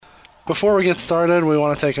before we get started, we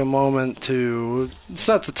want to take a moment to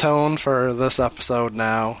set the tone for this episode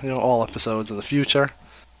now, all episodes in the future.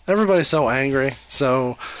 Everybody's so angry,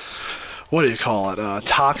 so, what do you call it,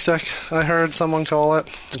 toxic, I heard someone call it.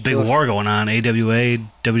 It's a big war going on, AWA,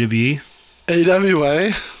 WWE. AWA?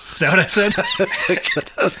 Is that what I said?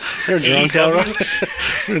 You're drunk already?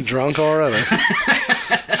 You're drunk already.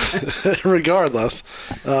 Regardless,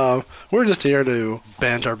 we're just here to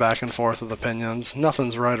banter back and forth with opinions.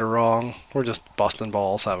 Nothing's right or wrong. We're just busting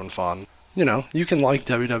balls, having fun. You can like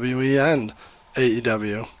WWE and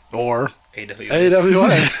AEW, or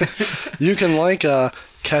AWA. You can like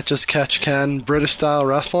Catch as Catch Can British style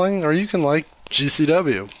wrestling, or you can like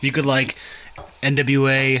GCW. You could like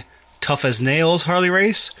NWA Tough as Nails Harley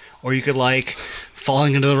Race, or you could like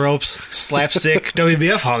Falling into the Ropes Slapstick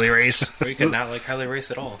WBF Harley Race. Or you could not like Harley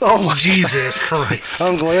Race at all. Oh my Jesus Christ.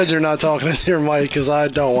 I'm glad you're not talking into your mic, because I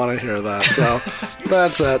don't want to hear that. So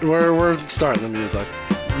that's it. We're starting the music.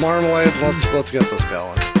 Marmalade, let's get this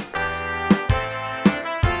going.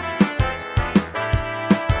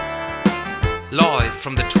 Live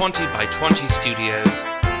from the 20 by 20 studios,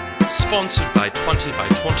 sponsored by 20 by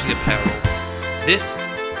 20 Apparel, this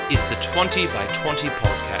is the 20 by 20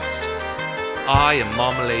 podcast. I am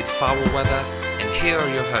Marmalade Foulweather, and here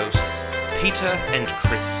are your hosts, Peter and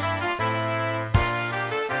Chris.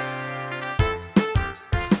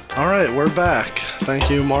 Alright, we're back. Thank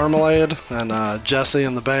you, Marmalade, and Jesse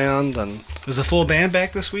and the band. And Was the full band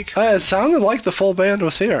back this week? it sounded like the full band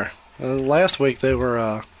was here. Last week they were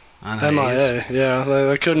On MIA. hiatus. Yeah,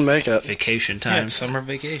 they couldn't make it. Vacation Yeah, time. it's summer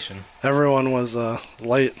vacation. Everyone was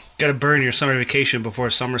late. Gotta burn your summer vacation before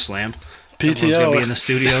SummerSlam. Everyone's PTO. gonna be in the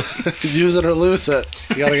studio. Use it or lose it.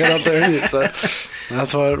 You gotta get up there and use it.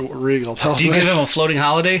 That's what Regal tells Do you me. give them a floating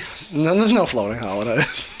holiday? No, there's no floating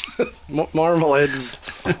holidays. Marmalade's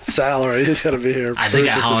salary. He's gotta be here. I think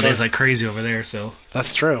got 365. holidays like crazy over there, so.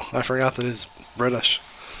 That's true. I forgot that he's British.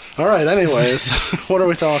 Alright, anyways, what are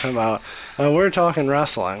we talking about? We're talking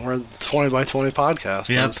wrestling. We're the 20 by 20 podcast,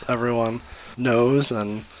 Yep. as everyone knows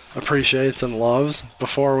and appreciates and loves.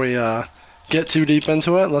 Before we get too deep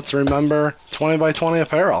into it, let's remember 20 by 20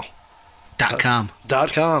 Apparel. .com.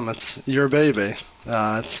 .com. It's your baby.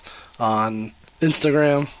 It's on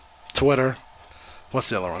Instagram, Twitter. What's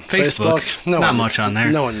the other one? Facebook. Not much on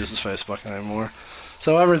there. No one uses Facebook anymore.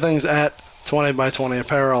 So everything's at 20 by 20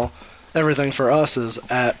 Apparel. Everything for us is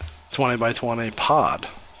at 20 by 20 Pod.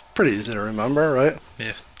 Pretty easy to remember, right?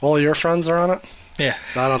 Yeah. All your friends are on it? Yeah.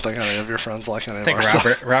 I don't think any of your friends like any I of think our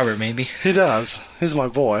stuff. Robert maybe. He does. He's my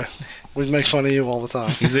boy. We make fun of you all the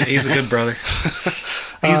time. He's a good brother.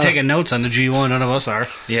 He's taking notes on the G1, none of us are.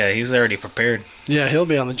 Yeah, he's already prepared. Yeah, he'll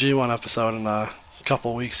be on the G1 episode in a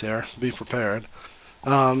couple weeks here. Be prepared.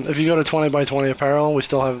 If you go to 20 by 20 Apparel, we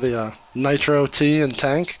still have the Nitro Tea and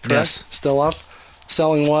Tank, correct? Yes. Still up.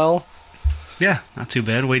 Selling well. Yeah, not too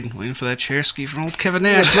bad. Waiting for that chair ski from old Kevin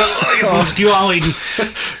Nash. But you all waiting.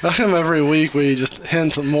 How come every week we just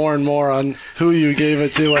hint more and more on who you gave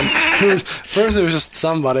it to? And first it was just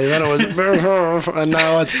somebody, then it was, and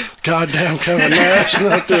now it's goddamn Kevin Nash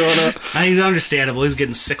not doing it. I mean, understandable. He's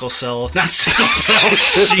getting sickle cell. Not sickle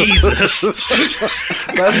cell. Jesus.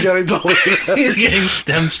 That's getting deleted. He's getting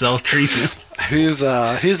stem cell treatment. He's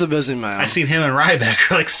a busy man. I seen him and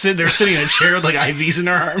Ryback are like they're sitting in a chair with like IVs in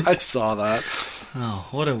their arms. I saw that. Oh,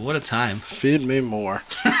 what a time. Feed me more.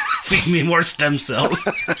 Feed me more stem cells.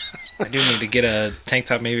 I do need to get a tank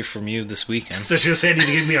top maybe from you this weekend. So just said you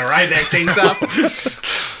to give me a Ryback tank top.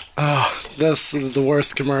 Oh, this is the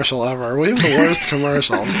worst commercial ever. We have the worst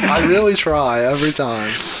commercials. I really try every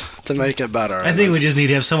time to make it better. I think we just need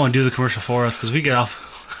to have someone do the commercial for us because we get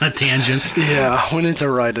off on tangents. Yeah, we need to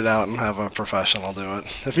write it out and have a professional do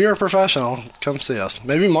it. If you're a professional, come see us.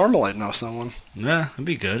 Maybe Marmalade knows someone. Yeah, that'd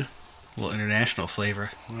be good. A little international flavor.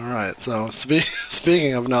 All right, so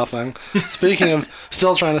speaking of nothing, speaking of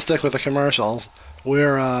still trying to stick with the commercials,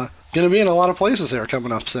 we're going to be in a lot of places here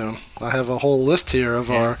coming up soon. I have a whole list here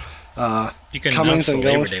of our You can comings announce the and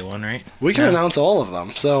Labor goings. Day one, right? We can announce all of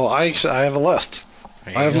them. So I have a list.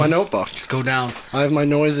 There you I have go. my notebook. Let's go down. I have my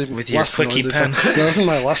noisy... With your less clicky noisy pen. No, this is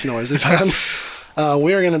my less noisy pen.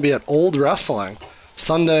 We are going to be at Old Wrestling,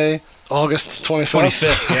 Sunday, August 25th.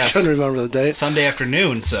 25th, yes. I couldn't remember the date. Sunday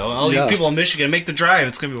afternoon, so all Yes. you people in Michigan, make the drive.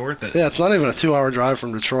 It's going to be worth it. Yeah, it's not even a 2-hour drive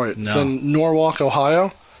from Detroit. It's No. in Norwalk,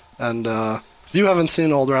 Ohio. And if you haven't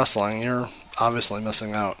seen Old Wrestling, you're obviously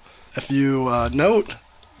missing out. If you note,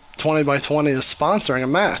 20 by 20 is sponsoring a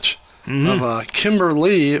match of Kimber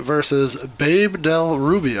Lee versus Babe Del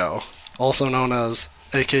Rubio, also known as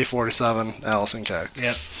AK-47 Allison K.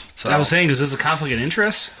 Yep. So I was saying, is this a conflict of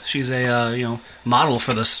interest? She's a model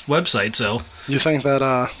for this website, so you think that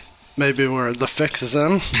maybe where the fix is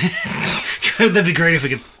in. That'd be great if we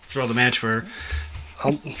could throw the match for.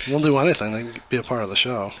 We'll do anything to be a part of the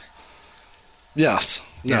show. Yes.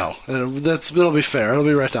 No. It'll be fair. It'll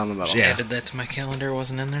be right down the middle. Yeah. Added that to my calendar. It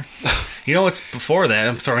wasn't in there. You know what's before that?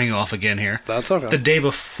 I'm throwing you off again here. That's okay. The day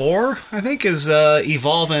before, I think, is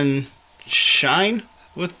Evolve and Shine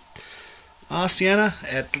with Sienna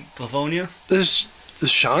at Livonia. Is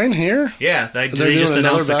Shine here? Yeah, they They're just doing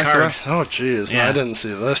announced the another card. back-to-back? Oh, jeez. No, Yeah. I didn't see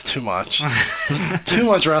that. That's too much. There's too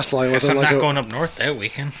much wrestling. Guess within I'm like not a- going up north that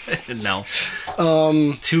weekend. No.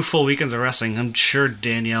 2 full weekends of wrestling. I'm sure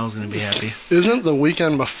Danielle's going to be happy. Isn't the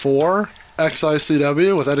weekend before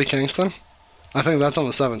XICW with Eddie Kingston? I think that's on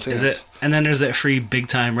the 17th. Is it? And then there's that free big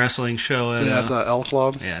time wrestling show at Yeah, at the L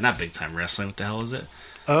Club. yeah, not big time wrestling. What the hell is it?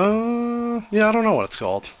 Yeah, I don't know what it's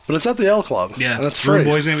called, but it's at the L Club. Yeah, and it's Rude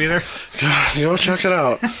free. Boy's gonna be there. Go check it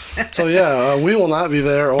out. So yeah, we will not be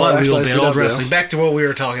there or But we will be at Old XICW. Wrestling. Back to what we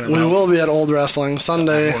were talking about. We will be at Old Wrestling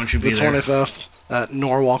Sunday, everyone should the be there. 25th at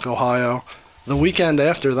Norwalk, Ohio. The weekend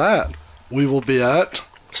after that, we will be at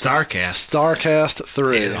Starcast. Starcast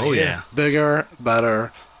 3. Oh yeah. Bigger,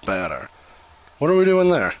 better, better. What are we doing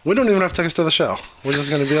there? We don't even have tickets to the show. We're just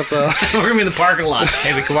going to be at the... We're gonna be in the parking lot.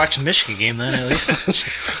 Hey, we could watch the Michigan game then, at least.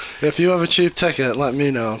 If you have a cheap ticket, let me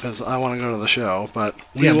know, because I want to go to the show. But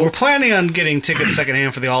We're planning on getting tickets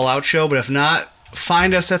secondhand for the All Out show, but if not,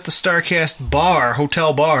 find us at the Starcast bar,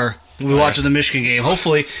 hotel bar. We'll be watching the Michigan game.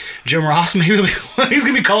 Hopefully, Jim Ross, maybe he's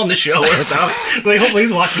going to be calling the show with us out. Like, hopefully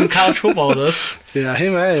he's watching some college football with us. Yeah,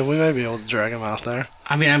 we may be able to drag him out there.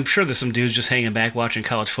 I mean, I'm sure there's some dudes just hanging back watching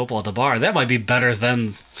college football at the bar. That might be better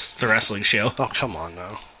than the wrestling show. Oh, come on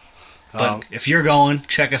now. But if you're going,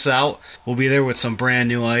 check us out. We'll be there with some brand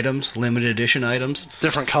new items, limited edition items.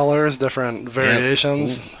 Different colors, different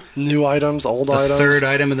variations, new items, old The items. third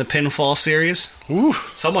item in the pinfall series. Ooh.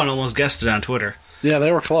 Someone almost guessed it on Twitter. Yeah,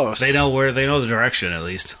 they were close. They know the direction at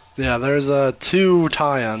least. Yeah, there's 2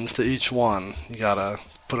 tie-ins to each one. You gotta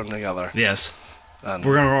put them together. Yes. And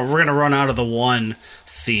We're gonna run out of the one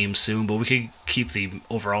theme soon, but we could keep the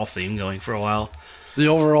overall theme going for a while. the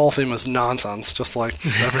overall theme is nonsense, just like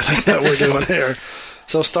everything that we're doing here.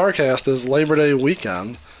 So Starcast is Labor Day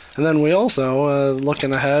weekend. And then we also,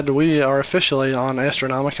 looking ahead, we are officially on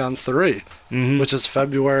Astronomicon 3, which is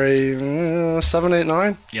February 7, 8,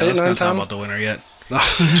 9? Yeah, 8, let's 9, not talk 10? about the winner yet.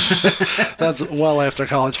 That's well after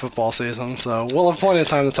college football season, so we'll have plenty of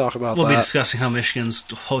time to talk about We'll be that. discussing how Michigan's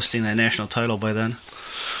hosting that national title by then.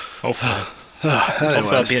 Hopefully. Hopefully I'll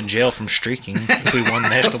Anyways. be in jail from streaking if we won the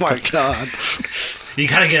national Oh my title. God. You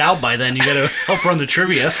gotta get out by then. You gotta help run the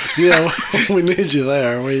trivia. Yeah, we need you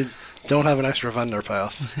there. We don't have an extra vendor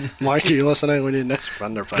pass. Mike, are you listening? We need an extra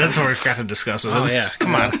vendor pass. That's what we've got to discuss with Oh, him. yeah.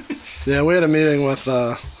 Come on. Yeah, we had a meeting with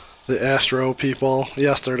the Astro people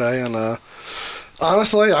yesterday, and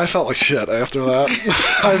honestly, I felt like shit after that.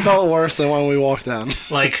 I felt worse than when we walked in.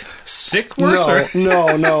 Like, sick worse? or No,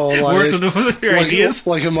 like, worse with your ideas?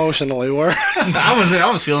 like emotionally worse. I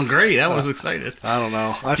was feeling great. I was excited. I don't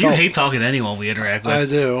know. I You felt, hate talking to anyone we interact with. I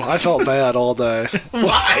do. I felt bad all day.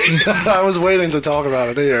 Why? I was waiting to talk about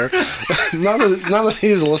it here. Not that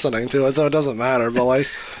he's listening to it, so it doesn't matter. But like,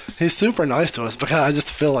 he's super nice to us, but I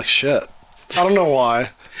just feel like shit. I don't know why.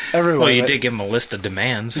 Everybody. Well, you did give him a list of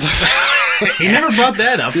demands. He never brought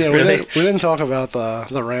that up. Yeah, really. we didn't talk about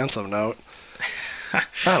the ransom note.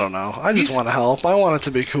 I don't know. I just want to help. I want it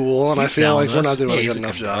to be cool, and I He's feel down like with we're us. not doing Yeah, a he's good a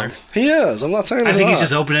enough good job. brother. He is. I'm not saying I think he's not.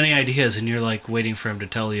 just open to any ideas, and you're like waiting for him to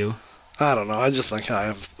tell you. I don't know. I just think I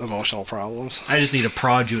have emotional problems. I just need to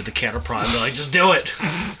prod you with the cattle prod and be like, just do it.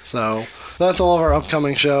 So that's all of our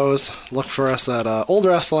upcoming shows. Look for us at Old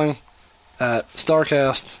Wrestling, at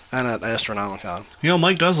Starcast, and at Astronomicon. You know,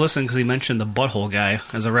 Mike does listen because he mentioned the butthole guy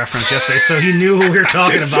as a reference yesterday, so he knew who we were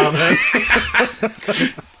talking about, man.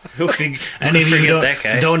 Any of you forget that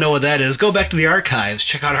guy. don't know what that is, go back to the archives.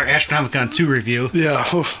 Check out our Astronomicon 2 review. Yeah,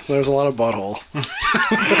 oof, there's a lot of butthole.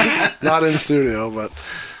 Not in studio, but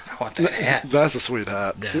I want that hat. that's a sweet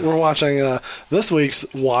hat. Yeah. We're watching this week's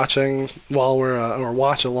watching while we're or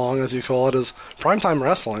watch along as you call it is Primetime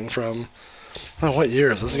Wrestling from what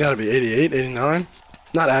year is this? It's got to be 88, 89.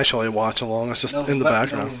 Not actually a watch along. It's just in the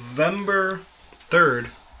background. November 3rd,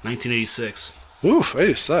 1986. Oof, The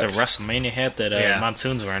 86. WrestleMania hat that Yeah.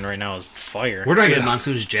 Monsoon's wearing right now is fire. Where do I get Yeah.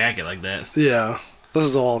 Monsoon's jacket like that? Yeah, this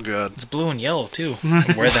is all good. It's blue and yellow, too.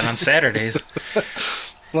 I wear that on Saturdays.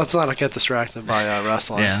 Let's not get distracted by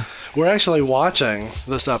wrestling. Yeah. We're actually watching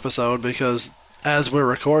this episode because as we're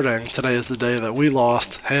recording, today is the day that we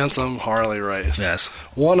lost handsome Harley Race. Yes.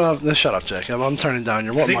 One of the shut up, Jacob. I'm turning down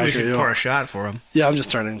your I what think we mic are should you? pour a shot for him. Yeah, I'm just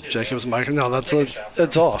turning Jacob's mic. No, it's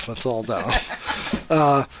off. It's all down.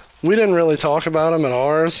 we didn't really talk about him at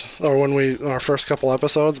ours or our first couple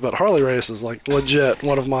episodes, but Harley Race is like legit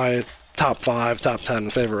one of my top 5, top 10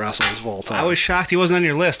 favorite wrestlers of all time. I was shocked he wasn't on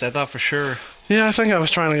your list. I thought for sure. Yeah, I think I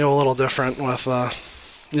was trying to go a little different with, I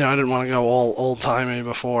didn't want to go all old-timey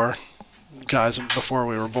guys before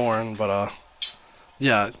we were born, but,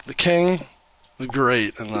 yeah, the King was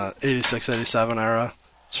great in the 86-87 era.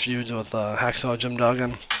 His feuds with Hacksaw Jim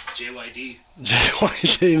Duggan. JYD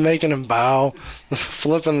making him bow,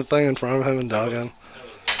 flipping the thing in front of him and Duggan.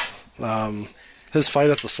 His fight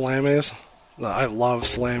at the Slammies. I love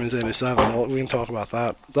Slammies 87. We can talk about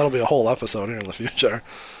that. That'll be a whole episode here in the future.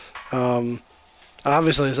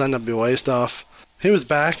 Obviously, his NWA stuff. He was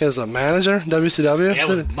back as a manager, WCW. Yeah,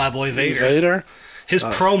 with my boy Vader. Vader. His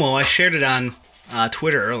promo, I shared it on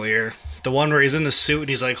Twitter earlier. The one where he's in the suit and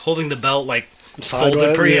he's like holding the belt like folded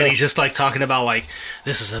Sideways, pretty, yeah. and he's just like talking about like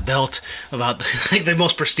this is a belt about like the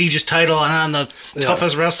most prestigious title and I'm the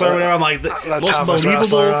toughest wrestler or whatever. I'm like the most toughest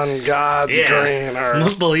wrestler believable on God's green earth.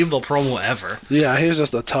 most believable promo ever. Yeah, he's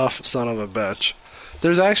just a tough son of a bitch.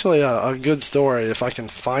 There's actually a good story. If I can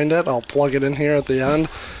find it, I'll plug it in here at the end.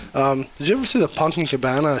 Did you ever see the Punk and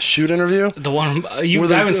Cabana shoot interview? The one I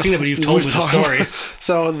haven't seen it, but you've told me the story.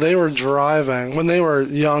 So they were driving when they were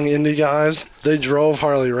young indie guys. They drove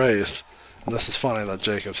Harley Race. And this is funny that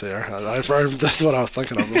Jacob's here. That's what I was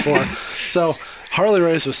thinking of before. So Harley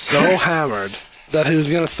Race was so hammered that he was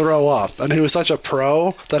going to throw up, and he was such a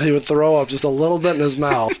pro that he would throw up just a little bit in his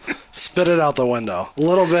mouth, spit it out the window. A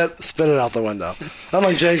little bit, spit it out the window.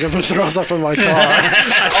 Unlike Jacob, who throws up in my car.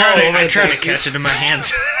 I tried to catch it in my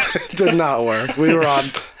hands. It did not work. We were on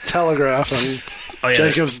Telegraph, and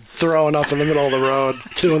Jacob's throwing up in the middle of the road,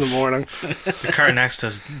 2 in the morning. The car next to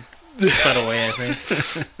us sped away, I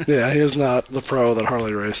think. Yeah, he is not the pro that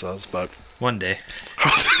Harley Race is, but One day.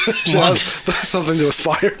 something to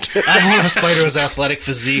aspire to. I want to aspire to his athletic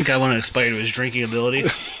physique. I want to aspire to his drinking ability.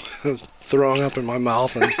 Throwing up in my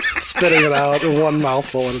mouth and spitting it out in one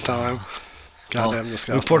mouthful at a time. Goddamn We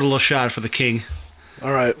disgusting. poured a little shot for the king.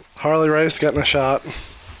 All right, Harley Race getting a shot.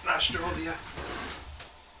 Nostrovia.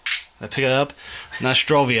 I pick it up.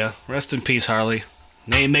 Nostrovia. Rest in peace, Harley.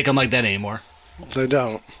 They ain't make them like that anymore. They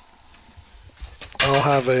don't. I'll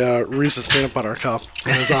have a Reese's peanut butter cup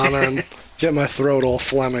in his honor and get my throat all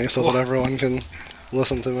phlegmy so that everyone can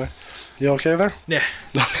listen to me. You okay there? Yeah.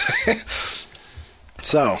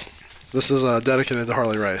 So, this is dedicated to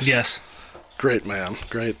Harley Race. Yes. Great man.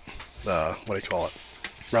 Great, what do you call it?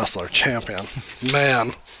 Wrestler. Champion.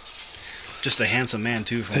 Man. Just a handsome man,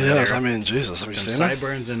 too. From He the is. era. I mean, Jesus, have you Some seen him?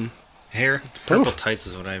 sideburns and hair. Purple tights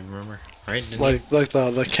is what I remember, right? Didn't Like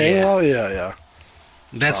the King Yeah. one? Yeah.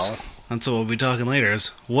 That's Solid. that's what we'll be talking later. Is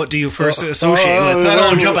what do you first associate with? I don't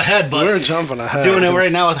want to jump ahead, but we're jumping ahead. doing it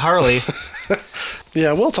right now with Harley.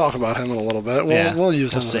 Yeah, we'll talk about him in a little bit. We'll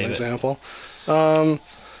use him as an save it. example.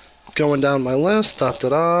 Going down my list,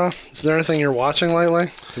 Is there anything you're watching lately?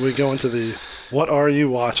 Did we go into the what are you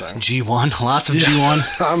watching? G1, lots of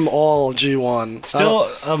G1. I'm all G1.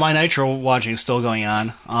 Still, my Nitro watching is still going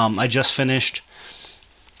on. I just finished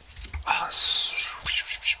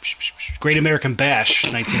Great American Bash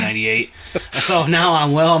 1998. So now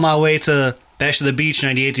I'm well on my way to Bash of the Beach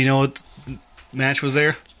 98. Do you know what match was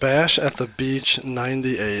there? Bash at the Beach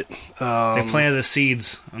 98. They planted the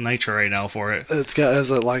seeds on Nitro right now for it. It's got,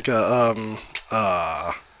 is it like a,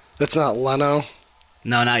 it's not Leno?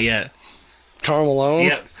 No, not yet. Karl Malone?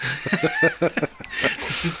 Yep.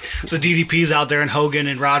 So DDP's out there and Hogan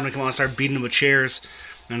and Rodman come on and start beating him with chairs.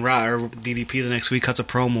 And DDP the next week cuts a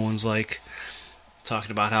promo and's like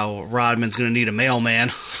talking about how Rodman's going to need a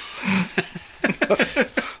mailman.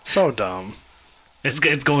 So dumb. It's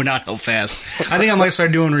going downhill fast. I think I might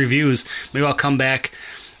start doing reviews. Maybe I'll come back,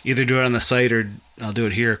 either do it on the site or I'll do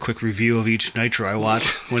it here. A quick review of each Nitro I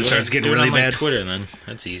watch when it starts getting Do it really on, like, bad. Twitter then.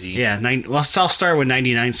 That's easy. Yeah, I'll start when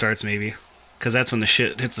 99 starts maybe, because that's when the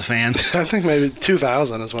shit hits the fan. I think maybe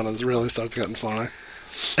 2000 is when it really starts getting funny.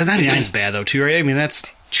 99's bad though too, right? I mean that's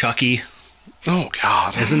Chucky. Oh,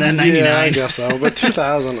 God. Isn't that 99? Yeah, I guess so. But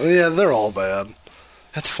 2000, yeah, they're all bad.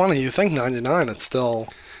 It's funny. You think 99, it's still...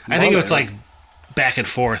 I think it's money. like back and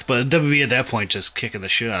forth, but WWE at that point just kicking the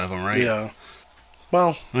shit out of them, right? Yeah.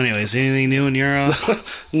 Well, Anyways, anything new in your...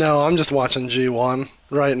 no, I'm just watching G1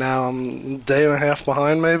 right now. I'm a day and a half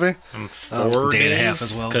behind, maybe. I'm 4 day days. and a half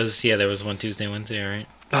as well. Because, there was one Tuesday, Wednesday, right?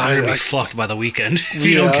 I'm going to be fucked by the weekend if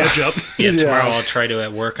you don't Yeah. catch up. Yeah, tomorrow Yeah. I'll try to,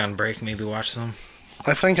 at work on break, maybe watch some.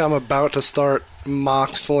 I think I'm about to start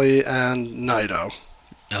Moxley and Naito.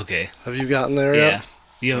 Okay. Have you gotten there Yeah. yet?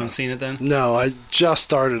 You haven't seen it then? No, I just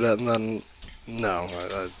started it, and then... No,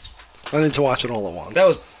 I need to watch it all at once. That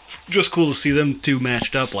was just cool to see them two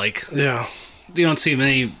matched up. Like, Yeah. you don't see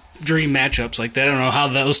many dream matchups like that. I don't know how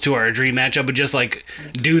those two are a dream matchup, but just like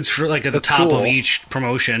dudes for like at the That's top cool. of each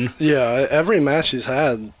promotion. Yeah, every match he's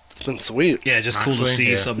had, it's been sweet. Yeah, just cool to Honestly,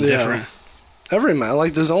 see yeah. something Yeah. different. Every match,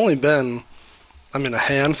 like there's only been, a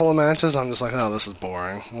handful of matches. I'm just like, oh, this is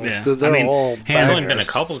boring. Like, Yeah. they're I mean, all. hands- There's only been a bangers.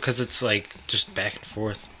 couple because it's like just back and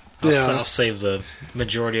forth. Yeah. I'll save the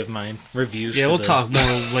majority of my reviews. Yeah, for we'll the- talk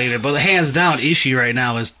more later. But hands down, Ishii right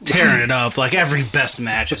now is tearing it up. Like every best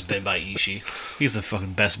match has been by Ishii. He's the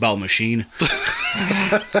fucking best bout machine.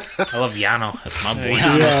 I love Yano. That's my boy.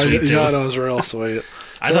 Yeah. Yeah, sweet, too. Yano's real sweet.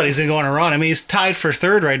 I thought he's gonna go on a run. I mean, he's tied for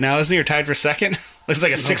third right now, isn't he? Or tied for second? Looks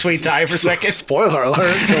like a 6-way tie for second. Spoiler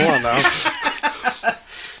alert! Come on now.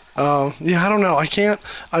 Yeah, I don't know.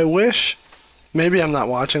 I wish. Maybe I'm not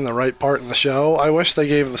watching the right part in the show. I wish they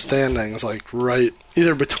gave the standings like right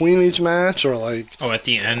either between each match or like. Oh, at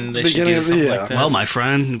the end they should Beginning do of the- something yeah. like that. Well, my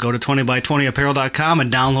friend, go to 20by20apparel.com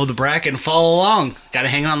and download the bracket and follow along. Got to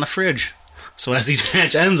hang it on the fridge. So as each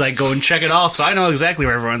match ends, I go and check it off, so I know exactly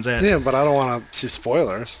where everyone's at. Yeah, but I don't want to see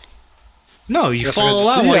spoilers. No, you Guess I follow could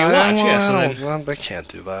just along do- while you yeah, watch. Yeah, so then, well, I can't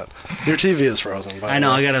do that. Your TV is frozen. By I the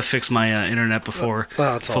know, way. I got to fix my internet before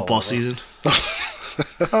Oh, it's all football over. season.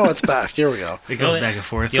 Oh, it's back. Here we go. It goes Really? back and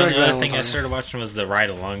forth. The only Greg other thing I Valentine. started watching was the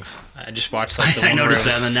ride-alongs. I just watched like the I one where noticed it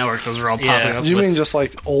that on was- the network. Those are all Yeah. popping up. You But- mean just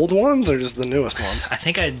like old ones or just the newest ones? I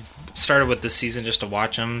think I started with this season just to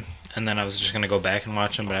watch them, and then I was just gonna go back and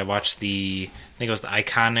watch them. But I watched I think it was the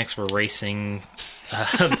Iconics were racing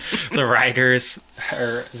the riders,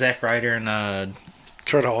 or Zack Ryder and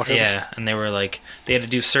Kurt Hawkins. yeah, and they were like they had to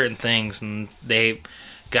do certain things, and they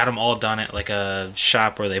got them all done at like a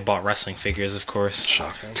shop where they bought wrestling figures, of course.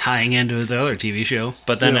 Shocking. Tying into the other TV show.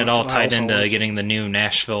 But then Yeah, it all so tied also- into getting the new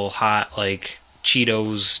Nashville hot like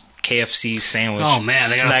Cheetos KFC sandwich. Oh man,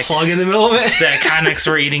 they got a Like- plug in the middle of it. The Iconics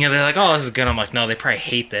were eating it. They're like, "Oh, this is good." I'm like, "No, they probably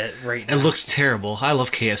hate that right now." It looks terrible. I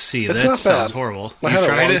love KFC. It's that not sounds bad. horrible. I You had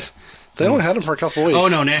tried once. it? They only had them for a couple weeks. Oh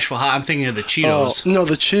no, Nashville Hot. I'm thinking of the Oh, Cheetos. no,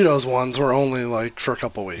 the Cheetos ones were only like for a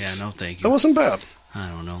couple Yeah, weeks. no, thank That you. wasn't bad. I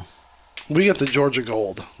don't know. We get the Georgia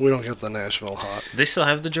Gold. We don't get the Nashville Hot. They still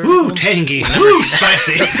have the Georgia. Ooh, Gold? tangy. Ooh,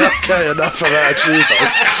 spicy. Okay, enough of that.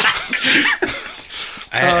 Jesus.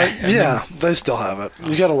 Yeah, they still have it.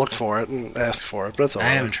 You got to look for it and ask for it, but it's all I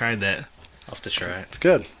right. haven't tried that. I'll have to try it. It's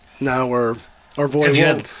good. Now we're our boy Have you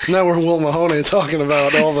Will. had- Now we're Will Mahoney talking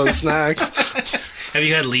about all the snacks. Have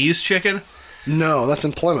you had Lee's chicken? No, that's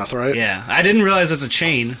in Plymouth, right? Yeah, I didn't realize it's a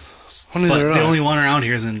chain. Neither But did the I. only one around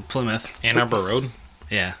here is in Plymouth. Ann Arbor Road.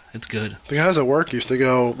 Yeah, it's good. The guys at work used to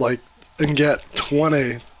go like and get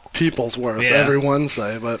 20 people's worth Yeah. every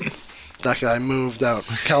Wednesday, but that guy moved out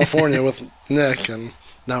California with Nick, and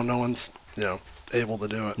now no one's able to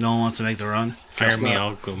do it. No one wants to make the run. Hire me, not-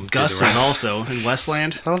 I'll go do Gus the is rest. also in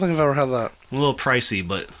Westland. I don't think I've ever had that. A little pricey,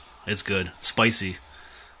 but it's good. Spicy.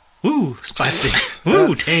 Woo, spicy.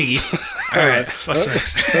 Woo, tangy. All right, what's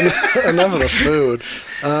next? Enough of the food.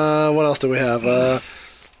 What else do we have?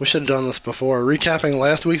 We should have done this before. Recapping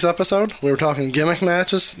last week's episode, we were talking gimmick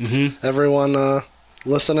matches. Mm-hmm. Everyone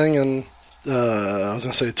listening and I was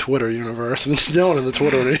going to say Twitter universe. No one in the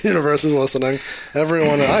Twitter universe is listening.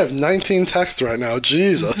 Everyone, I have 19 texts right now.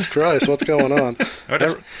 Jesus Christ, what's going on? What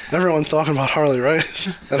if- Everyone's talking about Harley Race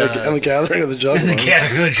and the gathering of the Juggalos. Yeah,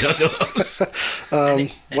 good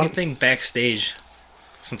juggalos. Anything backstage?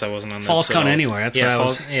 Since I wasn't on that Falls episode, Count I'll- Anywhere, that's yeah, what I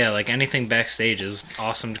was- yeah, like anything backstage is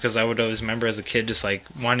awesome because I would always remember as a kid just like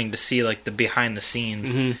wanting to see like the behind the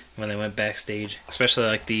scenes Mhm. when they went backstage, especially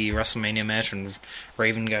like the WrestleMania match when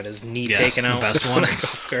Raven got his knee Yeah, taken the out. best one. on the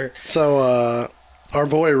golf cart. So, our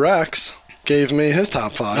boy Rex gave me his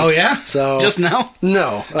top 5. Oh, yeah? So Just now?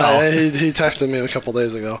 No, Oh. he texted me a couple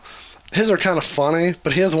days ago. His are kind of funny,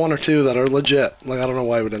 but he has one or two that are legit. Like, I don't know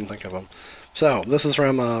why we didn't think of them. So, this is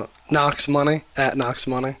from Knox Money, at Knox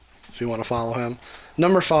Money, if you want to follow him.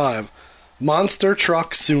 Number 5, Monster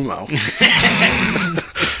Truck Sumo.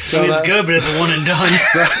 So it's good, but it's a one and done.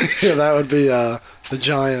 Yeah, that would be the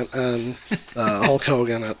Giant and Hulk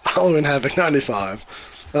Hogan at Halloween Havoc 95.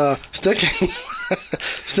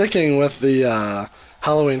 Sticking with the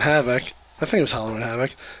Halloween Havoc, I think it was Halloween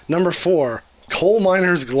Havoc. Number 4, Coal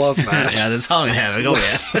Miner's Glove Match. Yeah, that's Halloween Havoc. Oh,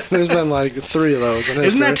 yeah. There's been like 3 of those in history.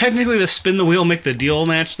 Isn't that technically the spin the wheel, make the deal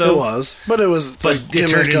match, though? It was, but it was But the it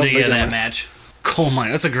turned gimmick of into the that gimmick. match. Coal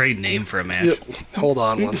mine. That's a great name for a match. Yep. Hold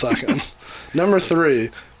on one second. Number 3,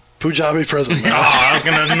 Punjabi Prison Oh, Match. I was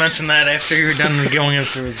gonna mention that after you were done going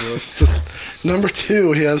through his list. Number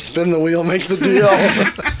 2, he has Spin the Wheel, Make the Deal.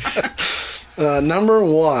 Number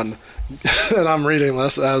 1, and I'm reading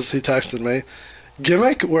this as he texted me,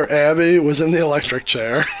 gimmick where Abby was in the electric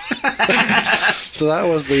chair. So that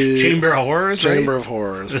was the Chamber of Horrors, right? Chamber of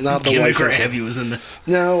Horrors, not the gimmick White where Castle. Abby was in the...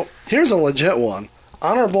 Now, here's a legit one.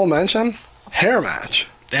 Honorable mention, hair match.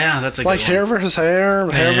 Yeah, that's a Like good hair versus hair,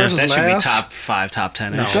 hair versus That should be mask. top 5, top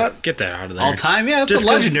 10. No, That- get that out of there. All time? Yeah, that's Just a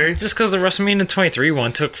legendary. Just because the WrestleMania 23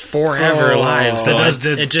 one took forever Oh. lives. That so does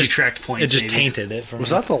it just detract points, It just maybe. tainted it for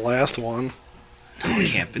Was me. that the last one? No, it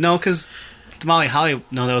can't be. No, because the Molly Holly...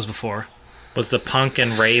 No, that was before. Was the Punk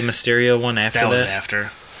and Rey Mysterio one after That that? was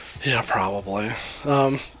after. Yeah, probably.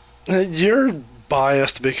 You're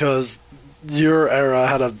biased because your era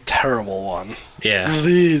had a terrible one. Yeah.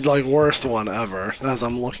 The worst one ever, as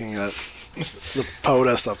I'm looking at the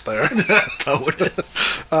POTUS up there.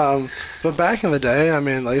 But back in the day, I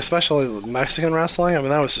mean, especially Mexican wrestling, I mean,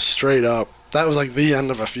 that was just straight up. That was like the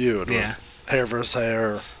end of a feud. Was Yeah. hair versus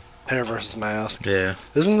hair, hair versus mask. Yeah.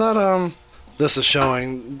 Isn't that, this is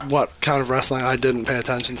showing what kind of wrestling I didn't pay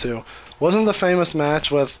attention to. Wasn't the famous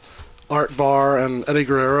match with Art Barr and Eddie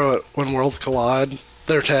Guerrero at When Worlds Collide,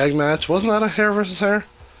 their tag match, wasn't that a hair versus hair?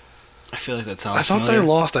 I feel like that sounds I thought familiar. they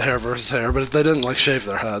lost a hair versus hair, but they didn't shave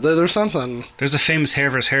their head. There's something. There's a famous hair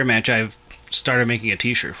versus hair match I've started making a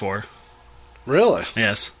t-shirt for. Really?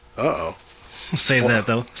 Yes. Uh-oh. We'll save that,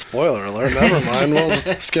 though. Spoiler alert. Never mind. We'll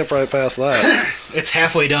just skip right past that. It's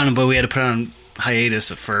halfway done, but we had to put on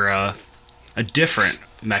hiatus for a different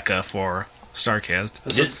mecca for StarCast.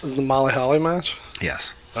 Is the Molly Holly match?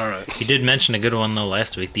 Yes. All right. You did mention a good one though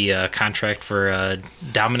last week. The contract for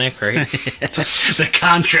Dominic, right? The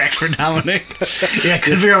contract for Dominic. Yeah, I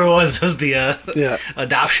couldn't figure out what it was. It was the Yeah.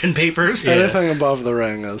 adoption papers. Anything above the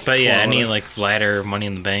ring is. But yeah, quality. any ladder, Money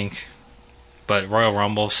in the Bank. But Royal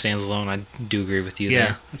Rumble stands alone. I do agree with you Yeah,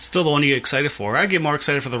 there. it's still the one you get excited for. I get more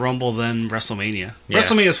excited for the Rumble than WrestleMania. Yeah.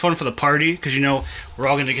 WrestleMania is fun for the party because we're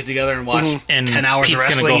all going to get together and watch And 10 hours Pete's of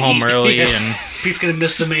gonna wrestling. go home early Yeah. and Pete's going to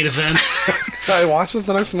miss the main event. I watched it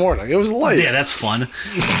the next morning. It was late. Yeah, that's fun.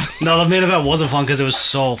 No, the main event wasn't fun because it was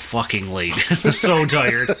so fucking late. I was so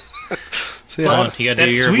tired. So, yeah, you got to do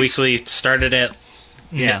That's your sweet. weekly. Started at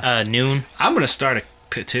noon. I'm going to start a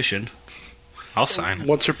petition I'll sign it.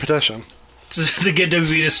 what's your petition? to get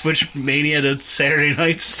WWE to switch Mania to Saturday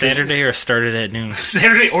nights. Saturday or started at noon.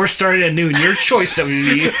 Saturday or start at noon. Your choice,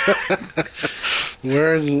 WWE.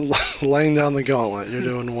 We're laying down the gauntlet. You're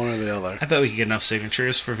doing one or the other. I bet we could get enough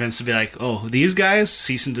signatures for Vince to be like, oh, these guys,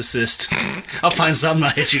 cease and desist. I'll find something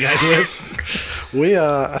I'll hit you guys with.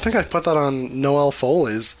 I think I put that on Noelle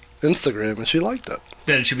Foley's Instagram, and she liked it.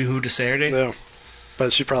 Then it should be moved to Saturday. Yeah.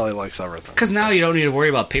 But she probably likes everything. Because now you don't need to worry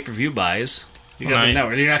about pay-per-view buys. You got the Right.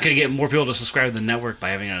 network. You're not going to get more people to subscribe to the network by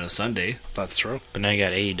having it on a Sunday. That's true. But now you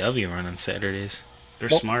got AEW running Saturdays. They're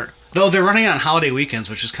Well- smart. Though they're running on holiday weekends,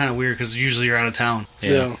 which is kind of weird because usually you're out of town.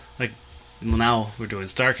 Yeah. Well, now we're doing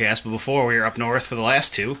StarCast, but before we were up north for the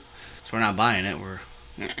last two, so we're not buying it. We're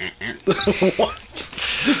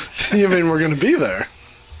What? You mean we're going to be there?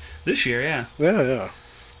 this year, yeah. Yeah, yeah.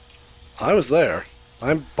 I was there.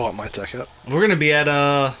 I bought my ticket. We're gonna be at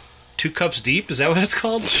 2 Cups Deep. Is that what it's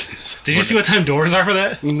called? Did you see what time doors are for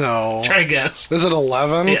that? No. Try to guess. Is it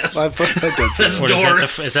 11? Yes. I did see That's that. What is that?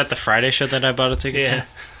 Doors. Is that the Friday show that I bought a ticket Yeah.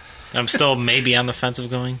 for? I'm still maybe on the fence of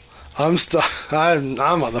going. I'm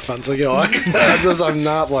on the fence again. I'm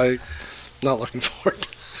not looking forward.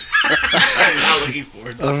 I'm not looking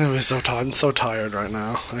forward. I'm gonna be I'm so tired right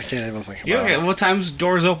now. I can't even think Yeah. about Okay. What time's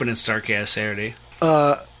doors open in StarCast Saturday?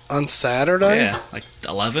 it. On Saturday? Yeah, like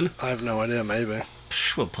 11. I have no idea. Maybe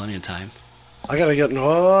Well, plenty of time. I gotta get.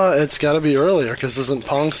 Oh, it's gotta be earlier because isn't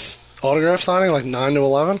Punk's autograph signing like 9 to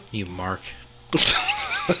 11? You mark.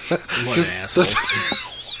 What an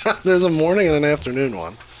asshole. There's a morning and an afternoon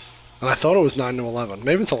one, and I thought it was 9 to 11.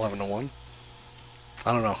 Maybe it's 11 to 1.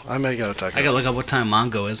 I don't know. I may get a ticket. I gotta look up what time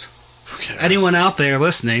Mongo is. Who cares? Anyone out there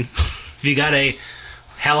listening, if you got a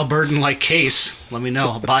Halliburton-like case, let me know.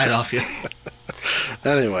 I'll buy it off you.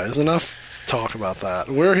 Anyways, enough talk about that.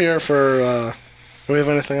 We're here for. Do we have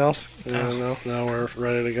anything else? No, we're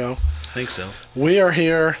ready to go. I think so. We are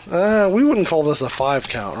here. We wouldn't call this a 5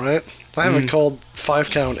 count, right? I have it called 5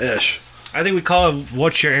 count ish. I think we call it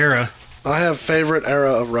What's Your Era? I have favorite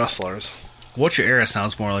era of wrestlers. What's Your Era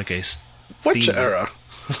sounds more like a... Which Theme. era?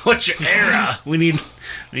 What's Your Era? We need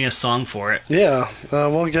a song for it. Yeah,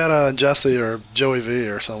 we'll get Jesse or Joey V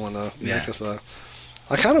or someone to make us a.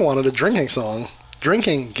 I kind of wanted a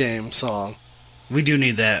drinking game song. We do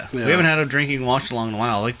need that. Yeah. We haven't had a drinking watch along in a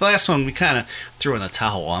while. Like the last one, we kind of threw in the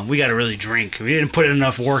towel on. We got to really drink. We didn't put in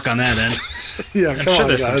enough work on that end. Yeah, I'm come sure on,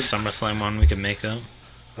 there's guys. some SummerSlam one we can make up.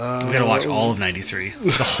 We got to watch all of '93,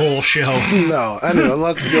 the whole show. No, anyway,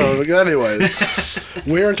 let's go. Anyways,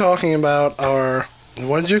 we're talking about our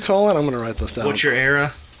What did you call it? I'm going to write this down. What's your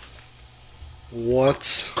era?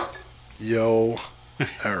 What's yo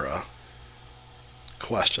era?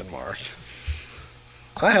 Question mark.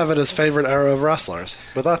 I have it as favorite era of wrestlers,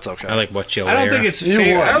 but that's okay. I like what you I don't wear. think it's You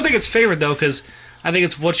favorite. would. I don't think it's favorite though, because I think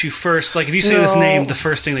it's what you first like. If you say this No. name, the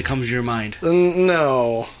first thing that comes to your mind.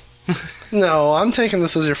 No. No, I'm taking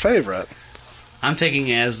this as your favorite. I'm taking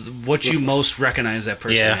it as what you most recognize that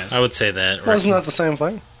person Yeah, as. I would say that. Well, isn't that the same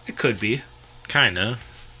thing? It could be, Kinda.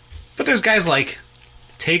 but there's guys like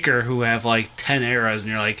Taker who have like 10 eras,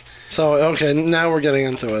 and you're like, So, okay, now we're getting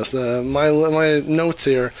into this. My notes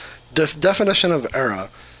here, definition of era.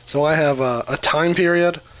 So I have a time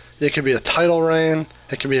period. It could be a title reign.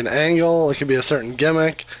 It could be an angle. It could be a certain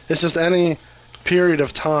gimmick. It's just any period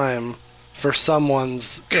of time for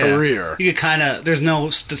someone's yeah. career. You could kind of there's no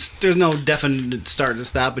definite start and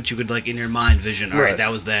stop, but you could like in your mind vision. All right, Right. that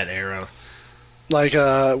was that era. Like,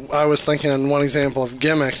 I was thinking one example of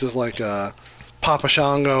gimmicks is like Papa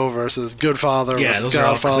Shango versus Goodfather Yeah, versus those are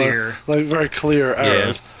all Godfather. clear. Like, very clear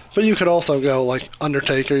eras. But you could also go, like,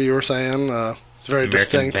 Undertaker, you were saying. It's very American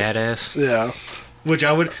distinct. Badass. Yeah. Which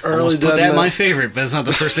I would Early almost put that Deadman. my favorite, but it's not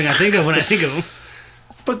the first thing I think of when I think of him.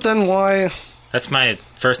 But then why... That's my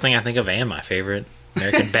first thing I think of and my favorite.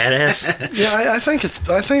 American Badass. Yeah, I think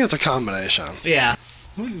it's a combination. Yeah,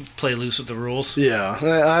 we can play loose with the rules. Yeah,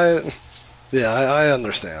 I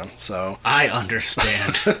understand. So I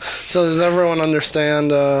understand. does everyone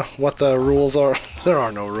understand what the rules are? There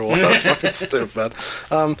are no rules. That's fucking stupid.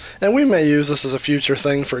 And we may use this as a future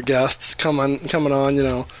thing for guests coming on. You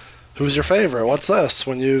know, who's your favorite? What's this?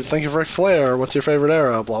 When you think of Ric Flair, what's your favorite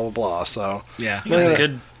era? Blah blah blah. So Yeah, It's Yeah.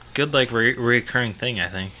 a good like recurring thing, I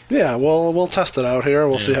think. yeah, we'll test it out here.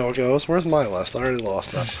 We'll see Yeah. how it goes. Where's my list? I already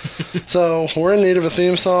lost it. So we're in need of a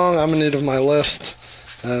theme song. I'm in need of my list.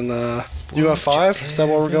 And you have 5? Is that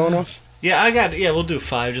what we're going with? yeah, we'll do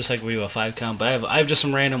 5 just like we do a 5 count. But I have just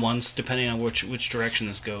some random ones depending on which direction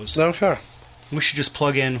this goes. Okay. We should just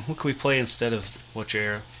plug in. What can we play instead of What's Your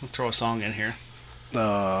Era? We'll throw a song in here.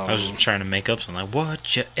 I was just trying to make up something like,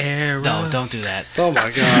 what your era? No, don't do that. Oh my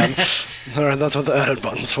god. Alright, that's what the edit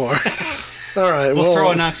button's for. Alright, We'll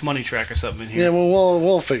throw a Knox Money track or something in here. Yeah, well,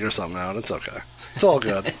 we'll figure something out. It's okay. It's all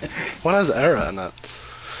good. What has era in it?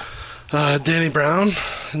 Danny Brown?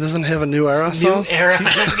 Doesn't he have a new era song? New era.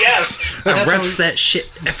 Yes. I That's reps what that shit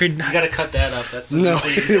every we night. gotta cut that up. That's the No, new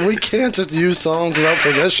thing. we can't just use songs without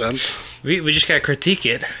permission. We just gotta critique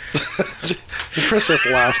it. Chris just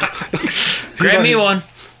left. Grab like, me one.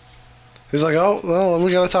 He's like, oh, well,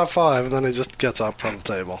 we got a top 5, and then he just gets up from the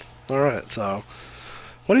table. Alright, so,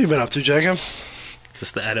 what have you been up to, Jacob?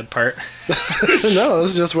 Just the edit part. No,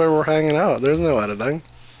 this is just where we're hanging out. There's no editing.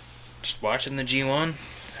 Just watching the G1,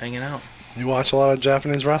 hanging out. You watch a lot of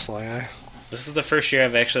Japanese wrestling, eh? This is the first year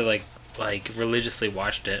I've actually like religiously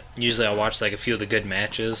watched it. Usually I'll watch like a few of the good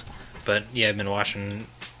matches, but yeah, I've been watching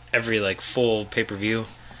every like full pay-per-view.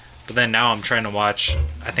 But then now I'm trying to watch.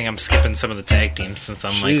 I think I'm skipping some of the tag teams since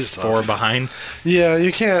I'm Jesus. like 4 behind. Yeah,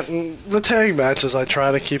 you can't. The tag matches I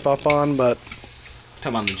try to keep up on, but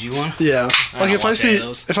Talking about the G1? yeah, I like don't if I watch any of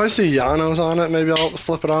those. see Yano's on it, maybe I'll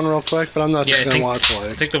flip it on real quick. But I'm not Yeah, just I gonna think- watch I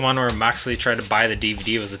like. think the one where Moxley tried to buy the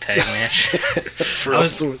DVD was a tag match. It's I real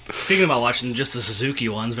was sweet. thinking about watching just the Suzuki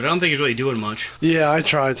ones, but I don't think he's really doing much. Yeah, I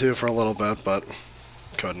tried to for a little bit, but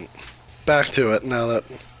couldn't. Back to it now that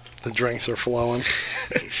the drinks are flowing.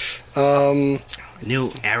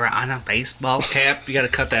 New era on a baseball cap. You gotta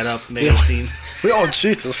cut that up, make it a theme. Oh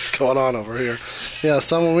Jesus, what's going on over here? Yeah,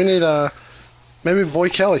 we need maybe Boy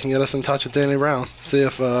Kelly can get us in touch with Danny Brown. See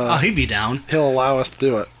if Oh, he'd be down. he'll allow us to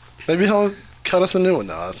do it. Maybe he'll cut us a new one.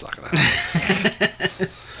 No, that's not gonna happen.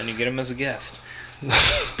 And you get him as a guest.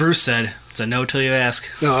 Bruce said, it's a no till you ask.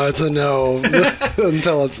 No, it's a no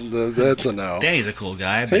until it's a no. Danny's a cool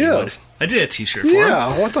guy. I bet He would. is. I did a t-shirt for him.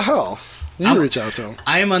 Yeah, what the hell? You I'm- reach out to him.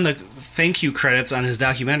 I am on the thank you credits on his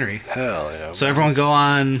documentary. Hell yeah. So everyone go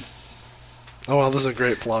on, Oh well, this is a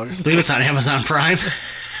great plug. I believe it's on Amazon Prime.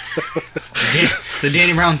 The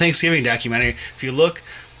Danny Brown Thanksgiving documentary. If you look,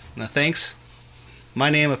 thanks, my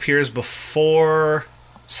name appears before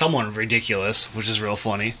someone ridiculous, which is real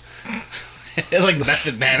funny. Like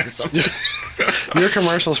Method Man or something. Your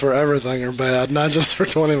commercials for everything are bad, not just for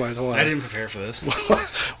 20 by 20. I didn't prepare for this.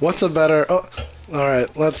 What's a better? Oh, all right.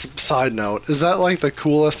 Let's side note. Is that like the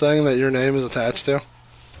coolest thing that your name is attached to?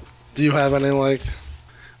 Do you have any like?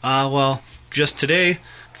 Well, just today,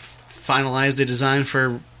 finalized a design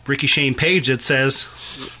for Ricky Shane Page that says,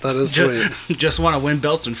 That is sweet. just want to win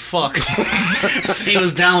belts and fuck. He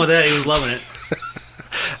was down with that. He was loving it.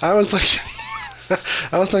 I was like,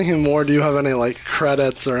 I was thinking more. Do you have any like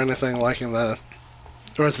credits or anything like in the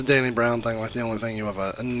Or is the Danny Brown thing like the only thing you have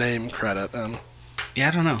a name credit in? Yeah,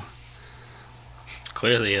 I don't know.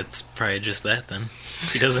 Clearly, it's probably just that then.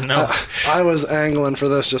 He doesn't know. I was angling for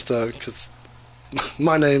this just because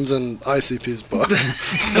my name's in ICP's book.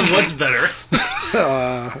 What's better?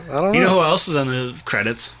 I don't know. You know who else is on the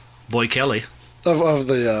credits? Boy Kelly. Of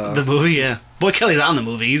the... The movie, yeah. Boy Kelly's on the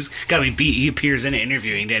movie. He's got to be beat. He appears in it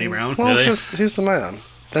interviewing Danny Brown. Well, Really? he's the man.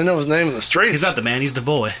 They know his name in the streets. He's not the man, he's the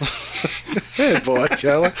boy. Hey, Boy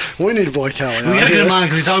Kelly. We need Boy Kelly. We gotta get him on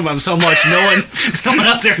because we talk about him so much. No one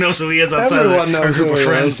out there knows who he is outside Everyone of our knows group who of he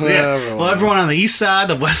friends. is. Yeah, everyone Well, everyone on the east side,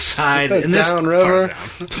 the west side, and this Downriver.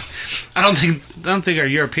 part of town. I don't think our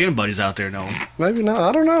European buddies out there know him. Maybe not.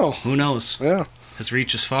 I don't know. Who knows? Yeah. His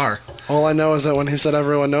reach is far. All I know is that when he said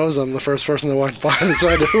everyone knows him, the first person that walked by and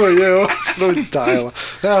said, "Who are you?" We dial.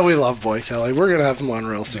 Yeah, we love Boy Kelly. We're gonna have him on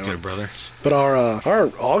real soon. Good brother. But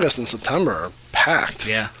our August and September are packed.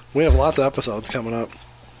 Yeah. We have lots of episodes coming up.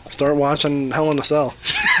 Start watching Hell in a Cell.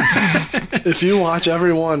 If you watch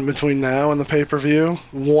every one between now and the pay-per-view,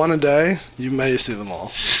 one a day, you may see them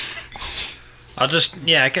all. I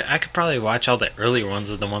could probably watch all the earlier ones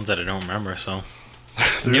of the ones that I don't remember, so.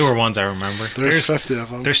 There's- Newer ones I remember. There's 50 of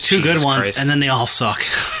them. There's two Jesus good ones, Christ. and then they all suck.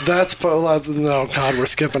 No, God, we're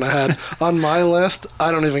skipping ahead. On my list,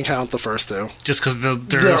 I don't even count the first two. Just because they're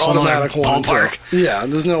They're a whole other automatic one and two. ballpark. Yeah,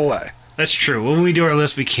 there's no way. That's true. When we do our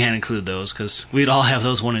list, we can't include those because we'd all have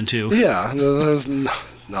those 1 and 2. Yeah, there's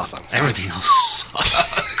nothing. Everything else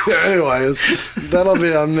sucks. Anyways, that'll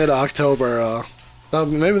be a mid-October.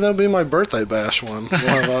 Maybe that'll be my birthday bash one. We'll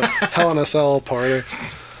have a Hell in a Cell party.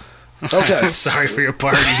 Okay. I'm sorry for your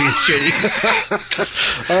party being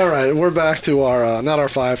shitty. All right, we're back to our, not our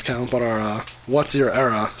 5 count, but our What's Your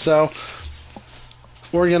Era. So,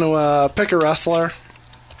 we're going to pick a wrestler.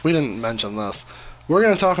 We didn't mention this. We're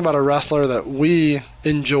going to talk about a wrestler that we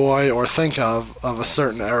enjoy or think of a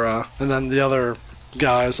certain era, and then the other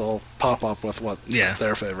guys will pop up with what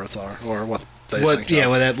their favorites are, or what they think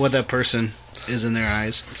of. what that person is in their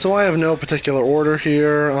eyes. So I have no particular order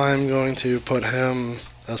here. I'm going to put him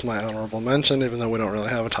as my honorable mention, even though we don't really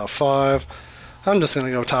have a top 5. I'm just going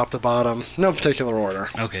to go top to bottom. No particular order.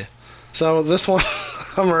 Okay. So this one,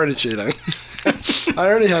 I'm already cheating. I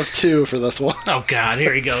already have 2 for this one. Oh, God,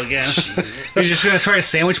 here we go again. You're just going to try to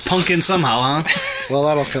sandwich Pumpkin somehow, huh? Well,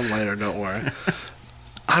 that'll come later, don't worry.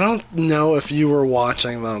 I don't know if you were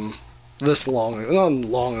watching them this long. Not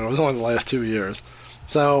long ago. It was only the last 2 years.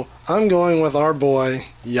 So I'm going with our boy,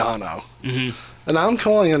 Yano. Mm-hmm. And I'm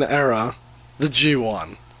calling an era the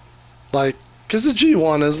G1. Like, because the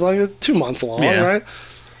G1 is like 2 months long, Yeah. right?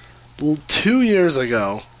 2 years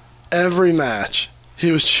ago, every match,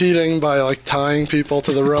 he was cheating by, like, tying people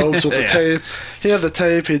to the ropes with the Yeah. tape. He had the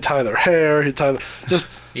tape, he'd tie their hair, he'd tie... Just,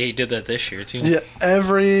 Yeah, he did that this year, too. yeah,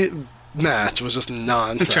 every match was just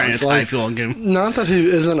nonsense. Trying to tie Like, people and get them. not that he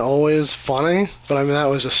isn't always funny, but I mean, that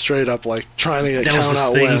was just straight up, like, trying to get That was his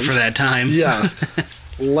count-out thing wins. for that time. Yes.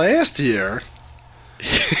 Last year,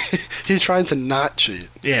 he tried to not cheat.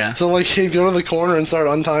 Yeah. So, like, he'd go to the corner and start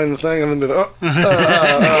untying the thing, and then be like,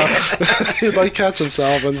 he'd, like, catch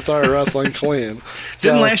himself and start wrestling clean.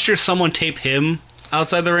 Didn't last year someone tape him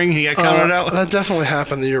outside the ring? He got counted out? That definitely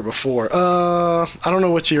happened the year before. I don't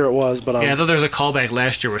know which year it was, but Yeah, I thought there was a callback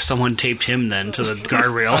last year where someone taped him then to the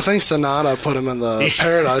guardrail. I think Sonata put him in the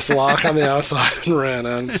Paradise Lock on the outside and ran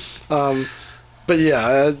in. But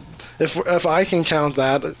yeah, if I can count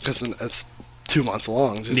that, because it's 2 months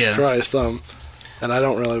long, Jesus Yeah. Christ. And I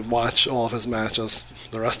don't really watch all of his matches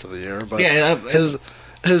the rest of the year, but Yeah,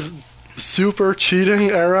 his super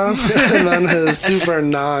cheating era and then his super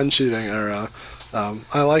non-cheating era.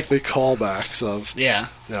 I like the callbacks of, yeah,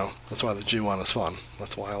 that's why the G1 is fun.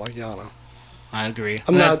 That's why I like Yano. I agree.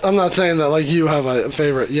 I'm not saying that like you have a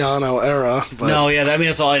favorite Yano era, but No, yeah, I mean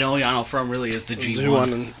that's all I know Yano from really is the G1.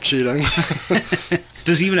 G1 and cheating.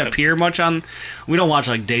 Does he even appear much on? We don't watch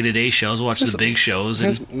like day-to-day shows. We watch the big shows.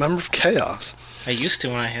 He's And a member of Chaos. I used to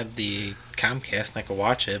when I had the Comcast and I could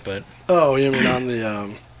watch it, but Oh, you mean on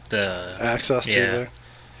the the Access Yeah. TV?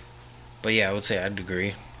 but yeah, I would say I'd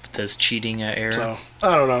agree with his cheating era. So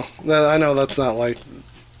I don't know. I know that's not like.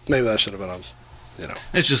 Maybe that should have been on.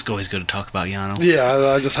 it's just always good to talk about Yano.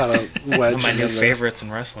 Yeah, I just had a wedge. One of my in new there. favorites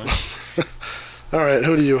in wrestling. All right,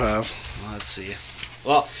 who do you have? Let's see.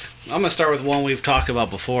 Well, I'm gonna start with one we've talked about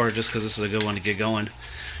before, just because this is a good one to get going.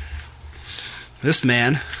 This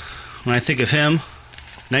man, when I think of him,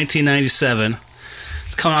 1997,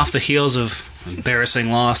 he's coming off the heels of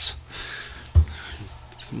embarrassing loss.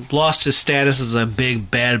 Lost his status as a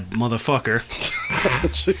big bad motherfucker.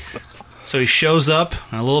 Jesus. So he shows up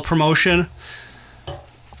on a little promotion,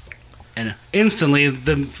 and instantly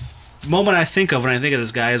moment I think of when I think of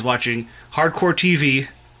this guy is watching Hardcore TV.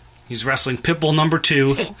 He's wrestling Pitbull number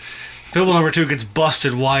 2. Pitbull number 2 gets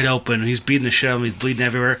busted wide open. He's beating the shit out of him. He's bleeding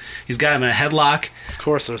everywhere. He's got him in a headlock. Of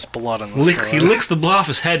course, there's blood in this story. He licks the blood off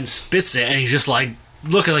his head and spits it, and he's just like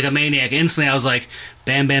looking like a maniac. Instantly, I was like,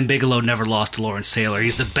 Bam Bam Bigelow never lost to Lawrence Taylor.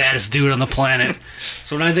 He's the baddest dude on the planet.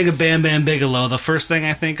 So when I think of Bam Bam Bigelow, the first thing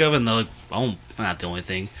I think of, and not the only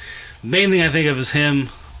thing, main thing I think of is him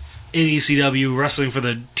in ECW wrestling for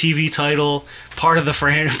the TV title, part of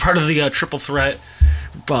the triple threat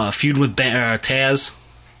feud with Taz.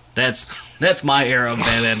 That's my era of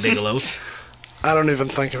Bam Bam Bigelow. I don't even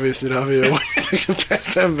think of ECW when you think of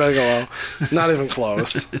Bam Bam Bigelow. Not even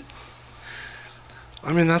close.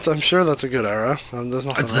 I mean, I'm sure that's a good era. There's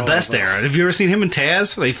nothing It's the wrong best with that. era. Have you ever seen him and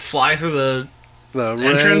Taz? Where they fly through the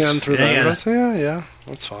entrance? Ring and through the Yeah. entrance? Yeah,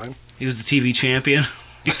 that's fine. He was the TV champion.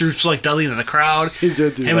 He threw Spike Dudley into the crowd. He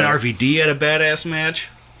did do Him that. and RVD had a badass match.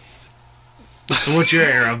 So what's your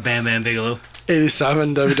era of Bam Bam Bigelow?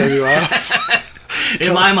 87 WWF.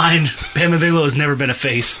 In my mind, Bam Bam Bigelow has never been a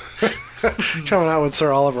face. Coming out with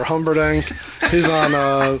Sir Oliver Humperdinck. He's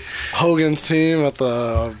on Hogan's team at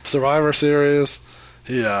the Survivor Series.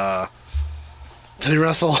 Did he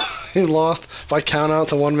wrestle? He lost by count out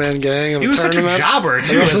to One Man Gang in He the was such tournament. a jobber,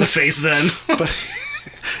 too, as a face then. But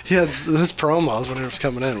he had his promos when he was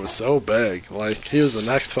coming in was so big. Like, he was the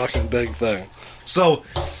next fucking big thing. So,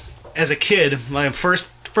 as a kid, my first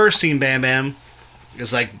seen Bam Bam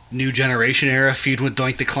is like New Generation era, feud with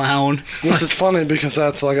Doink the Clown. Which is funny because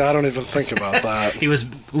that's like, I don't even think about that. He was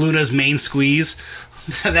Luna's main squeeze.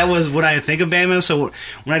 That was what I think of Bam Bam. So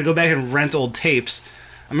when I'd go back and rent old tapes,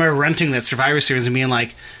 I remember renting that Survivor Series and being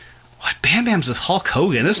like, what? Bam Bam's with Hulk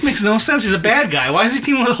Hogan? This makes no sense. He's a bad guy. Why is he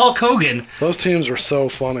teaming with Hulk Hogan? Those teams were so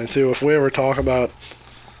funny, too. If we ever talk about,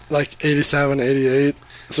 like, 87, 88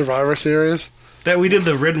 Survivor Series. That we did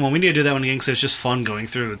the Ridden one. We need to do that one again because it was just fun going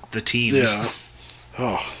through the teams. Yeah.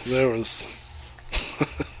 Oh, they were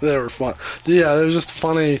fun. Yeah, it was just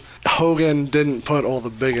funny. Hogan didn't put all the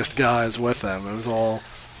biggest guys with him. It was all,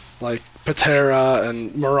 like, Patera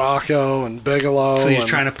and Morocco and Bigelow. So he's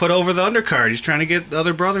trying to put over the undercard. He's trying to get the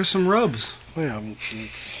other brothers some rubs. Yeah,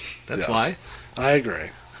 That's why. I agree.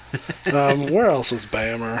 Where else was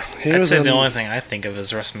Bammer? I'd say the only thing I think of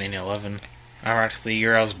is WrestleMania 11. Ironically,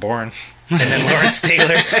 year I was born. And then Lawrence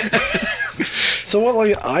Taylor. So what,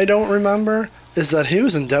 like, I don't remember is that he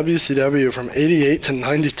was in WCW from 88 to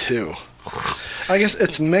 92. I guess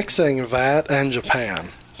it's mixing that and Japan.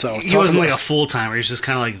 So He wasn't like a full-timer. He's just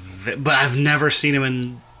kind of like... But I've never seen him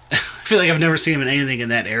in... I feel like I've never seen him in anything in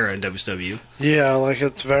that era in WCW. Yeah, like,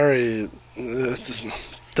 it's very... It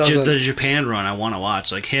just doesn't... The Japan run I want to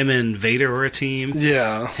watch. Like, him and Vader were a team.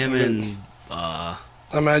 Yeah. Him and... I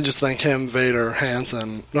mean, I just think him, Vader,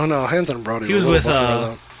 Hanson... No, Hanson and Brody He were was a little with, before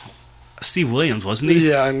them. Steve Williams, wasn't he?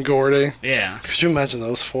 Yeah, and Gordy. Yeah. Could you imagine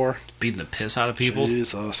those four? Beating the piss out of people.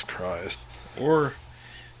 Jesus Christ. Or,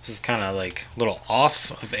 this is kind of like a little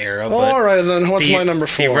off of era, but... All right, then. What's my number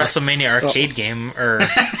 4? The WrestleMania arcade game, or...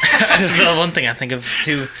 That's the one thing I think of,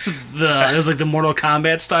 too. It was like the Mortal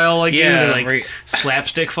Kombat style, like, Yeah, game, like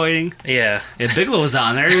slapstick fighting. Yeah. Yeah, Bigelow was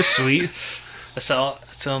on there. He was sweet. That's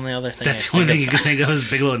the only other thing That's I the only thing think you of. could think of is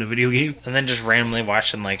Bigelow in a video game. And then just randomly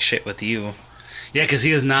watching, like, shit with you. Yeah, because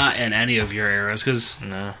he is not in any of your eras. Because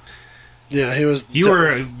No. Yeah, he was... you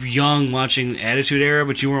were young watching Attitude Era,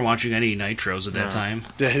 but you weren't watching any Nitros at that time.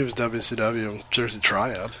 Yeah, he was WCW Jersey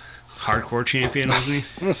Triad. Hardcore champion, wasn't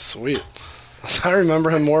he? That's sweet. I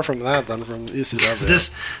remember him more from that than from ECW.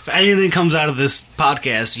 If anything comes out of this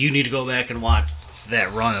podcast, you need to go back and watch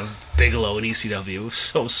that run of Bigelow and ECW. It was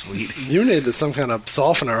so sweet. You needed some kind of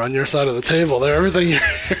softener on your side of the table there. Everything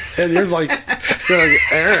you're like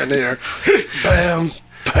Aaron here. Bam,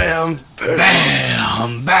 bam, bam.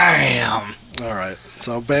 Bam! Bam! All right.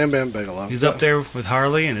 So Bam Bam Bigelow. He's up there with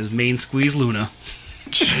Harley and his main squeeze, Luna.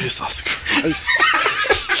 Jesus Christ.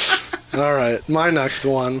 All right. My next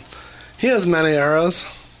one. He has many eras.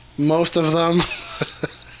 Most of them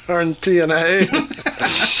are in TNA.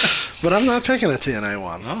 But I'm not picking a TNA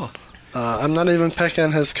one. Oh. I'm not even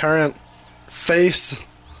picking his current face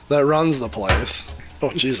that runs the place.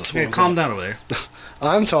 Oh, Jesus. Okay, calm down over there.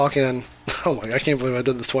 I'm talking... Oh, my God. I can't believe I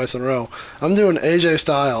did this twice in a row. I'm doing AJ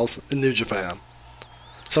Styles in New Japan.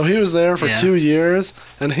 So he was there for 2 years,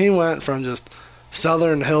 and he went from just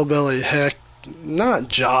Southern hillbilly hick, not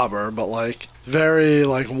jobber, but, like, very,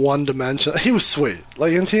 like, one-dimensional. He was sweet.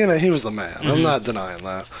 Like, in TNA, he was the man. Mm-hmm. I'm not denying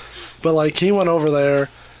that. But, like, he went over there...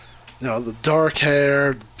 You know, the dark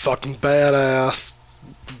hair, fucking badass,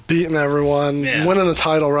 beating everyone, winning the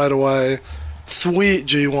title right away, sweet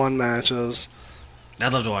G1 matches.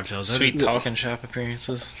 I'd love to watch those. Sweet talking shop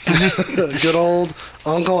appearances. Good old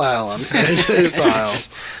Uncle Alan, AJ Styles.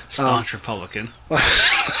 Staunch Republican.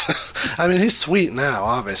 I mean, he's sweet now,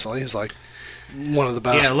 obviously. He's like one of the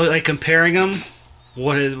best. Yeah, look, like comparing him,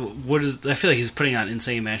 what is? I feel like he's putting on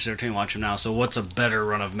insane matches every time you watch him now. So what's a better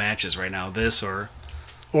run of matches right now? This or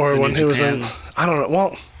when he was in, I don't know.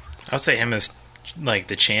 Well, I would say him as like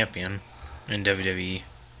the champion in WWE.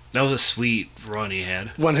 that was a sweet run he had.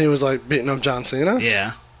 when he was like beating up John Cena,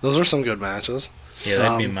 Yeah, those are some good matches. Yeah,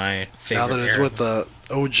 that'd be my favorite. Now that it's era. with the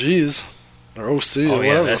OGs or OC or Oh, yeah,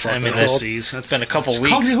 whatever the that's- fuck I mean, they're that's- called. OCs. It's been a couple Just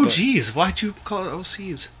weeks. call me but- OGs. Why'd you call it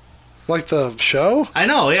OCs? Like the show? I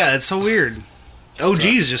know. Yeah, it's so weird.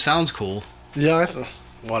 OGs just sounds cool. Yeah,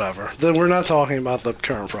 whatever. We're not talking about the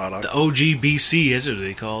current product. The OGBC is what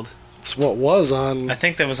they called. It's what was on. I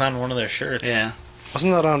think that was on one of their shirts. Yeah.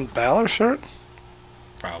 Wasn't that on Balor's shirt?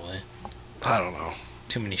 Probably. I don't know.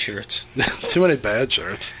 Too many shirts. Too many bad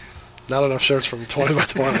shirts. Not enough shirts from 20 by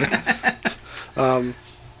 20.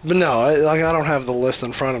 But no, I don't have the list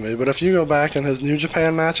in front of me. But if you go back in his New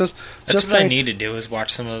Japan matches, That's just what I think, need to do is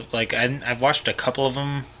watch some of like I've watched a couple of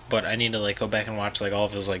them, but I need to like go back and watch like all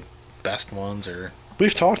of his like best ones or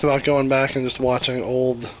we've talked about going back and just watching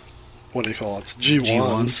old, what do you call it? It's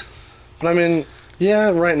G1s. But I mean, yeah,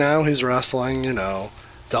 right now he's wrestling,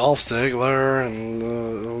 Dolph Ziggler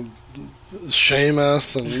and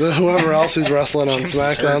Sheamus and whoever else he's wrestling on Sheamus is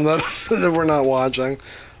SmackDown that we're not watching.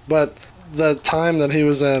 But the time that he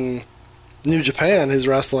was in New Japan, he's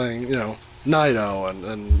wrestling, Naito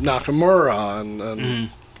and Nakamura and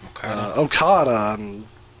Okada and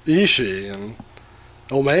Ishii and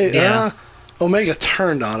Omega. Yeah. Omega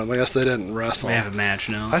turned on him. I guess they didn't wrestle. We have a match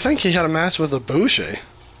now. I think he had a match with Ibushi.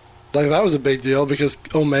 Like, that was a big deal because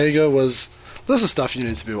Omega was... This is stuff you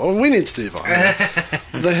need to be... Well, we need Steve on here.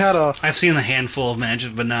 They had a... I've seen a handful of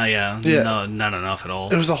matches, but not no, not enough at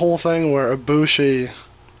all. It was a whole thing where Ibushi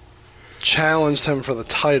challenged him for the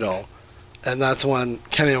title, and that's when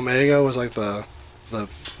Kenny Omega was like the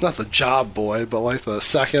not the job boy, but like the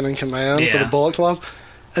second in command for the Yeah. Bullet Club,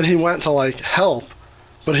 and he went to like help,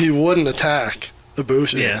 but he wouldn't attack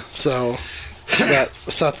Ibushi. Yeah. So that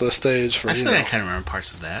set the stage for I feel like I kind of remember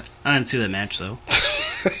parts of that. I didn't see the match though.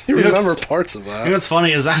 you You know, remember parts of You know that. what's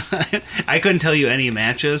funny is I couldn't tell you any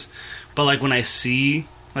matches, but like when I see,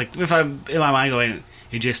 like if I'm in my mind going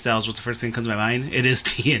AJ Styles, what's the first thing that comes to my mind? It is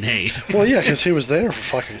TNA. Well, yeah, because he was there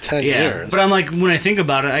for fucking 10 Yeah, years. but I'm like when I think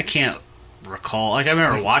about it, I can't recall. Like I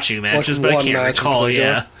remember watching matches, like but I one can't match in recall. particular?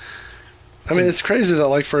 Yeah, I mean, it's crazy that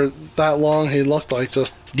like for that long he looked like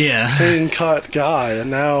just yeah. clean cut guy,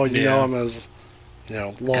 and now you Yeah. know him as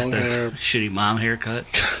long The hair. shitty mom haircut.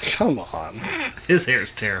 Come on, His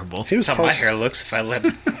hair's terrible. he was That's how my part. hair looks if I let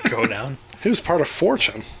it go down. He was part of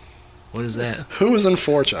Fortune. What is that? Who was in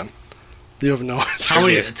Fortune? You have no idea. How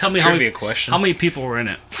many? Tell me how Trivia many, question. how many people were in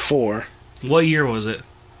it? 4. What year was it?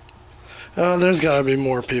 There's got to be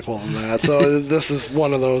more people than that. So this is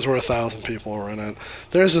one of those where 1,000 people were in it.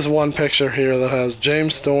 There's just one picture here that has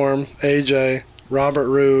James Storm, AJ, Robert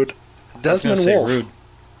Roode, Desmond Wolfe. Rude.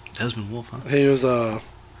 Desmond Wolfe, huh? He was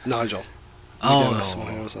Nigel McGuinness when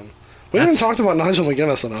he Oh, was in. We haven't talked about Nigel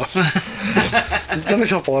McGuinness enough. It's been a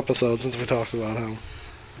couple episodes since we talked about him.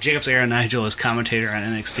 Jacob's Aaron Nigel is commentator on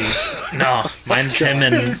NXT. No, mine's him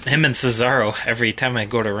and Cesaro every time I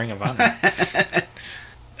go to Ring of Honor.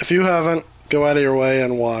 If you haven't, go out of your way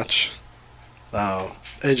and watch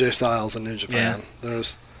AJ Styles in New Japan. Yeah.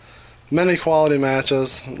 There's many quality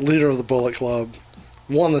matches. Leader of the Bullet Club.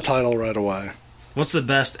 Won the title right away. What's the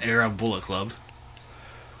best era of Bullet Club?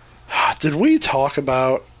 Did we talk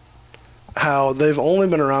about how they've only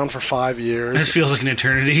been around for 5 This years? feels like an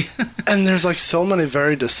eternity. And there's like so many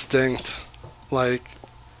very distinct like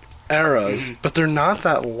eras, but they're not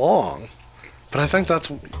that long. But I think that's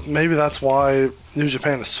why New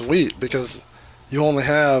Japan is sweet, because you only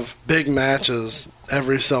have big matches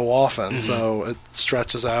every so often, so it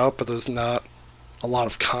stretches out, but there's not a lot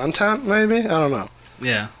of content, maybe? I don't know.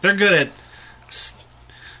 Yeah, they're good at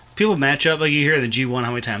people match up. Like you hear the G1,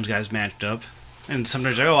 how many times guys matched up, and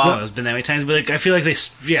sometimes like, oh wow, it's been that many times. But like, I feel like they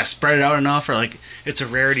spread it out enough, or like it's a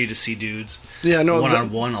rarity to see dudes Yeah, no, one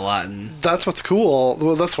on one a lot. And that's what's cool.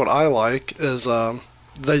 Well, that's what I like, is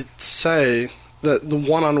they say that the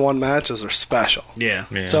one-on-one matches are special. yeah,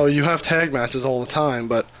 So you have tag matches all the time,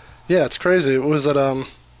 but yeah, it's crazy. Was it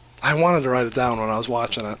I wanted to write it down when I was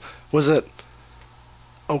watching it. Was it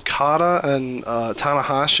Okada and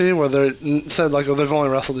Tanahashi, where they said like, oh, they've only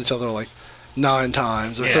wrestled each other like 9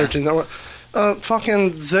 times or Yeah. 13?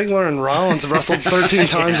 Fucking Ziggler and Rollins have wrestled 13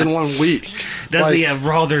 times in 1 week. That's Like,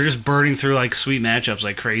 Raw. They're just burning through like sweet matchups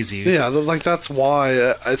like crazy. Yeah, like that's why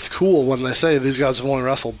it's cool when they say these guys have only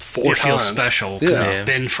wrestled 4 times. It feels special because Yeah. it's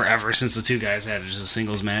been forever since the two guys had just a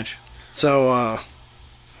singles match. So,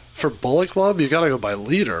 for Bullet Club, you gotta go by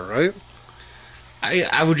leader, right?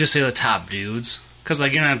 I would just say the top dudes because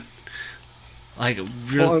like you're not like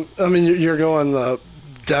Well, I mean, you're going the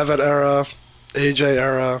Devitt era, AJ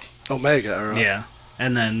era, Omega era. yeah,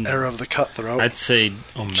 and then Era of the Cutthroat. I'd say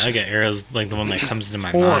Omega era is like the one that comes to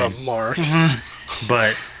my What a mind. mark.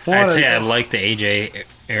 But What I'd a- say I like the AJ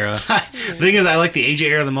era. the thing is I like the AJ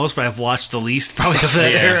era the most, but I've watched the least probably of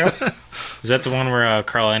that Yeah. era. Is that the one where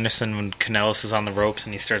Carl Anderson, when Kanellis is on the ropes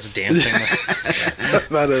and he starts dancing?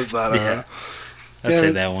 That is that Yeah. era. I'd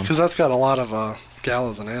say that one. Because that's got a lot of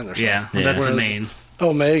Gallows and Anderson. Yeah, Yeah. that's the Whereas main.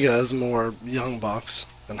 Omega is more Young Bucks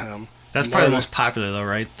than him. That's probably the Marty- most popular though,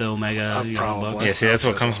 right? The Omega Young probably. Bucks. Yeah, see, that's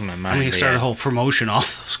what I'd say comes so. to my I mind. mean, he but started a yeah. whole promotion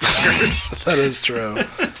off those cars. That is true.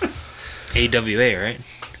 AWA, right?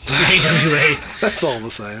 AWA, That's all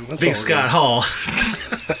the same. That's Big all Scott Hall.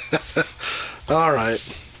 good. All right.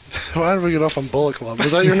 Why did we get off on Bullet Club?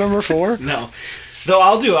 Was that your number 4? No, though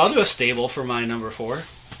I'll do a stable for my number 4.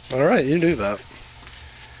 All right, you do that.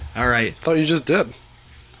 All right, Thought you just did.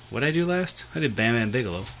 what did I do last? I did Bam Bam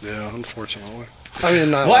Bigelow. Yeah, unfortunately. I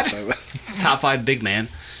mean, not What? unfortunately. Top 5 big man.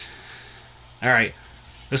 All right,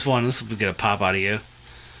 this will get a pop out of you.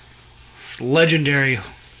 Legendary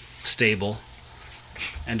stable,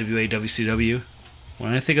 NWA WCW.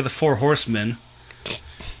 When I think of the 4 Horsemen,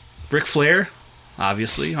 Ric Flair,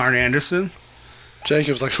 obviously, Arn Anderson,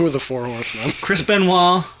 Jacob's like, who are the 4 horsemen? Chris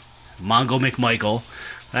Benoit, Mongo McMichael.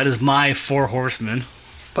 That is my 4 Horsemen.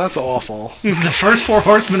 That's awful. This is the first 4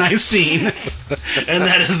 Horsemen I've seen, and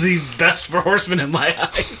that is the best 4 Horsemen in my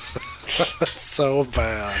eyes. That's so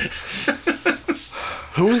bad.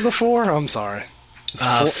 Who was the 4? I'm sorry.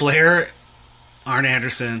 It's Flair, Arn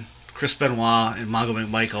Anderson, Chris Benoit, and Mongo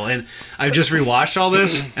McMichael. And I've just rewatched all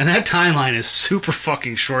this, and that timeline is super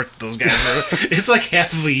fucking short. Those guys were. It's like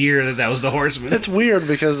half of a year that was the Horsemen. It's weird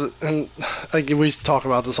because, and like, we talk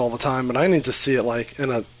about this all the time, but I need to see it like in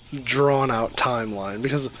a drawn out timeline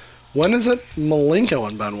because when is it Malenko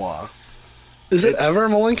and Benoit? Is it ever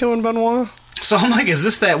Malenko and Benoit? So I'm like, is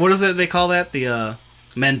this that? What is it they call that? The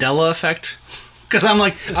Mandela effect? Because I'm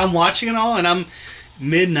like, I'm watching it all, and I'm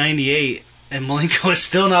mid '98, and Malenko is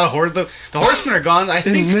still not a horse. The Horsemen are gone. I In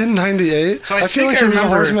think. mid '98? So I feel think like I he was a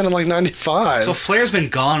remember- horseman in like '95. So Flair's been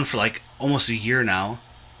gone for like almost a year now.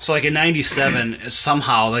 So like in '97,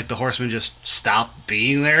 somehow like the Horsemen just stopped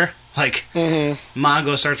being there. Like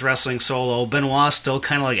Mongo starts wrestling solo. Benoit's still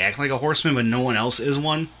kind of like acting like a horseman, but no one else is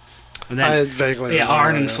one. And I then vaguely yeah, remember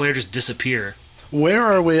Arn that, and yeah. Flair just disappear. Where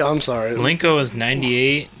are we? I'm sorry. Malenko is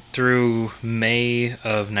 98 through May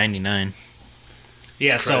of 99.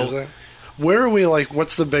 Yeah, so Crazy. Where are we? Like,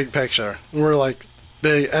 what's the big picture? We're like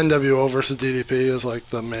big NWO versus DDP is like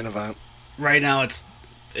the main event. right now it's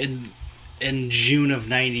in June of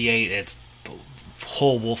 '98. It's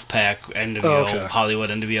whole Wolfpack NWO, Oh, okay. Hollywood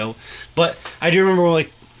NWO. But I do remember when,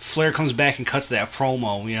 like, Flair comes back and cuts that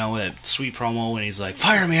promo, you know, that sweet promo, and he's like,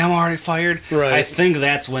 "Fire me, I'm already fired." Right. I think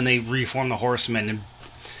that's when they reform the Horsemen, and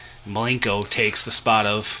Malenko takes the spot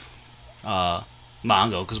of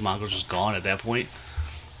Mongo, because Mongo's just gone at that point.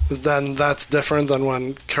 Then that's different than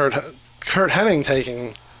when Kurt Hennig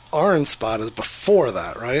taking Arn's spot is before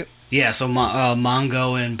that, right? Yeah, so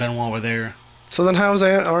Mongo and Benoit were there. So then how is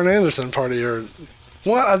Arn Anderson part of your?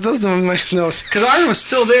 What? That doesn't make no sense. Because Arn was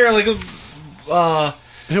still there, like,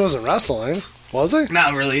 He wasn't wrestling, was he?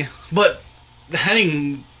 not really. But the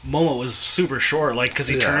Henning moment was super short, like, because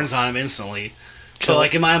he Yeah. turns on him instantly. So, Kill-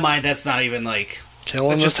 like, in my mind, that's not even, like,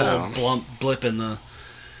 Killing that's the just a town. little blip in the...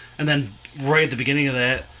 And then right at the beginning of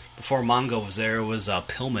that, before Mongo was there, was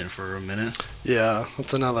Pillman for a minute. Yeah,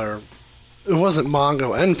 that's another. It wasn't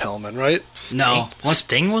Mongo and Pillman, right? No.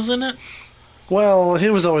 Sting was in it? Well, he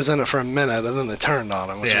was always in it for a minute, and then they turned on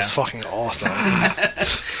him, which Yeah. was fucking awesome.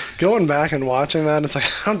 Going back and watching that, it's like,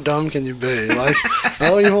 how dumb can you be? Like,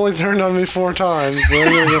 oh, you've only turned on me 4 times. So I'm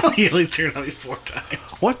gonna go- He only turned on me 4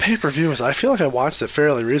 times. What pay-per-view was it? I feel like I watched it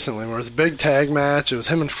fairly recently, where it was a big tag match. It was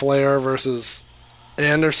him and Flair versus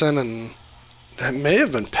Anderson, and it may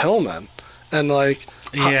have been Pillman. And, like,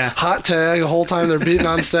 Yeah. hot tag the whole time they're beating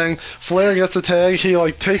on Sting. Flair gets the tag. He,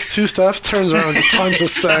 like, takes 2 steps, turns around, and just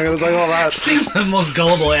punches Sting. And it's like, oh, that's... Sting was the most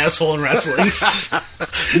gullible asshole in wrestling.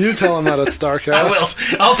 You tell him that at Starcast. I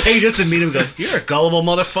will. I'll pay just to meet him and go, "You're a gullible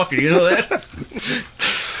motherfucker, you know that?"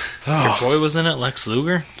 Your boy was in it, Lex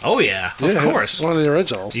Luger? Oh, yeah. Of Yeah, course. One of the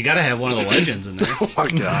originals. You gotta have one of the legends in there. Oh, my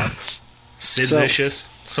God. Sid So- Vicious.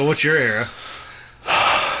 So what's your era?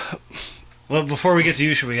 Well, before we get to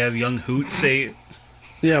you, should we have Young Hoot say?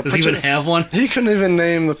 Yeah, Does he even have one? He couldn't even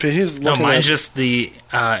name the. He's No, looking mine's at. just the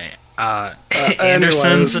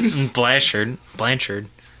Andersons and Blanchard.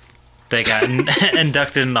 They got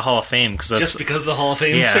inducted in the Hall of Fame Just because of the Hall of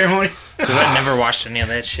Fame Yeah. ceremony? because I never watched any of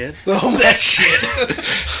that shit. Oh, That shit.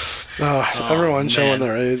 everyone showing man.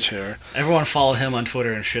 their age here. Everyone follow him on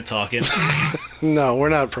Twitter and shit talking. No, we're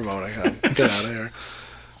not promoting him. Get out of here.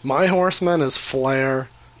 My horseman is Flair,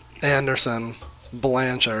 Anderson,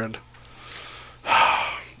 Blanchard,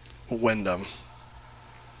 Wyndham.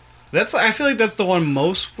 I feel like that's the one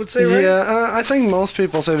most would say, right? Yeah, I think most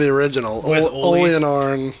people say the original. With Ole. Ole and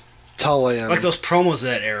Arn, Tully, and Like those promos of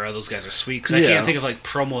that era, those guys are sweet. Because I Yeah. can't think of like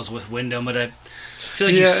promos with Wyndham, but I feel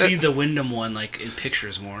like you Yeah, see the Wyndham one like in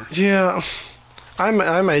pictures more. yeah.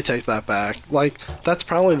 I may take that back. Like that's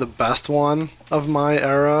probably the best one of my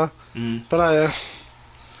era. Mm. But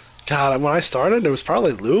God, when I started, it was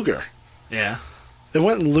probably Luger. Yeah. It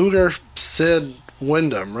went Luger, Sid,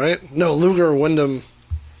 Wyndham, right? No, Luger, Wyndham,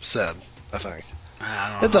 Sid. I think I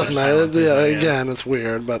don't know. it doesn't There's matter. time Yeah, like that, again, it's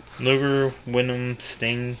weird, but Luger, Wyndham,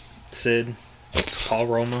 Sting, Sid, Paul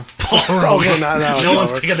Roma. Paul Roma. okay, now No it's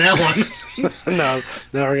one's over. picking that one. No,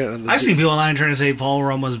 now we're getting. I see people online trying to say Paul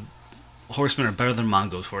Roma's horsemen are better than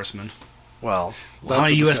Mongo's horsemen. Well, How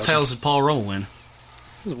many a U.S. discussion. titles did Paul Roma win?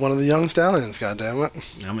 He's one of the young stallions. God damn it!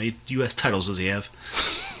 How many U.S. titles does he have?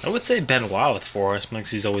 I would say Benoit with 4 horsemen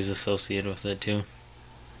because he's always associated with it too.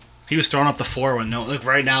 He was throwing up the 4 when like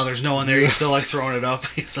right now there's no one there. He's still like throwing it up.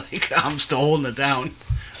 He's like, I'm still holding it down.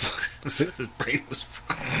 His brain was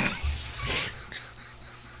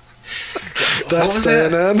That's was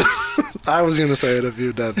staying in. I was gonna say it if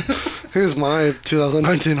you did. Here's my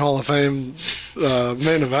 2019 Hall of Fame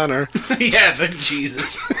main eventer. yeah, but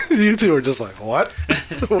Jesus. You two are just like, what?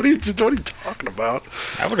 What are you talking about?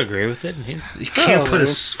 I would agree with it. You can't Oh, put a man.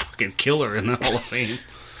 fucking killer in the Hall of Fame.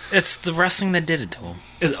 It's the wrestling that did it to him.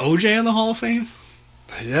 Is OJ in the Hall of Fame?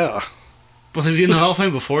 Yeah, Was he in the Hall of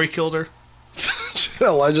Fame before he killed her?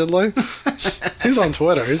 allegedly. He's on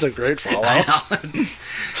Twitter. He's a great follow. know.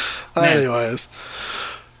 Man. Anyways,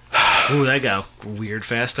 Ooh, that got weird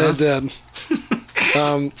fast, it huh? did.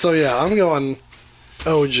 So yeah, I'm going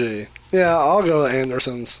OG. Yeah, I'll go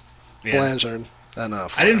Anderson's, Yeah. Blanchard, and I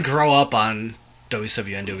Flair. didn't grow up on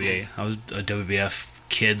WCW NWA. I was a WBF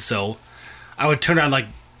kid, so I would turn on like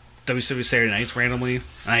WCW Saturday nights randomly.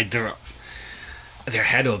 There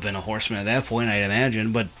had to have been a horseman at that point, I'd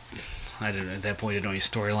imagine, but I didn't at that point. I didn't know any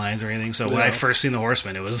storylines or anything. So when I Yeah. first seen the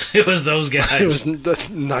horseman, it was those guys. It was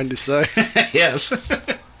 96. yes.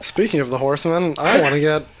 Speaking of the Horsemen, I want to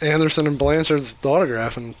get Anderson and Blanchard's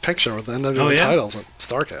autograph and picture with the NWA Oh, yeah? titles at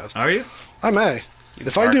StarCast. Are you? I may.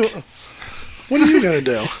 If I bark. do, what are you gonna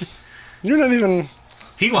do? You're not even.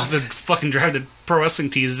 He wants to fucking drive the pro wrestling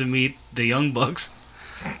tees to meet the Young Bucks.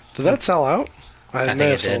 Did that sell out? I think may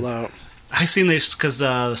it have did. sold out. I seen this because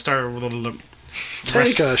the Star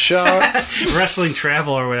Take a shot. Wrestling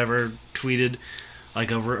Travel or whatever tweeted like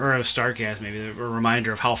or a StarCast maybe a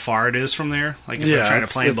reminder of how far it is from there. Like if Yeah, they're trying to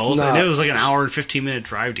it's- play it's both, not- and it was like an hour and 15-minute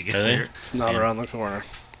drive to get Really? there. It's not around the corner.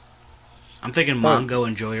 I'm thinking Mongo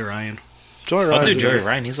and Joey Ryan. Joey I'll Ryan's do a Joey good-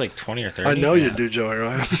 Ryan. He's like 20 or 30. I know Yeah. you'd do Joey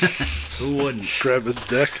Ryan. Who wouldn't? Grab his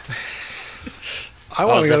dick. I Oh,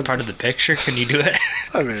 want is to that get. part of the picture? Can you do it?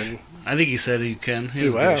 I mean, I think he said he can. He You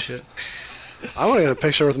doesn't give a asked. shit. I want to get a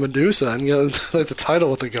picture with Medusa and get like the title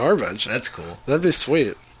with the garbage. That's cool. That'd be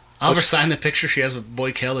sweet. I'll ever sign the picture she has with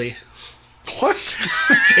Boy Kelly. What?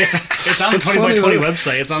 It's on the It's 20 by funny 20 when-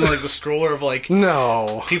 website. It's on like the scroller of like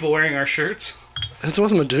No. people wearing our shirts. It's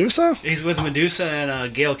with Medusa? He's with Medusa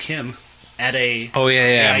and Gail Kim at a Oh,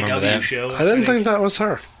 yeah, I remember AIW that. show. I didn't think that was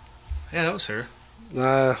her. Yeah, that was her.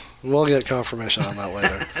 We'll get confirmation on that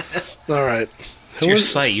later. All right. It's your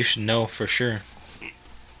site. You should know for sure.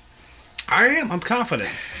 I am. I'm confident.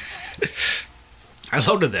 I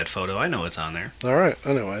loaded that photo. I know it's on there. All right.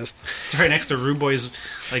 Anyways. It's right next to Rude Boy's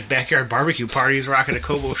like backyard barbecue party. He's rocking a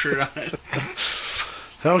Kobo shirt on it.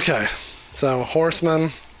 Okay. So,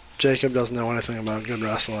 Horseman. Jacob doesn't know anything about good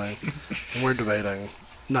wrestling. And we're debating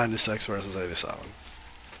 96 versus 87.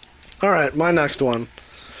 All right. My next one.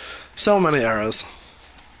 So many eras.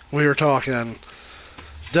 We were talking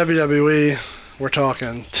WWE. We're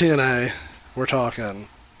talking TNA. We're talking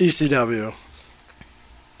ECW.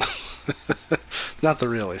 Not the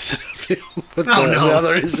real ECW, but Oh, no. the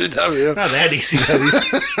other ECW. Not that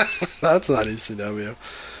ECW. That's not ECW.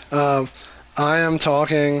 I am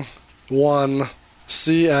talking one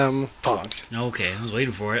CM Punk. Okay, I was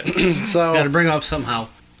waiting for it. Got to So, bring it up somehow.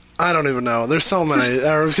 I don't even know. There's so many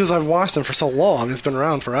eras because I've watched him for so long. It's been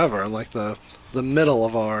around forever. Like the the middle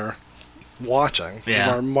of our watching, Yeah.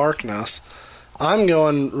 of our markness, I'm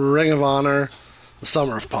going Ring of Honor, the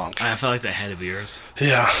Summer of Punk. I felt like that had to be yours.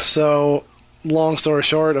 Yeah, so long story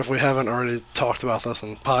short, if we haven't already talked about this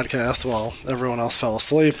in podcast while everyone else fell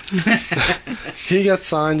asleep, he gets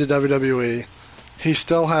signed to WWE. He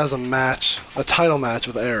still has a title match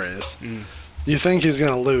with Aries. You think he's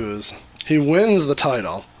going to lose. He wins the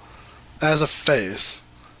title as a face,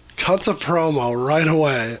 cuts a promo right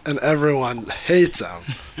away, and everyone hates him.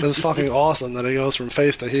 It's fucking awesome that he goes from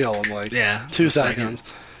face to heel in like 2 seconds.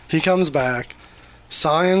 He comes back,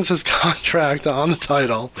 signs his contract on the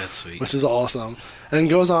title, That's sweet. which is awesome, and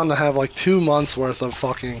goes on to have like 2 months worth of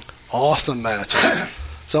fucking awesome matches.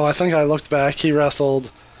 So I think I looked back, he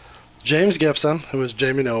wrestled James Gibson, who was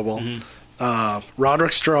Jamie Noble,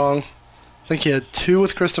 Roderick Strong. I think he had 2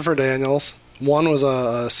 with Christopher Daniels. One was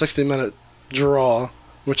a 60-minute draw,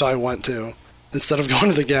 which I went to. Instead of going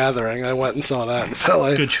to the Gathering, I went and saw that in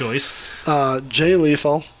Philly. Good choice. Jay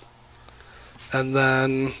Lethal. And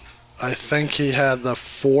then I think he had the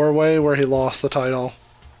 4-way where he lost the title.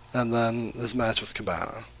 And then his match with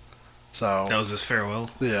Cabana. So That was his farewell.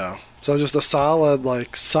 yeah. So just a solid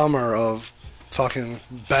like summer of fucking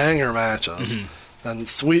banger matches. And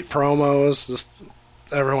sweet promos, just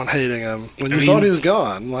everyone hating him. When you thought he was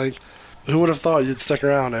gone, like who would have thought you'd stick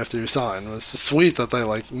around after you signed? It was sweet that they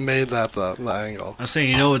like made that the angle. I was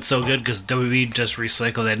saying, it's so good because WWE just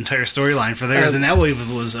recycled that entire storyline for theirs, and that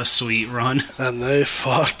wave was a sweet run. And they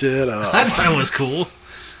fucked it up. I thought it was cool.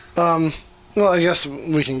 Well, I guess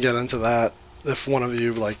we can get into that if one of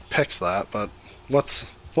you like picks that. But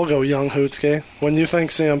we'll go Young Hootski. When you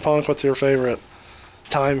think CM Punk, what's your favorite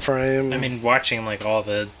time frame? I mean, watching like all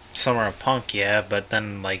the Summer of Punk, yeah, but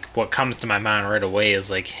then like what comes to my mind right away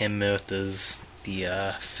is like him with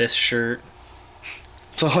the fist shirt,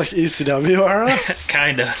 so like ECW era.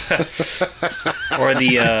 kind of, or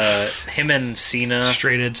the him and Cena.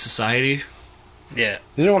 Straight Edge Society. Yeah,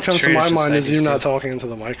 You know what comes to Straight my Edge mind is Society you not stuff. talking into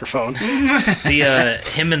the microphone. the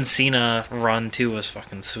him and Cena run too was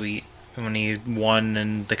fucking sweet. When he won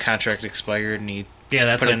and the contract expired, and he Yeah,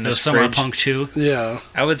 that's Put like in the this Summer of fridge. Punk 2. Yeah.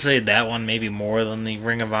 I would say that one maybe more than the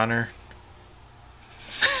Ring of Honor.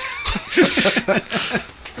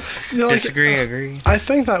 You know, like, Disagree, agree. I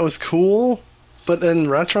think that was cool, but in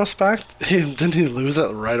retrospect, didn't he lose it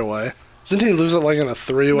right away? Didn't he lose it like in a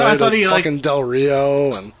 3-way No, I to thought he, like- fucking Del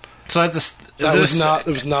Rio? And So that's that was not.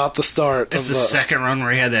 It was not the start. It's of the second run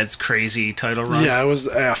where he had that crazy title run. Yeah, it was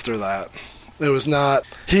after that. It was not.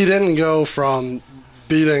 He didn't go from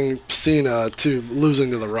beating Cena to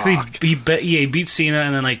losing to The Rock. He beat Cena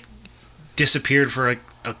and then like disappeared for like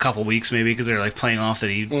a couple weeks maybe because they were like playing off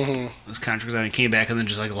that he was contract and he came back and then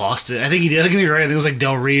just like lost it. I think he did. I think you're right. I think it was like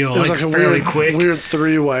Del Rio, It was like like a fairly quick. weird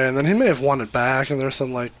 3-way, and then he may have won it back. And there's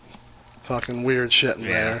some like fucking weird shit in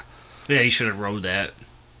there. Yeah, he should have rode that.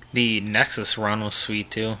 The Nexus run was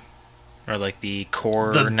sweet too, or like the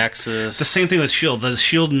core The- Nexus. The same thing with Shield. The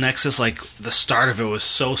Shield Nexus, like the start of it was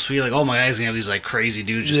so sweet. Like, oh my guy's gonna have these like crazy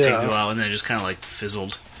dudes just take Yeah. you out, and then it just kind of like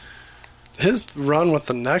fizzled. His run with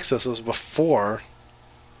the Nexus was before.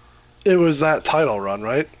 It was that title run,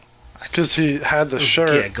 right? Because he had the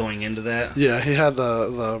shirt. Yeah, going into that. Yeah, he had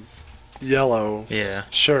the yellow Yeah.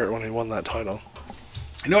 shirt when he won that title.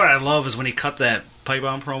 You know what I love is when he cut that pipe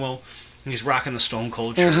bomb promo. And he's rocking the Stone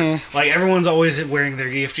Cold shirt. Like everyone's always wearing their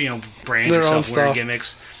gift, brand Their own yourself, wearing stuff.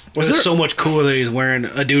 gimmicks. Was It's there- so much cooler that he's wearing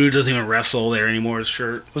a dude who doesn't even wrestle there anymore. His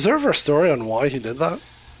shirt. Was there ever a story on why he did that?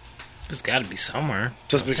 There's got to be somewhere.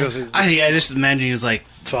 Just because he I just imagine he was like,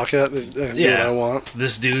 fuck it and do what Yeah. I want.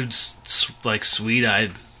 this dude's like sweet. I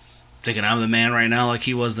thinking I'm the man right now, like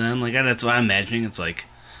he was then. Like that's what I'm imagining. It's like,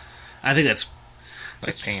 I think that's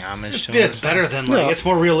Like paying homage to him. it's better than like Yeah. it's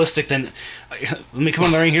more realistic than. Let me come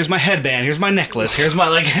on the ring. Here's my headband. Here's my necklace. Here's my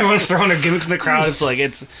like. Everyone's throwing their gimmicks in the crowd. It's like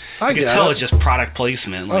it's. I You can get tell it. it's just product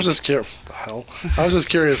placement. I Like, was just curious. The hell? I was just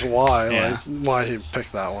curious why, Yeah. like why he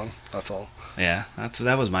picked that one. That's all. yeah,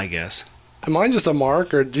 that was my guess. Am I just a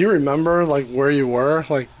mark, or do you remember like where you were?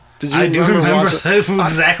 Like, did you? I do remember watching-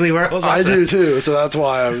 exactly where I was. I watching do it. too, so that's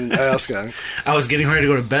why I'm asking. I was getting ready to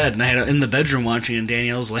go to bed, and I had in the bedroom watching, and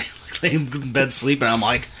Danielle's laying in bed sleeping. I'm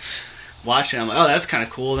like watching. I'm like, oh, that's kind of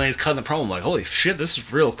cool. And then he's cutting the promo. I'm like, holy shit, this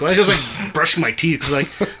is real cool. I was like brushing my teeth because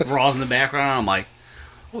like Raw's in the background. I'm like,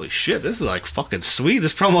 holy shit, this is like fucking sweet.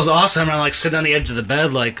 This promo's awesome. And I'm like sitting on the edge of the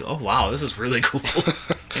bed, like, oh wow, this is really cool.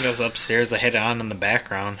 He goes upstairs. I had it on in the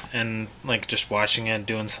background and like just watching it,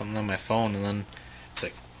 doing something on my phone, and then it's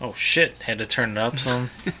like, oh shit, had to turn it up some.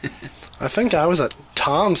 I think I was at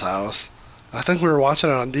Tom's house. I think we were watching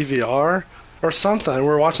it on DVR or something. We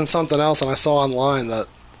were watching something else, and I saw online that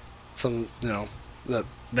that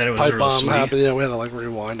that it was pipe real bomb sweet. happened. Yeah, we had to like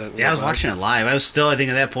rewind it. and Yeah, I go was back. watching it live. I was still, I think,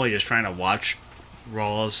 at that point, just trying to watch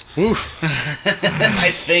Raws. Oof.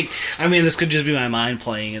 I think. I mean, this could just be my mind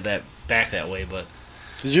playing it back that way, but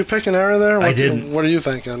Did you pick an era there? I didn't. What are you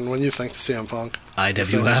thinking when you think CM Punk?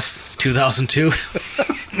 IWF 2002.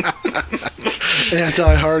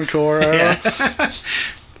 Anti-hardcore era. Yeah.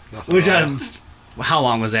 Nothing Which wrong. how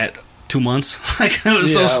long was that? 2 months? Like it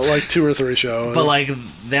was yeah, so. like 2 or 3 shows. But like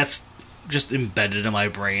that's just embedded in my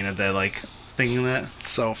brain of that, like thinking that.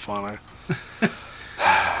 It's so funny.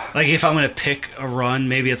 Like if I'm gonna pick a run,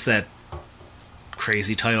 maybe it's that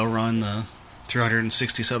crazy title run, the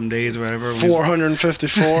 367 days or whatever.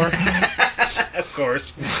 454. Of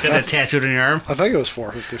course. Got that tattooed on your arm. I think it was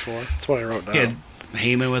 454. That's what I wrote down. He had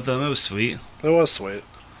Heyman with them. It was sweet. It was sweet.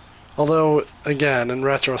 Although, again, in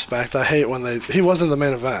retrospect, I hate when he wasn't the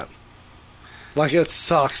main event. Like, it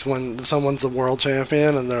sucks when someone's the world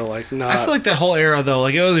champion and they're like, not. I feel like that whole era though,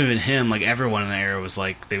 like it wasn't even him. Like everyone in the era was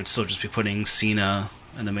like they would still just be putting Cena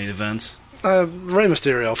in the main events. Rey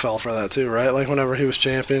Mysterio fell for that too, right? Like, whenever he was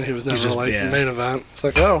champion, he was never just- yeah. main event. It's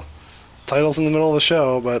like, oh, title's in the middle of the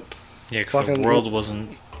show, but Yeah, because the Fucking- world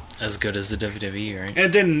wasn't as good as the WWE, right? And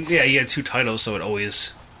it didn't. Yeah, he had 2 titles, so it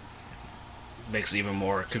always makes it even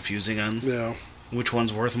more confusing on yeah. which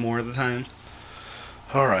one's worth more at the time.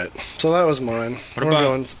 All right. So that was mine. What We're about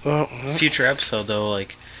going, oh, Future episode though,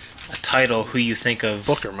 like a title who you think of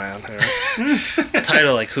Booker Man here. a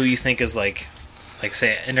title like who you think is like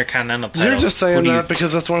say Intercontinental title. You're just Who saying do you that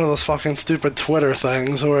because that's one of those fucking stupid Twitter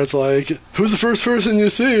things where it's like, who's the first person you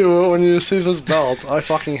see when you see this belt? I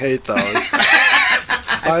fucking hate those.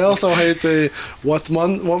 I also hate the what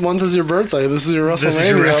month is your birthday? This is your WrestleMania. This is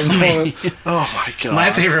your WrestleMania. Oh my god.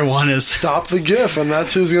 My favorite one is Stop the GIF, and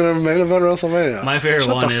that's who's gonna main event WrestleMania. my favorite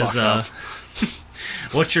Shut one the is fuck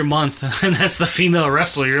up. what's your month? And that's the female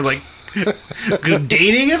wrestler. You're like good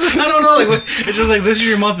dating it? I don't know. Like it's just like this is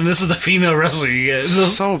your month and this is the female wrestler you get.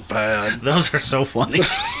 so bad. Those are so funny.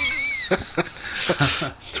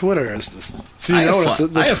 Twitter is just. Do you I have notice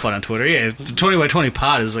fun. that I have fun on Twitter. Yeah, the 20x20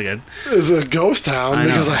 pod is like a. it's a ghost town I know.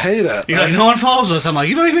 because I hate it. You're like no one follows us. I'm like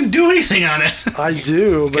you don't even do anything on it. I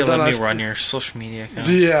do, but can then let I. me run your social media account.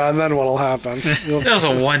 Yeah, and then what'll happen? You'll- That was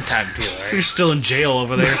a one-time deal, right? You're still in jail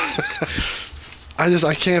over there.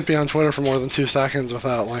 I can't be on Twitter for more than 2 seconds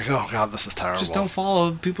without like, oh god, this is terrible. Just don't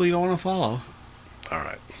follow people you don't want to follow. All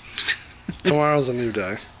right. Tomorrow's a new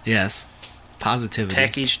day. Yes. Positivity.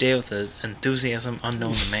 Attack each day with an enthusiasm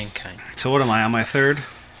unknown to mankind. So what am I on my third?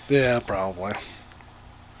 Yeah, probably.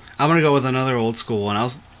 I'm gonna go with another old school one.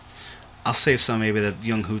 I'll save some maybe that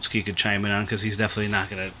young Hootski could chime in on because he's definitely not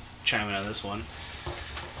gonna chime in on this one.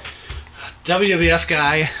 WWF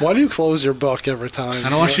guy. Why do you close your book every time? I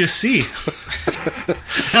don't want you to see. I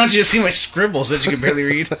don't want you to see my scribbles that you can barely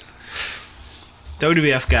read.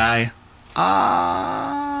 WWF guy.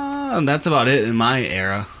 And that's about it in my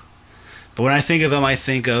era. But when I think of him, I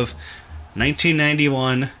think of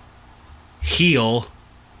 1991 heel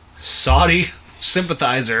Saudi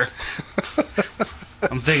sympathizer.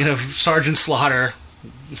 I'm thinking of Sergeant Slaughter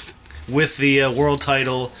with the world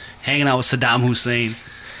title, hanging out with Saddam Hussein.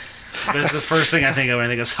 That's the first thing I think of when I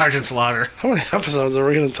think of Sergeant Slaughter. How many episodes are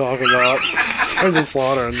we going to talk about Sergeant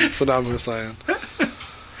Slaughter and Saddam Hussein?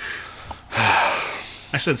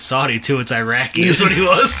 I said Saudi too. It's Iraqi. Is what he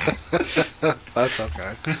was. That's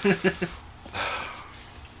okay.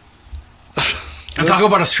 I'm talking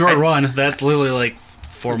about a short run. That's literally like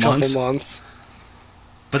 4 months. Couple months.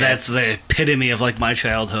 But that's the epitome of like my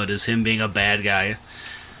childhood is him being a bad guy.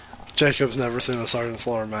 Jacob's never seen a Sergeant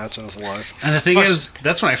Slaughter match in his life. And the thing is,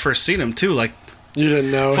 that's when I first seen him too. Like, You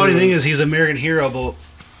didn't know. funny he thing was- is, he's an American hero, but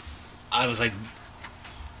I was like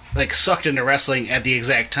sucked into wrestling at the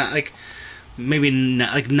exact time. Like maybe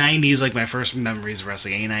like 90s, like my first memories of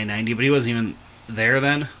wrestling, 89, 90. But he wasn't even there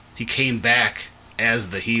then. He came back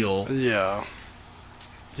as the heel Yeah.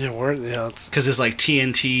 Yeah, it's. because it's like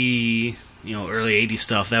TNT, early 80s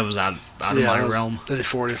stuff that was out of Yeah, my it was realm.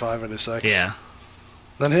 85, 86. Yeah,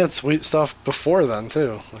 Then he had sweet stuff before then,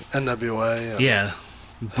 too. Like NWA. yeah.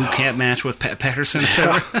 Boot camp match with Pat Patterson.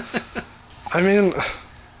 I mean,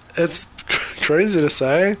 it's crazy to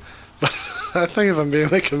say, but I think if I'm being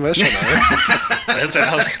the commissioner, That's what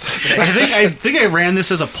I was going to say. I think I ran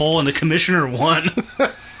this as a poll and the commissioner won.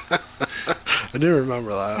 I do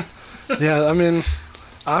remember that. Yeah, I mean,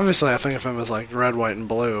 obviously I think of him as like red, white, and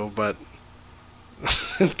blue, but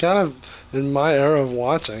it's kind of, in my era of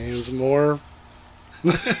watching, he was more,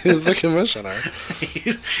 he was the commissioner.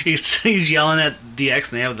 he's yelling at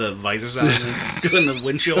DX and they have the visors on and he's doing the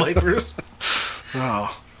windshield wipers.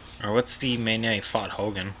 Oh, Or what's the mania he fought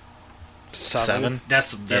Hogan? 7.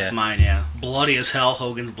 That's Yeah. mine. Yeah, bloody as hell.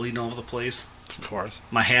 Hogan's bleeding all over the place. Of course.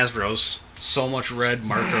 My Hasbro's so much red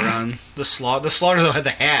marker on the Slaughter. The Slaughter though had the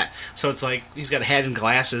hat, so it's like he's got a hat and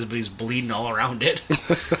glasses, but he's bleeding all around it.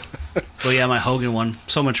 But yeah, my Hogan one,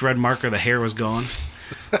 so much red marker, the hair was gone.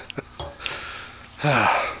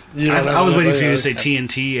 You don't I have was waiting for anything, you to say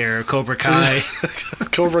TNT or Cobra Kai.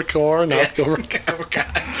 Cobra Core, not Yeah. Cobra Kai. Cobra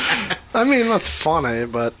Kai. I mean, that's funny,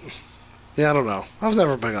 but yeah, I don't know. I was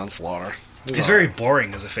never big on Slaughter. He's very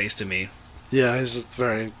boring as a face to me. Yeah, he's just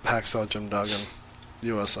very Hacksaw Jim Duggan,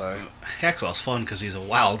 USA. Hacksaw's fun because he's a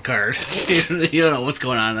wild card. You don't know what's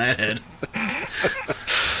going on in that head.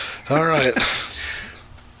 All right.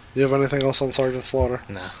 You have anything else on Sergeant Slaughter?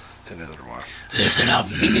 No. Yeah, neither do I. Listen up,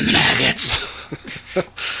 maggots.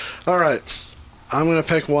 All right. I'm going to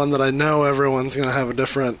pick one that I know everyone's going to have a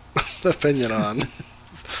different opinion on.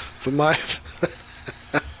 But my...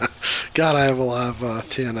 God, I have a lot of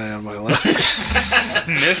TNA on my list.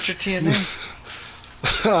 Mr.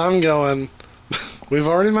 TNA? I'm going... We've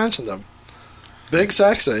already mentioned him. Big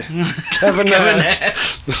Sexy. Kevin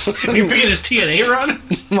Nash. You picking his TNA run?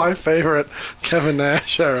 My favorite Kevin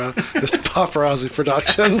Nash era is Paparazzi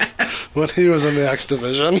Productions when he was in the X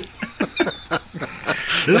Division.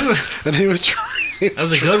 And he was That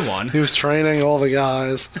was a good one. He was training all the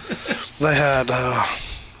guys. They had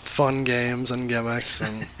fun games and gimmicks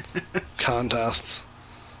and contests.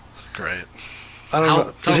 It's great. I don't know.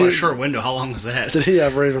 Talk about a short window. How long was that? Did he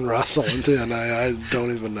ever even wrestle in TNA? I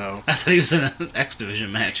don't even know. I thought he was in an X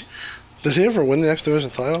Division match. Did he ever win the X Division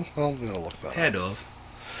title? Well, I'm going to look that up. Had to have.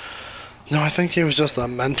 No, I think he was just a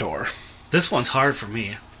mentor. This one's hard for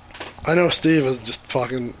me. I know Steve is just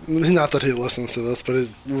fucking... Not that he listens to this, but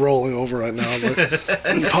he's rolling over right now. Like,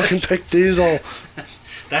 fucking pick Diesel.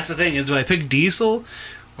 That's the thing, is do I pick Diesel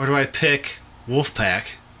or do I pick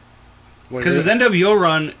Wolfpack? Wait, Because his NWO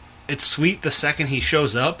run, it's sweet the second he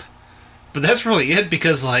shows up, but that's really it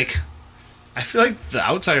because, like, I feel like the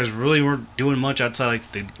Outsiders really weren't doing much outside,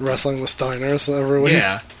 like, the... wrestling the Steiners every week.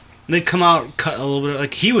 Yeah. They'd come out, cut a little bit,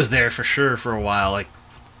 like, he was there for sure for a while, like,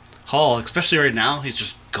 Hall, especially right now, he's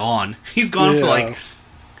just gone. He's gone for, like,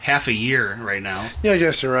 half a year right now. Yeah, I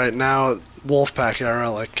guess you're right. Now, Wolfpack era,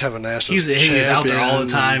 like Kevin Nash is He's out there all the champion.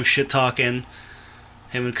 time, shit talking.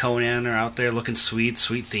 Him and Conan are out there looking sweet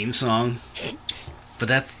theme song. But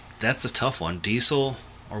that's a tough one. Diesel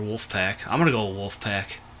or Wolfpack? I'm gonna go with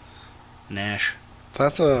Wolfpack. Nash.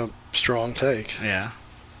 That's a strong take. Yeah.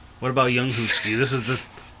 What about Young Hootski? This is the...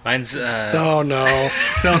 Mine's, Oh, no.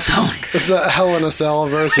 Don't tell me. It's the Hell in a Cell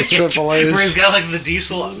versus Triple H. Where he's got like the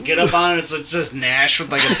Diesel get up on it. It's just Nash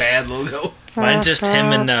with like a bad logo. mine's just him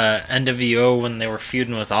and NWO when they were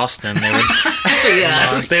feuding with Austin. They would,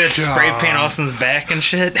 Yeah. they would spray paint Austin's back and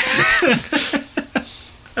shit.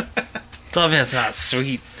 Tell me it's not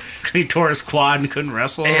sweet. He tore his quad and couldn't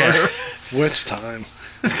wrestle. Yeah. Which time?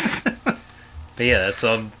 But yeah, that's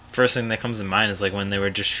the first thing that comes to mind is like when they were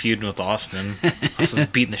just feuding with Austin. Austin's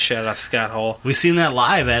beating the shit out of Scott Hall. We seen that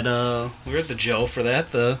live at we were at the Joe for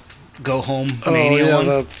that, the Go Home Oh, Mania yeah, one.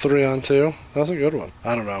 the 3-on-2. That was a good one.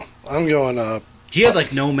 I don't know. I'm going, He had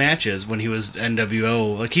like no matches when he was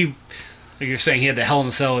NWO. Like you're saying, he had the Hell in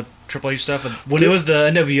a Cell with Triple H stuff. But when it was the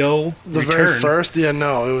NWO the return, very first, yeah,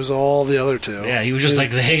 no, it was all the other two. yeah, he was just like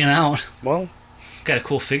hanging out. Well, Got a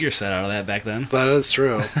cool figure set out of that back then. that is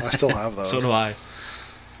true. I still have those. So do I.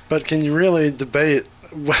 But can you really debate?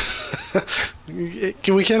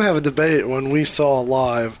 We can't have a debate when we saw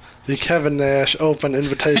live the Kevin Nash Open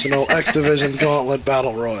Invitational X Division Gauntlet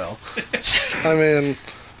Battle Royal. I mean,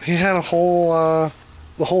 he had the whole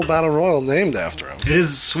Battle Royal named after him. It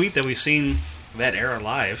is sweet that we've seen that era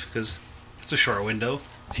live because it's a short window.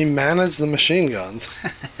 He managed the machine guns,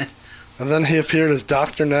 and then he appeared as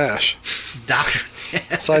Dr. Nash, Doctor.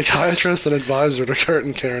 psychiatrist and advisor to Kurt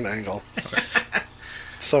and Karen Angle.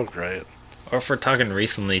 So great. Or if we're talking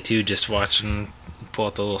recently too, just watching, pull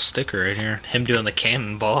out the little sticker right here, him doing the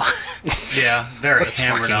cannonball. Yeah, they're That's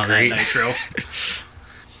hammered fucking on great. that Nitro.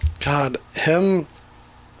 God, him,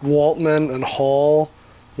 Waltman, and Hall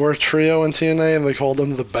were a trio in TNA, and they called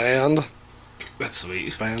them the Band. That's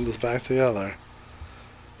sweet. Band is back together.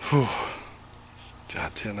 Whew.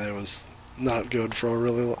 God, TNA was not good for a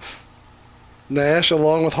really long... Nash,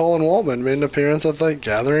 along with Hall and Waltman, made an appearance at the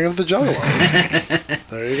Gathering of the Juggalos.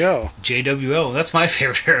 There you go. JWO. That's my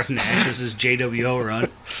favorite era of Nash. Was his JWO run.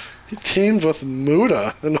 He teamed with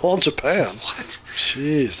Muta in All Japan. What?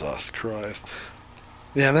 Jesus Christ.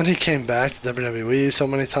 Yeah, and then he came back to WWE so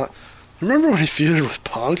many times. Remember when he feuded with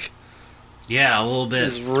Punk? Yeah, a little It bit.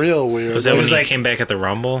 was real weird. Was that It when was he like- came back at the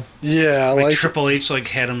Rumble? Yeah, Like like Triple H like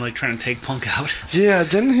had him like trying to take Punk out. yeah,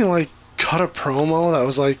 didn't he like cut a promo that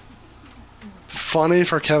was like funny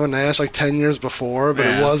for Kevin Nash like 10 years before, but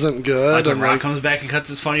Yeah. it wasn't good. Like when and Rock like, comes back and cuts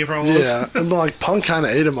his funny promos. yeah, and like Punk kind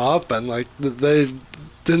of ate him up, and like they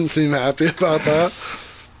didn't seem happy about that.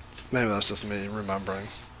 Maybe that's just me remembering.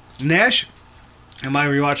 Nash, in my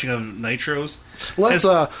rewatching of Nitros, Let's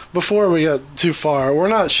before we get too far, we're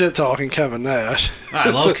not shit talking Kevin Nash. I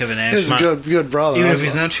love Kevin Nash. He's a good brother. Even if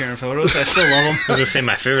he's not sharing photos, I still love him. I was gonna say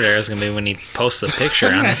my favorite era is gonna be when he posts a picture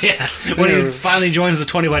on it. Yeah, when he finally joins the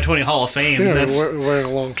 20x20 Hall of Fame. Yeah, That's wearing a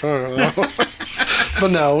long time.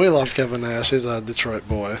 But no, we love Kevin Nash. He's a Detroit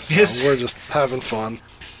boy. So Yes. we're just having fun.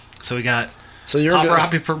 so we got So you're Pop good.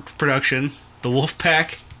 Rocky Production, the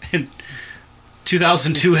Wolfpack, and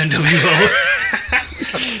 2002 NWO.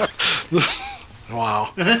 Wow.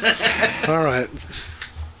 All right.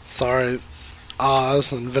 Sorry,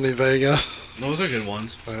 Oz and Vinny Vega. Those are good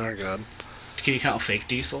ones. They are good. Can you count Fake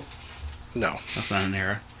Diesel? No. That's not an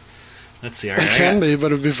era. Let's see. All It right, can be, but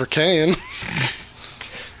it'd be for Kane.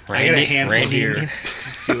 I got a handful Randy. here.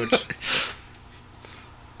 Let's see what.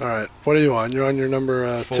 All right. What are you on? You're on your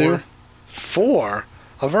number 4. 2? 4?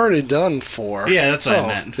 I've already done 4. Yeah, that's what Oh, I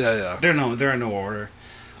meant. Yeah. They're in no order.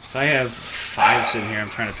 So I have 5 sitting here. I'm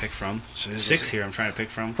trying to pick from. Jesus. 6 here. I'm trying to pick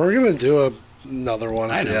from. We're going to do another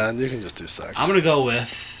one I at the know. end. You can just do 6. I'm gonna go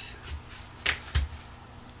with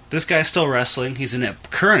this guy's still wrestling. He's in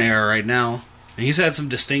that current era right now, and he's had some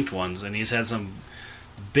distinct ones, and he's had some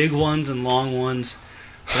big ones and long ones.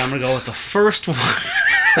 But I'm gonna go with the first one.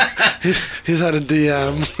 He's had a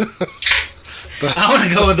DM. I'm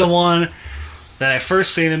gonna go with the one that I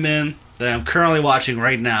first seen him in, that I'm currently watching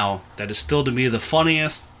right now. That is still to me the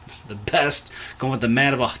funniest, the best. Going with the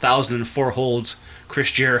man of 1,004 holds,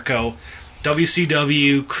 Chris Jericho,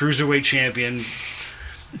 WCW Cruiserweight Champion,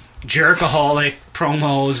 Jerichoholic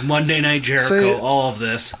promos, Monday Night Jericho, See, all of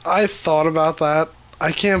this. I thought about that.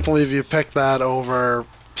 I can't believe you picked that over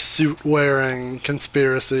suit wearing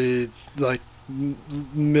conspiracy, like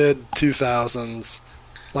mid 2000s.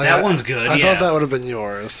 Like, That one's good, I yeah. thought that would have been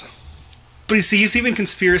yours. But you see, he's even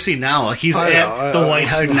conspiracy now. Like he's I at know, the I White know.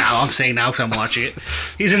 House now. I'm saying now because I'm watching it.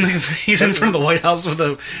 He's in front of the White House with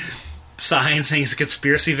a sign saying he's a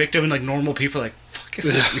conspiracy victim, and like normal people are like, "Fuck,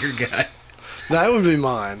 is this weird guy?" That would be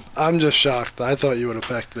mine. I'm just shocked. I thought you would have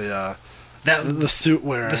picked the suit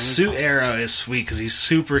wearing. The suit era is sweet because he's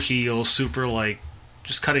super heel, super like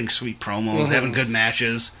just cutting sweet promos, having good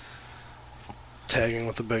matches. tagging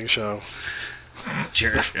with the Big Show.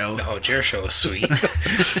 Jericho. Oh, Jericho was sweet.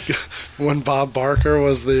 When Bob Barker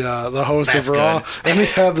was the host That's of Raw, good. and he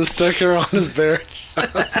had the sticker on his bare.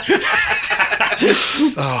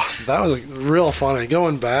 Oh, that was real funny.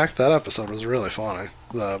 Going back, that episode was really funny.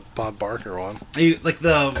 The Bob Barker one. Like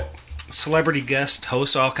the celebrity guest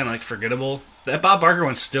hosts are all kind of like forgettable. That Bob Barker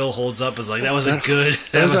one still holds up as like that was a good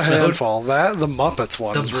There's a episode. handful. The Muppets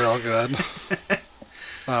one is real good.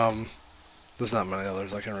 There's not many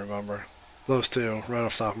others I can remember. Those two, right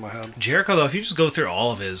off the top of my head. Jericho though, if you just go through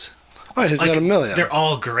all of his, Oh, he's like, got a million. they're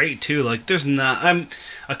all great too. Like there's not,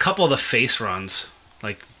 a couple of the face runs,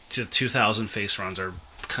 like 2000 face runs are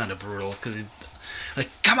kind of brutal because like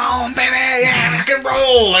come on baby, yeah, rock and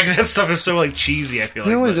roll, like that stuff is so like cheesy. I feel He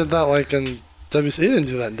like. only but- did that like in WC. He didn't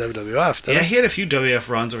do that in WWF, did Yeah, he? he had a few WF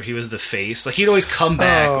runs where he was the face. Like he'd always come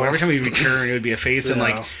back. Oh. Where every time he'd return, it would be a face, and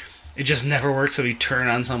Yeah. like it just never worked. So he'd turn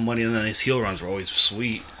on somebody, and then his heel runs were always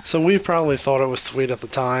sweet. So we probably thought it was sweet at the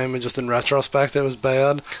time, and just in retrospect, it was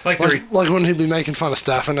bad. Like Like when he'd be making fun of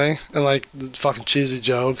Stephanie and like the fucking cheesy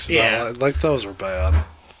jokes. About, Yeah. like those were bad.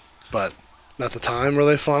 But at the time, were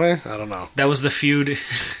they funny? I don't know. That was the feud.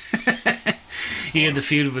 He had the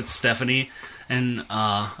feud with Stephanie, and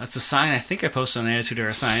that's a sign I think I posted on Attitude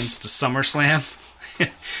Era Signs. It's a SummerSlam.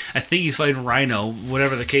 I think he's fighting Rhino,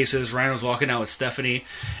 whatever the case is. Rhino's walking out with Stephanie,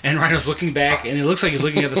 and Rhino's looking back, and it looks like he's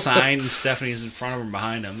looking at the sign, and Stephanie's in front of him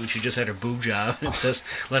behind him, and she just had her boob job, and it says,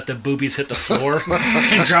 "Let the boobies hit the floor,"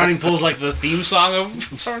 and Drowning Pool's like the theme song of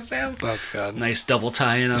SummerSlam. That's good. Nice double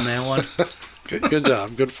tie-in on that one. Good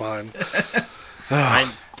job. Good find.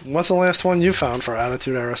 I- What's the last one you found for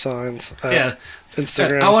Attitude Era Signs? Yeah.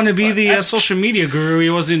 Instagram. I want to be the social media guru. He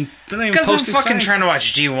wasn't. Didn't even Because I'm posting fucking signs. trying to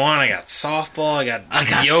watch G1. I got softball. I got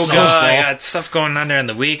yoga. softball. I got stuff going on during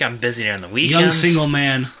the week. I'm busy during the weekends. Young single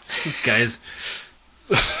man. These guys.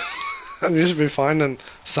 You should be finding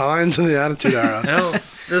signs in the Attitude Era. No,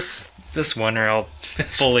 this winter I'll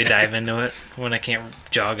fully dive into it when I can't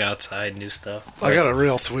jog outside and do stuff. I got a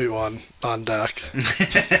real sweet one on deck.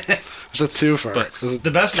 It's a twofer. But It's a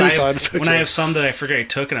The best two-side when picture. I have some that I forget I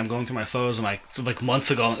took and I'm going through my photos, I'm like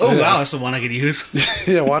months ago. Oh Yeah. wow, that's the one I could use.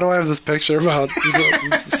 Yeah, why do I have this picture about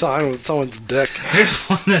this sign with someone's dick? There's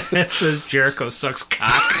one that says Jericho sucks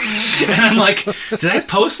cock, and I'm like, did I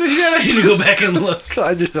post this yet? I need to go back and look.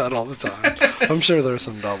 I do that all the time. I'm sure there's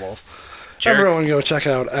some doubles. Jericho, Everyone go check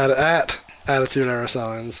out at Attitude Era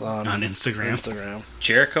Signs on Instagram.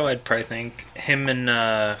 Jericho, I'd probably think him and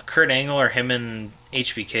Kurt Angle or him and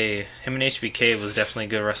HBK. Him and HBK was definitely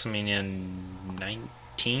good WrestleMania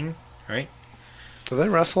 19, right? Did they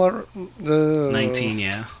wrestle at the 19,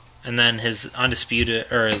 yeah. And then his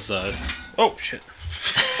undisputed or his oh shit.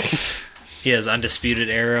 He has undisputed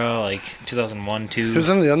era like 2001, 2. He was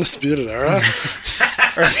in the Undisputed Era.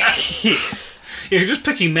 You're just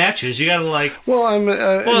picking matches. You gotta like Well,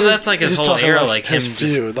 Well, that's like his he's whole talking era, about like his him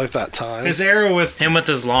just- feud, like that time. his era with him with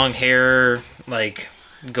his long hair, like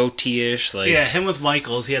goatee-ish, like him with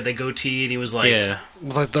Michaels. He had the goatee and he was like yeah.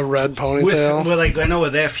 With like the red with ponytail. like I know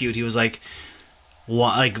with that feud he was like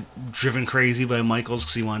driven crazy by Michaels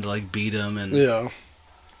because he wanted to like beat him and Yeah.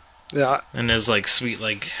 Yeah. And his like sweet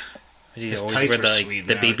like he His always tights wear were the like, sweet,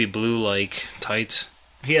 the man. baby blue like tights.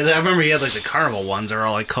 I remember he had like the carnival ones. They're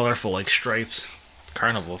all like colorful like stripes.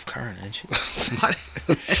 Carnival of Carnage.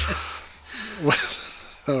 What?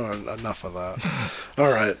 Oh, enough of that. All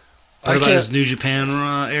right. What about his New Japan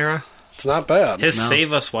era? It's not bad. His No.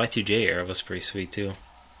 Save Us Y2J era was pretty sweet too.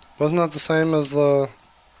 Wasn't that the same as the?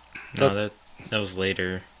 No, that was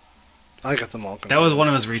later. I got them all confused. That was one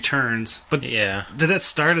of his returns. But Yeah, did that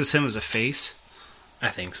start as him as a face? I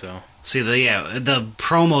think so. See, the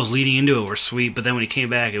promos leading into it were sweet, but then when he came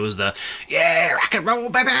back, it was the rock and roll,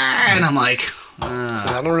 baby, and I'm like,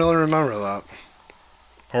 I don't really remember that.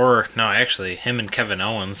 Or no, actually, him and Kevin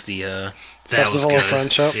Owens. The that Festival was of good.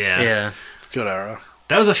 Friendship. Yeah. It's a good era.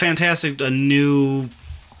 That was a new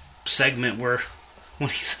segment where when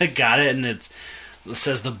he's like got it and it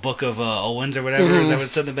says the Book of Owens or whatever. Is that what it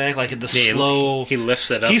said in the back? Like the slow. He lifts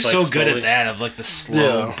it up. He's like, so good slowly. at that of like the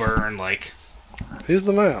slow Yeah. burn. Like He's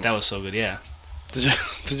the man. that was so good. Yeah. Did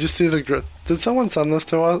you see did someone send this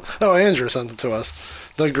to us? Oh, Andrew sent it to us.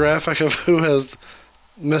 The graphic of who his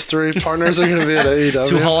mystery partners are going to be at AEW.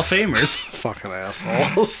 2 Hall of Famers. Fucking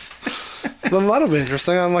assholes. Then that'll be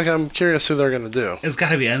interesting. I'm curious who they're going to do. It's got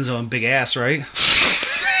to be Enzo and Big Ass, right?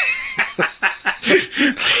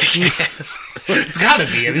 It's got to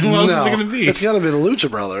be. I mean, who else is it No, going to be? It's got to be the Lucha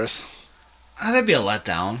Brothers. That'd be a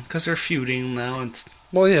letdown because they're feuding now.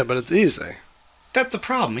 Well, yeah, but it's easy. That's the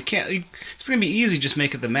problem. It can't. If it's gonna be easy, just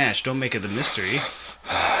make it the match. Don't make it the mystery.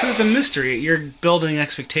 Because it's a mystery. You're building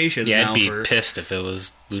expectations Yeah, now I'd be for. pissed if it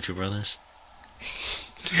was Lucha Brothers.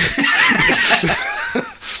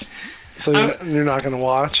 So you're not going to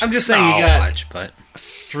watch? I'm just saying I'll you got watch, but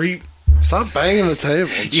 3. Stop banging the table.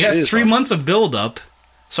 You have Jesus. 3 months of build up,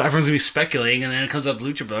 so everyone's gonna be speculating, and then it comes out the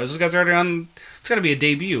Lucha Brothers. Those guys are already on. It's got to be a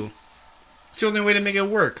debut. It's the only way to make it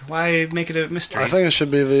work. Why make it a mystery? I think it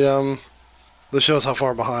should be the shows how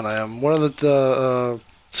far behind I am. What are the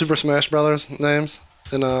Super Smash Brothers names?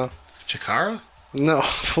 Chikara. No,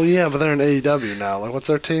 well, yeah, but they're in AEW now. Like, what's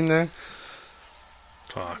their team name?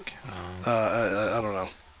 fuck. I don't know.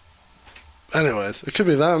 Anyways, it could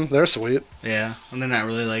be them. They're sweet. Yeah, and they're not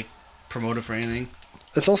really like promoted for anything.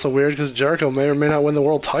 It's also weird because Jericho may or may not win the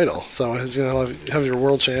world title. So he's going to have your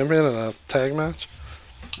world champion in a tag match.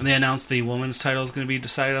 And they announced the women's title is going to be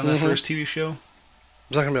decided on that Mhm. first TV show.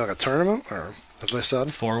 Is that going to be like a tournament? Or have they said?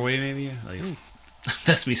 4-way maybe. Like,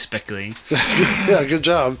 that's me speculating. Yeah, good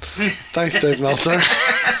job. Thanks, Dave Meltzer.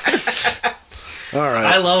 All right.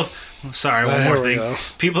 I love. Sorry, one There more we thing. go.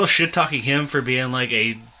 People shit talking him for being like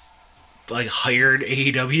a hired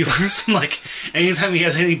AEW person. Like anytime he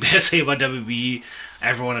has anything bad to say about WB,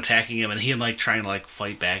 everyone attacking him, and him like trying to like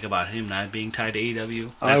fight back about him not being tied to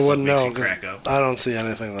AEW. I That's what wouldn't makes know you 'cause crack up. I don't see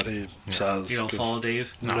anything that he says. You don't 'cause- follow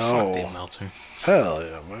Dave? No, No. fuck Dave Meltzer. Hell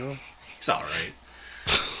yeah, man. He's all right.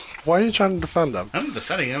 Why are you trying to defend him? I'm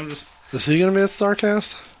defending him. Just Is he going to be at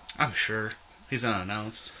StarCast? I'm sure he's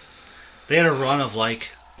unannounced. They had a run of like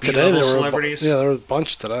Today B-level there were celebrities. Yeah, there was a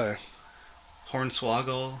bunch today.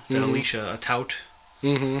 Hornswoggle, then Mhm. Alicia, a tout,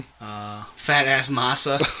 Mm-hmm. fat ass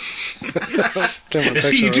Massa. Is Is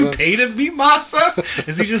he? Would you pay to meet Massa?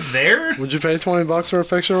 Is he just there? Would you pay $20 for a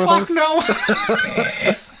picture with Fuck him? no.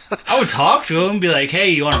 I would talk to him, be like, "Hey,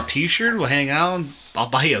 you want a T-shirt? We'll hang out. And I'll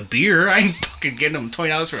buy you a beer. I ain't fucking getting him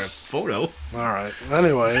 $20 for a photo." All right.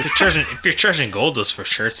 Anyways, If you're charging Goldust for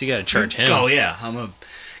shirts, you gotta charge him. Oh yeah, I'm gonna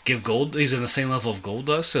give Gold. He's in the same level of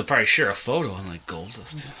Goldust, so he'll probably share a photo. I'm like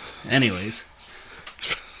Goldust. Anyways,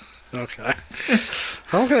 Okay.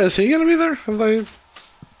 Okay, is he going to be there? Have they...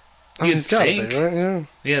 I mean, You'd he's got to be, think. right? Yeah.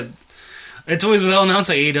 Yeah, it's always they'll announce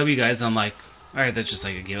like AEW guys. And I'm like, all right, that's just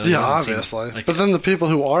like a game. It Yeah, doesn't seem obviously. like- But then the people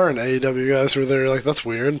who are in AEW guys who are there, like, that's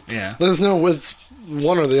weird. yeah, There's no... It's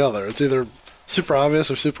one or the other. It's either super obvious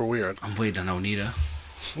or super weird. I'm waiting on Onita.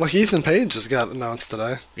 Like, Ethan Page just got announced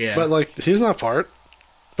today. Yeah, But, like, he's not part.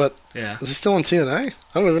 But yeah. is he still in TNA?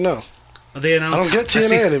 I don't even know. They announced. I don't get I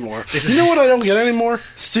see- TNA anymore. This You is- know what I don't get anymore?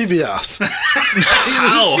 CBS.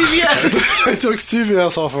 How? CBS. I took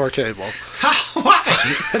CBS off of our cable. How? Why?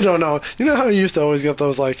 I don't know. You know how you used to always get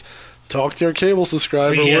those, like, talk to your cable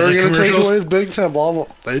subscriber. Yeah, We're the going to take commercials. away the Big Ten. Blah, blah.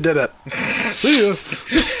 They did it. See ya.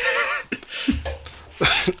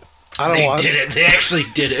 I don't They watch. did it. They actually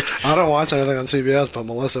did it. I don't watch anything on CBS, but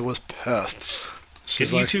Melissa was pissed. Get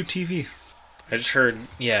She's like, YouTube TV. I just heard,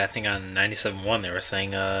 I think on 97.1 they were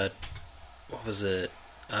saying, what was it?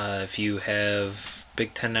 If you have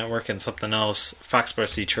Big Ten Network and something else, Fox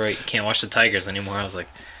Sports Detroit, you can't watch the Tigers anymore. I was like,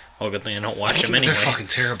 well, good thing I don't watch them anyway. They're fucking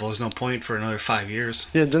terrible. There's no point for another 5 years.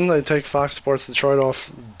 yeah, didn't they take Fox Sports Detroit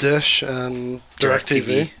off Dish and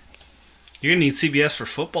DirecTV? You're gonna need CBS for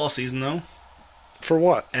football season though. For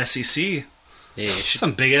what? SEC. Yeah, you should,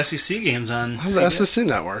 Some big SEC games on. How's the CBS. SEC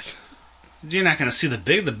network? You're not gonna see the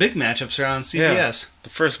big matchups are on CBS. the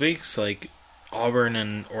first week's like Auburn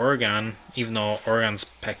and Oregon, even though Oregon's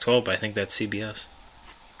Pac-12, but I think that's CBS.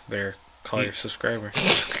 Better call your subscriber.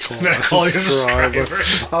 Cool. Better call your Subscriber.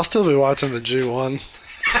 subscriber. I'll still be watching the G1.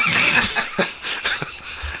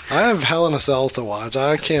 I have Hell in a Cells to watch.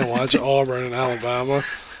 I can't watch Auburn and Alabama.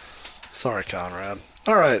 Sorry, Conrad.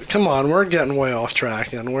 All right, come on. We're getting way off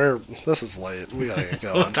track, and this is late. We gotta get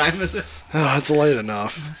going. What time is it? Oh, it's late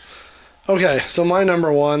enough. Okay, so my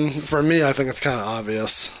number one, for me, I think it's kind of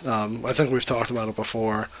obvious. I think we've talked about it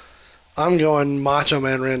before. I'm going Macho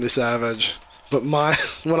Man Randy Savage, but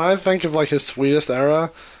when I think of like his sweetest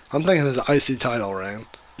era, I'm thinking his IC title reign.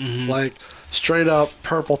 Mm-hmm. Like straight up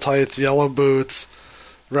purple tights, yellow boots,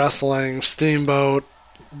 wrestling, Steamboat,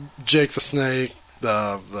 Jake the Snake,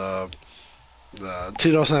 the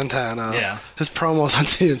Tito Santana. Yeah. His promos on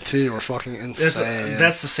TNT were fucking insane.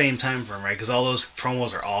 That's the same time for him, right? Because all those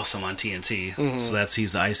promos are awesome on TNT. Mhm. So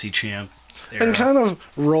he's the IC champ. era. And kind of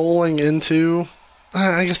rolling into,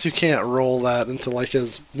 I guess you can't roll that into like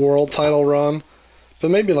his world title run, but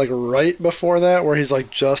maybe like right before that, where he's like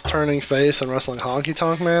just turning face and wrestling Honky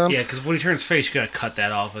Tonk Man. Yeah, because when he turns face, you gotta cut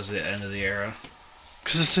that off as the end of the era.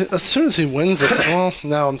 Because as soon as he wins it, well,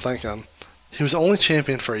 now I'm thinking he was only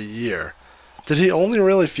champion for a year. Did he only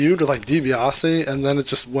really feud with like DiBiase, and then it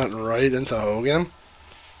just went right into Hogan?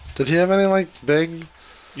 Did he have any like big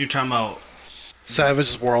You're talking about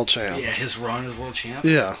Savage's world champ? his run as world champ.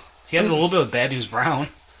 Yeah, He had a little bit of Bad News Brown.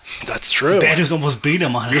 that's true. Bad News almost beat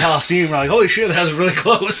him on the Coliseum. We're like, holy shit, that was really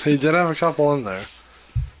close. He did have a couple in there.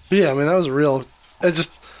 But yeah, I mean, that was real.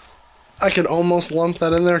 I could almost lump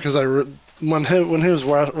that in there because when he was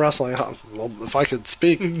wrestling, well, if I could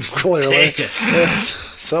speak clearly, Take it. it's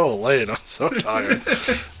so late. I'm so tired.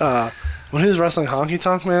 When he was wrestling Honky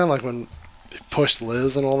Tonk Man, like when he pushed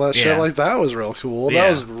Liz and all that Yeah. shit, like that was real cool. Yeah. That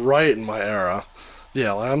was right in my era.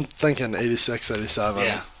 Yeah, like, I'm thinking 86, 87.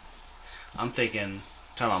 Yeah. I'm thinking,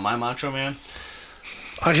 talking about my Macho Man.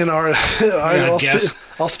 I can already. gotta guess.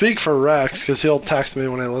 I'll speak for Rex because he'll text me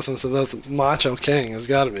when he listens to this. Macho King has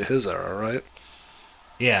got to be his era, right?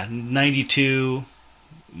 Yeah, 92.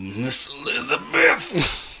 Miss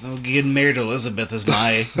Elizabeth. Getting married to Elizabeth is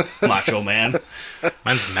my Macho Man.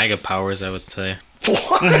 Mine's Mega Powers, I would say.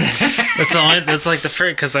 What? That's like the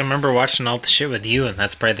first, because I remember watching all the shit with you, and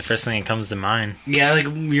that's probably the first thing that comes to mind. Yeah, like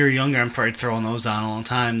when you're younger, I'm probably throwing those on all the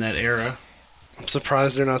time, that era. I'm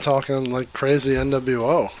surprised you're not talking like crazy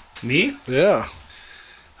NWO. Me? Yeah,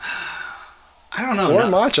 I don't know. or no.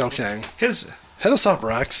 Macho King. His Hit us up,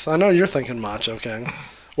 Rex. I know you're thinking Macho King,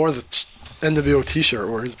 or the NWO T-shirt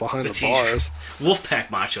where he's behind The the, t-shirt. bars. Wolfpack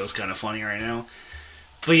Macho is kind of funny right now.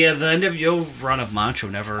 But yeah, the NWO run of Macho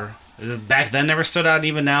back then never stood out,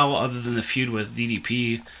 even now, other than the feud with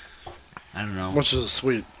DDP. I don't know. Which is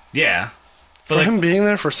sweet. Yeah. But For like, him being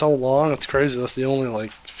there for so long, it's crazy. That's the only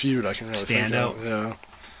like feud I can really Stand think out. of.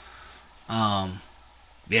 Yeah.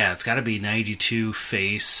 yeah, it's got to be 92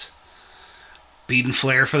 face, beating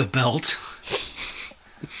Flair for the belt.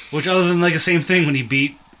 Which, other than like the same thing when he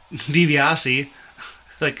beat DiBiase,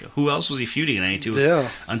 like who else was he feuding in 92? Yeah.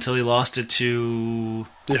 Until he lost it to.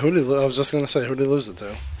 Yeah. I was just gonna say, who did he lose it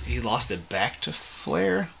to? He lost it back to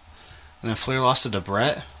Flair, and then Flair lost it to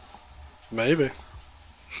Brett. Maybe.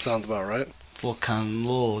 Sounds about right. It's a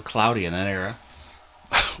little cloudy in that era.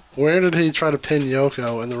 Where did he try to pin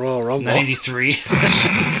Yoko in the Royal Rumble? 93.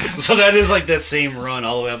 So that is like that same run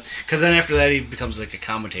all the way up. Because then after that, he becomes like a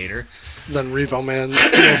commentator. Then Repo Man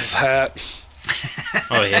steals his hat.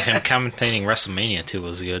 Oh yeah, him commentating WrestleMania too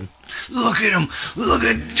was good. Look at him. Look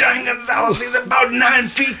at Giant Gonzalez. He's about 9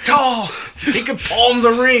 feet tall. He can palm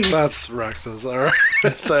the ring. That's Rex's right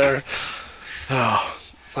there. Oh,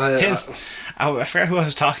 I forgot who I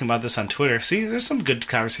was talking about this on Twitter. See, there's some good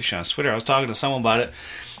conversation on Twitter. I was talking to someone about it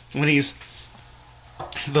when he's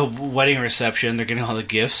the wedding reception. They're getting all the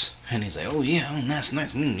gifts, and he's like, "Oh yeah, oh, that's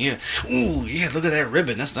nice. Yeah, oh yeah, look at that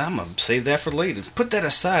ribbon. I'm gonna save that for later. Put that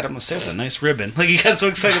aside. I'm gonna say it's a nice ribbon." Like he got so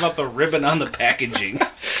excited about the ribbon on the packaging.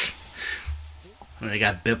 When they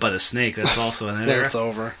got bit by the snake, that's also in then there. it's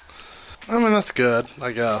over. I mean, that's good,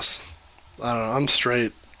 I guess. I don't know. I'm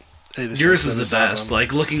straight. 86, Yours is the 87. best.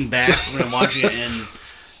 Like looking back when I'm watching it in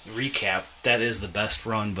recap, that is the best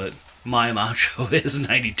run. But my Macho is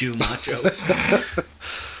 92 Macho.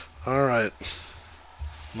 All right.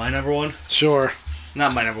 My number one, Sure.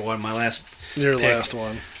 not my number one. My last. Your pick. last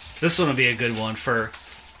one. This one will be a good one for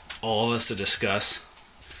all of us to discuss.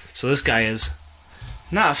 So this guy is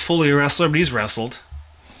not fully a wrestler, but he's wrestled.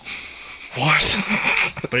 What?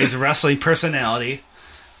 But he's a wrestling personality,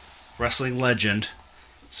 wrestling legend.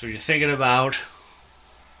 So you're thinking about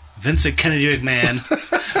Vincent Kennedy McMahon.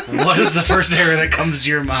 What is the first era that comes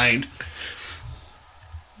to your mind?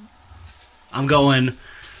 I'm going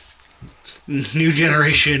new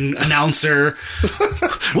generation announcer.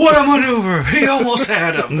 What a maneuver! He almost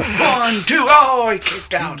had him. 1, 2, oh, he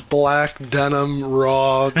kicked out. Black denim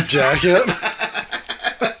raw jacket.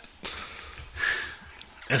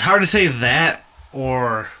 It's hard to say that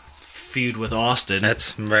or feud with Austin.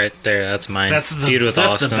 That's right there. That's mine. That's the, feud with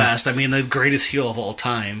that's Austin. the best. I mean, the greatest heel of all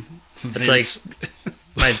time. It's Vince. like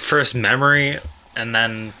my first memory, and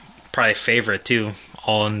then probably favorite too,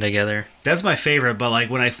 all in together. That's my favorite, but like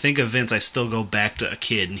when I think of Vince, I still go back to a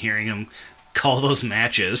kid and hearing him call those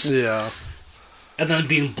matches. Yeah. And then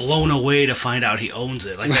being blown away to find out he owns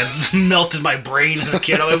it. Like that melted my brain as a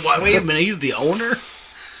kid. I'm like, wait a minute, he's the owner?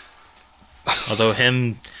 Although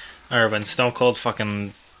him, or when Stone Cold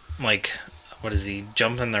fucking, like, what is he,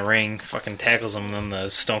 jump in the ring, fucking tackles him, and then the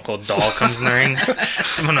Stone Cold doll comes in the ring.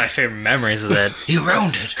 It's one of my favorite memories of that. He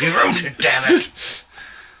ruined it. He ruined it, damn it.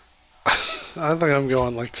 I think I'm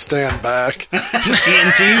going like stand back.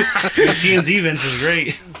 TNT Vince is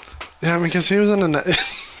great. Yeah, I mean, because he was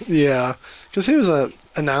yeah, because he was a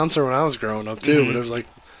announcer when I was growing up too. But it was like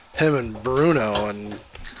him and Bruno, and him.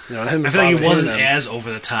 I feel like Bobby he wasn't Heenan. as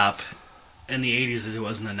over the top in the 80s as it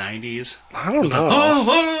was in the 90s. I don't know.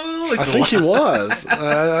 Oh, I think he was.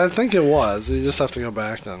 I think it was. You just have to go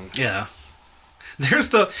back then. Yeah.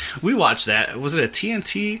 We watched that. Was it a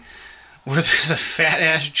TNT where there's a fat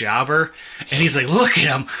ass jobber and he's like, look at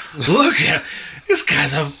him. This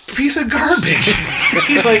guy's a piece of garbage.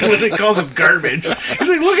 He's like, when it calls him garbage, he's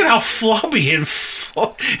like, look at how floppy and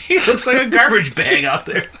he looks like a garbage bag out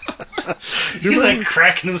there. He's like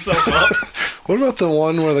cracking himself up. What about the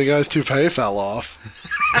one where the guy's toupee fell off?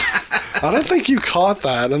 I don't think you caught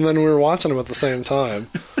that, and then we were watching him at the same time.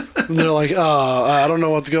 And they're like, oh, I don't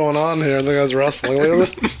know what's going on here. And the guy's wrestling.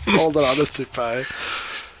 Holding on his toupee.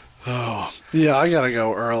 Oh, yeah, I gotta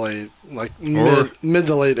go early, like mid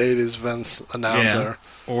to late 80s Vince announcer.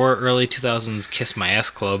 Yeah. Or early 2000s Kiss My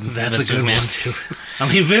Ass Club. That's Vince a good McMahon. one, too.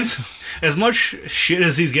 I mean, Vince, as much shit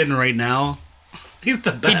as he's getting right now, he's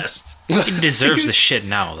the best. He deserves the shit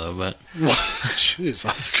now, though, but...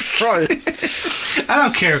 Jesus Christ. I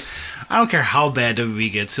don't care how bad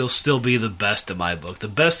WWE gets, he'll still be the best in my book. The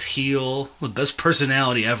best heel, the best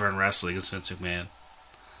personality ever in wrestling is Vince McMahon.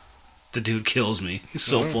 The dude kills me. He's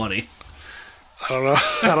so funny. I don't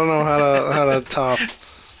know how to top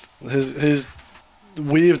he's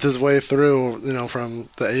weaved his way through, from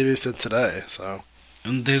the 80s to today. So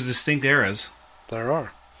And there's distinct eras. there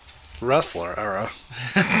are wrestler era.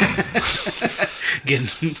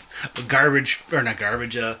 Getting garbage, or not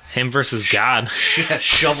garbage, Him versus God.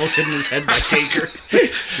 shovels in his head by Taker.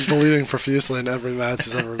 Bleeding profusely in every match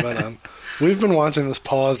he's ever been in. We've been watching this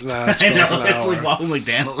paused match for I know, like an it's hour. like Wahoo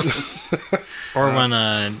McDaniel. Or when,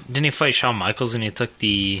 didn't he fight Shawn Michaels and he took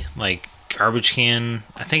the, like, garbage can?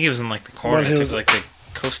 I think he was in, like, the corner. When he He was- took, like,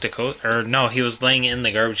 the coast to coast. Or, no, he was laying in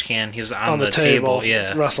the garbage can. He was on the table.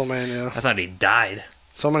 Yeah. WrestleMania. I thought he died.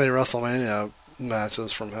 So many WrestleMania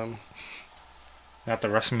matches from him. Not the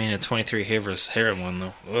WrestleMania 23 hair versus hair one,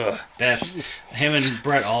 though. Ugh. That's him and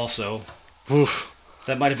Brett also. Oof.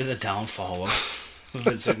 That might have been the downfall of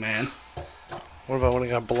Vince McMahon. What about when he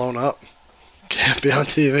got blown up? Can't be on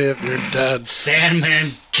TV if you're dead.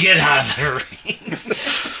 Sandman, get out of the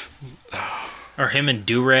ring. Or him and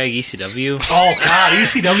Durag ECW. Oh God,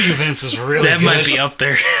 ECW Vince is really That good. might be up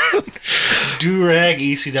there. Durag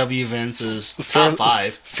ECW Vince is top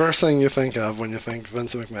 5. First thing you think of when you think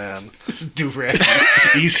Vince McMahon. Durag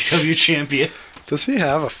ECW champion. Does he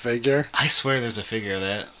have a figure? I swear there's a figure of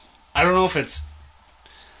that. I don't know if it's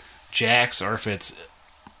Jax or if it's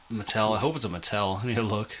Mattel. I hope it's a Mattel. I need to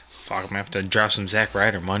look. Fuck, I'm gonna have to drop some Zack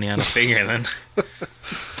Ryder money on a figure then.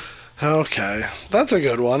 Okay, that's a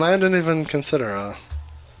good one. I didn't even consider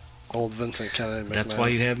old Vincent Kennedy McMahon. That's why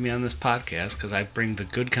you have me on this podcast, because I bring the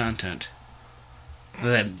good content.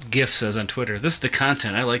 That GIF says on Twitter, "This is the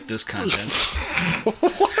content. I like this content."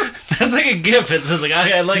 That's like a GIF. It says like,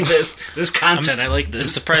 "I like this content. I like I'm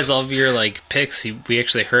this." surprised all of your like picks. We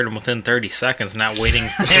actually heard them within 30 seconds, not waiting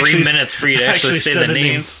 3 Actually- minutes for you to actually say said the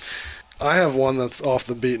name. I have one that's off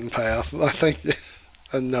the beaten path. I think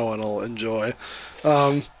and no one will enjoy.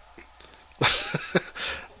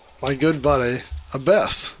 My good buddy,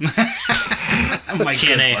 Abyss. Oh my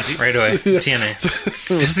TNA, God, buddy. right away. TNA.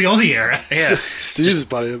 This is the only era. Yeah. Steve's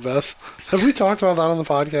buddy, Abyss. Have we talked about that on the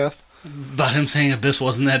podcast? About him saying Abyss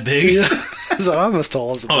wasn't that big. Yeah. He's like, I'm as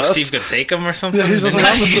tall as Abyss. Oh, Steve could take him or something? Yeah, he's just like,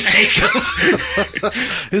 I'm You as, take him.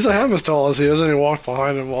 he's like, I'm as tall as he is, and he walked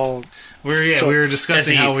behind him while... We were discussing As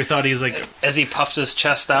he- how we thought he was like, As he puffed his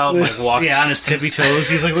chest out, like walked. on his tippy toes.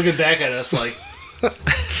 He's like looking back at us like.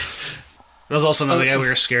 That was also another guy we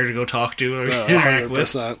were scared to go talk to or interact with.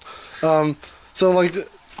 100%. So, like,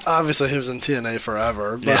 obviously he was in TNA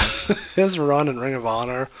forever, but his run in Ring of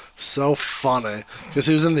Honor was so funny because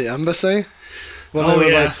he was in the Embassy when they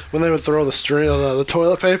would when they would throw the string the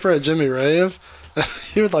toilet paper at Jimmy Rave,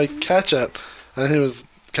 he would like catch it, and he was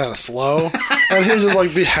kind of slow, and he would just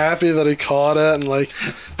like be happy that he caught it, and like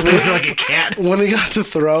Like a cat. when he got to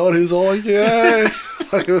throw it, he was all like, "Yay!"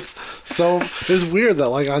 Like, it was weird that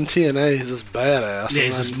like on TNA he's this badass. Yeah, and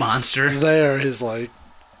he's this then monster. there he's like.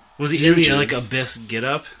 Was he in the Huge. like Abyss get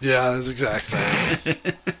up? Yeah, it was the exact same.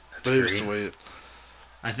 But he was sweet.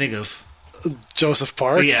 I think of Joseph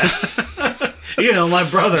Park? yeah. My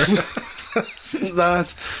brother.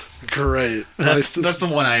 That's great. That's Like, the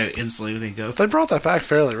one I instantly think of. they brought that back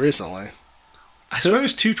fairly recently. I swear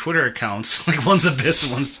there's 2 Twitter accounts. Like one's Abyss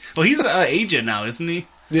and one's. Well, he's an agent now, isn't he?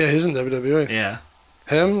 Yeah, he's in WWE. Yeah.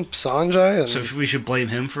 Him, Sanjay, and So we should blame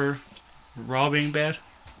him for Raw being bad?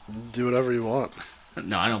 do whatever you want.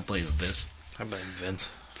 No, I don't blame Abyss. I blame Vince.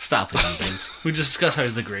 Stop blaming Vince. We just discussed how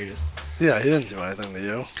he's the greatest. Yeah, he didn't do anything to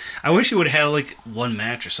you. I wish he would have had like one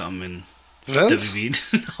match or something in Vince?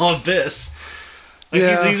 WWE. No, Abyss. Like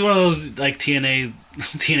Yeah. he's one of those like TNA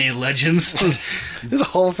legends. He's a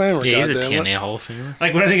Hall of Famer, Yeah, he's a goddammit. TNA Hall of Famer.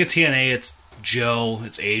 Like when I think of TNA, it's Joe,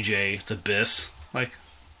 it's AJ, it's Abyss. Like,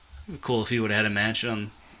 it'd be cool if he would have had a match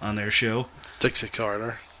on their show. Dixie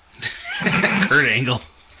Carter. Kurt Angle.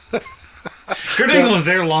 Kurt Angle was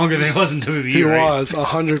there longer than he was in WWE. He right? was,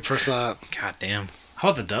 100%. God damn. How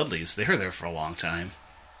about the Dudleys? They were there for a long time.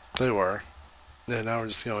 They were. Yeah, now we're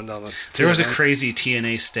just going down the... There was a TNA. crazy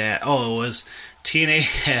TNA stat. Oh, it was TNA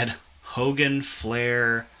had Hogan,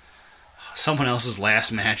 Flair, someone else's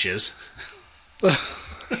last matches.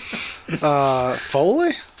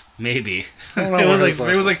 Foley? Maybe. I don't know It was what like his last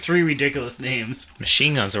there was name- like 3 ridiculous names.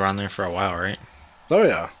 Machine Guns were on there for a while, right? Oh,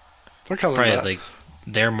 yeah. They're coming Probably back. like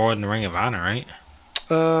they're more than the Ring of Honor, right?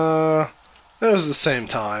 It was the same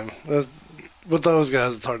time. With those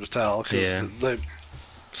guys, it's hard to tell. 'Cause Yeah. they,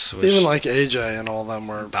 Switch. even like AJ and all them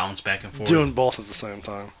were Bounce back and forth. doing both at the same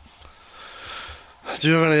time. Do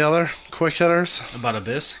you have any other quick hitters? About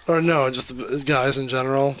Abyss? Or no, just guys in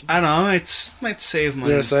general? I don't know. I might save You my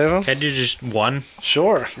gonna save them? Can I do just one?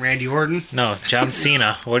 Sure. Randy Orton. No, John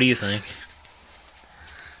Cena. What do you think?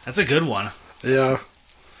 That's a good one. Yeah.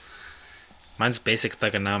 Mine's basic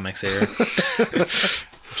economics here.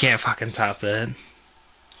 Can't fucking top that.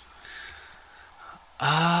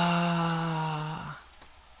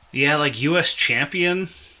 Yeah, like U.S. champion.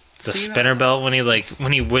 The Cena? spinner belt when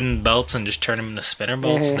he win belts and just turn them into spinner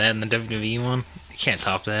belts. Mhm. That and the WWE one. You can't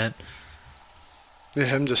top that. Yeah,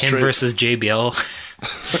 him just Him straight. versus JBL.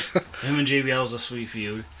 Him and JBL was a sweet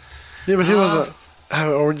feud. Yeah, but he was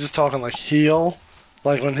or we're just talking like heel,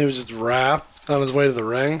 like when he was just wrapped on his way to the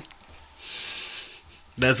ring.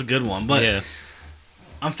 That's a good one. But yeah.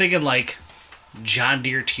 I'm thinking like John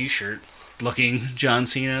Deere T-shirt looking John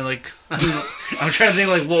Cena. Like I don't know. I'm trying to think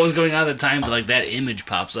like what was going on at the time, but like that image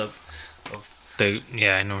pops up.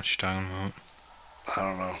 Yeah, I know what you're talking about. I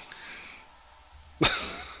don't know.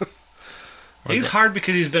 He's hard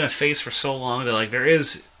because he's been a face for so long that like there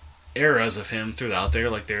is eras of him throughout there.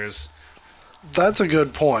 Like there's That's a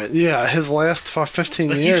good point. Yeah, his last 15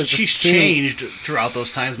 like years he's just seemed- changed throughout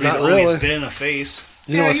those times, but he's Not always really. been a face.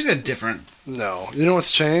 You know he's what's a different. no. You know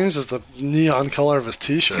what's changed is the neon color of his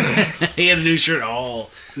T-shirt. He had a new shirt all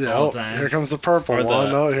Yeah, the time. here comes the purple Or one.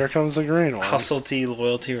 the No, here comes the green one. Hustle T,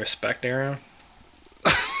 loyalty, respect era.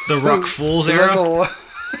 The Ruck Fools Is era. that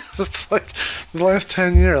it's like the last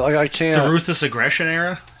 10 years. Like I can't. The Ruthless Aggression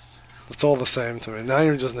era. It's all the same to me. Now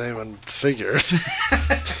you're just naming figures.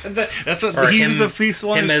 That's what Or he him, was the piece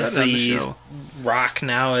one him who as said on the the show. Rock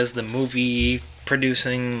now as the movie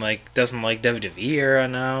producing, like, doesn't like WWE era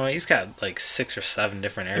now. He's got like 6 or 7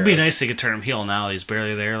 different eras. It'd be nice if they could turn him heel now. He's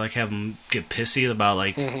barely there. Like have him get pissy about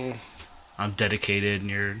like I'm dedicated and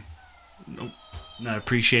you're not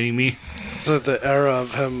appreciating me. So the era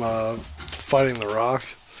of him fighting The Rock,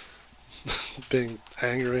 being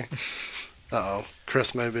angry. Uh-oh.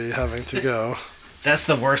 Chris may be having to go. That's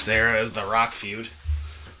the worst era is the Rock feud.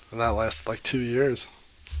 And that lasted like 2 years.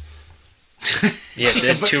 Yeah, it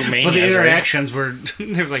did 2 Manias, But the right? interactions were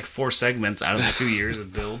there was like 4 segments out of the 2 years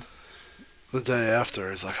of build. The day after,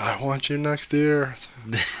 he's like, I want you next year.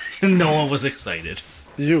 No one was excited.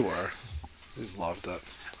 You were. You loved it.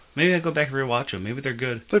 Maybe I go back and rewatch them. Maybe they're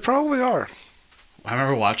good. They probably are. I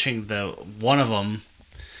remember watching the one of them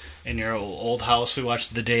in your old house. We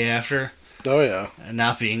watched the day after, Oh, yeah. and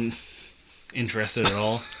not being interested at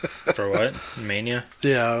all. For what? Mania?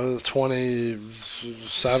 Yeah, it was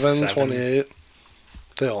 27, 28.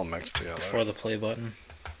 They all mixed together. Before the play button.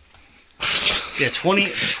 Yeah,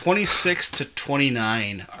 26 to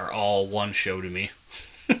 29 are all one show to me.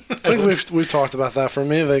 I think we've talked about that. For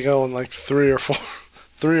me, they go in like 3 or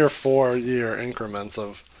 4 year increments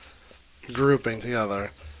of grouping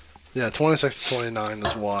together. Yeah, 26 to 29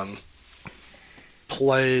 is one.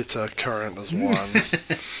 Play to current is one.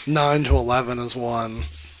 9 to 11 is one.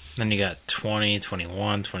 Then you got 20,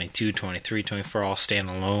 21, 22, 23, 24 all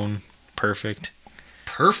standalone. Perfect.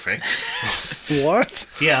 Perfect. What?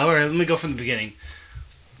 Yeah, all right, let me go from the beginning.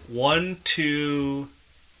 1 to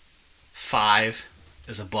 5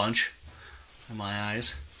 is a bunch in my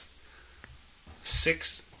eyes.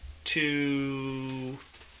 6 to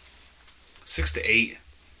 8.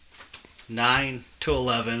 9 to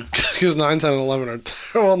 11. Because 9, 10, and 11 are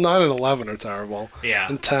well, 9 and 11 are terrible. Yeah.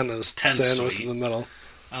 And 10 is 10 sandwiched sweet. in the middle.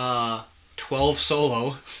 12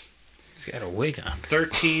 solo. He's got a wig on.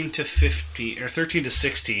 13 to 15 or 13 to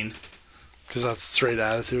 16. Because that's straight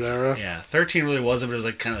attitude era. Yeah, 13 really wasn't, but it was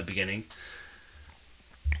like kind of the beginning.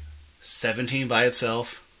 17 by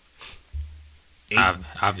itself.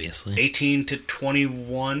 Obviously. 18 to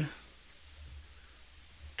 21.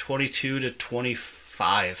 22 to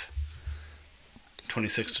 25.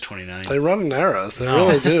 26 to 29. They run in eras. They No.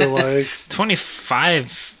 really do. Like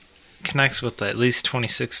 25 connects with at least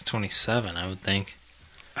 26, 27, I would think.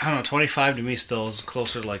 I don't know, 25 to me still is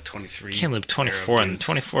closer to like 23. You can't live 24, and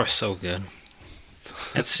 24 is so good.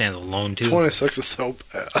 That stands alone, too. 26 is so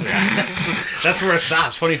bad. That's where it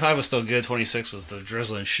stops. 25 was still good. 26 was the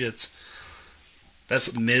drizzling shits.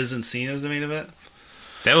 That's Miz and Cena's the main event.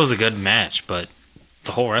 That was a good match, but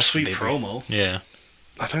the whole rest Sweet of the promo. Yeah.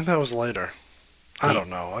 I think that was later. I don't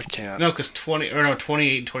know. I can't. No, because 28 and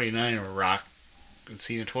 29 were Rock and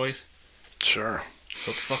Cena twice. Sure.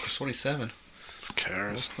 So what the fuck was 27? Who What was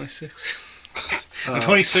cares? 26? And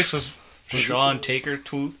 26 was Shawn Taker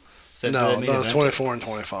too. Is that No, the main that was event? 24 and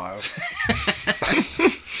 25.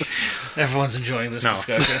 Everyone's enjoying this No.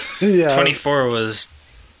 discussion. Yeah. 24 was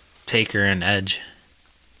Taker and Edge.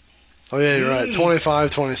 Oh, yeah, you're right.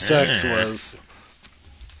 25, 26 Yeah. was.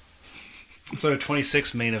 So the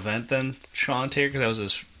 26 main event then, Shawn Taker, that was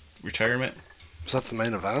his retirement. Was that the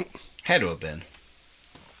main event? Had to have been.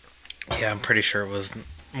 Yeah, I'm pretty sure it was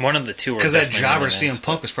one of the two. Because that jobber CM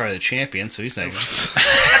Punk was probably the champion, so he's not even...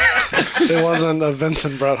 It wasn't a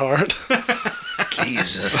Vincent Bret Hart.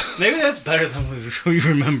 Jesus. Maybe that's better than we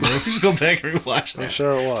remember. We should go back and rewatch I'm that.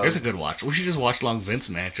 sure it It's was. a good watch. We should just watch long Vince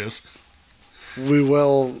matches. We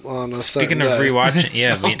will on a Speaking certain of day. rewatching,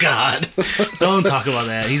 yeah, Oh, God. Don't talk about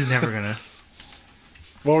that. He's never going to...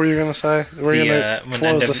 What were you going to say? We're going to when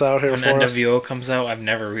close this out here when for us. NWO comes out, I've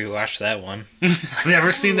never rewatched that one. I've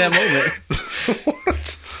never seen that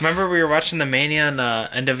moment. Remember we were watching the Mania and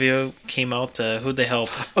NWO came out to Who'd They Help?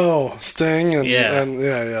 Oh, Sting and Yeah.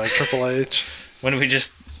 yeah, Triple H. When we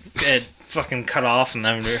just fucking cut off and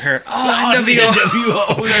then we heard, Oh, it's the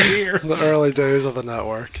NWO. They're here. The early days of the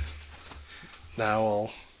network. Now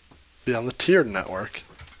we'll be on the tiered network.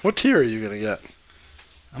 What tier are you going to get?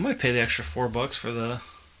 I might pay the extra $4 for the...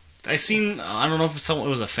 I don't know if it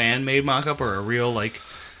was a fan-made mock-up or a real, like...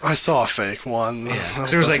 I saw a fake one. Yeah,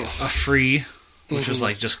 'cause there was, like, a free, which was,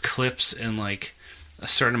 like, just clips and, like, a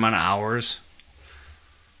certain amount of hours.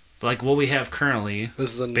 But, like, what we have currently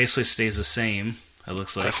Is the basically stays the same, it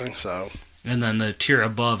looks I like. think so. And then the tier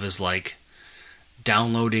above is like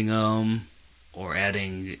downloading them or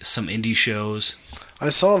adding some indie shows. I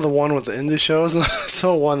saw the one with the indie shows, and I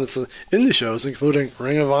saw one that's the indie shows, including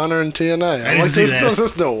Ring of Honor and TNA. I'm didn't like, see there's, that.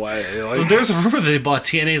 there's no way. Like, There's a rumor that they bought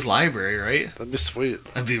TNA's library, right? that'd be sweet.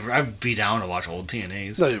 I'd be down to watch old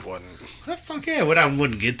TNA's. No, you wouldn't. Fuck yeah, I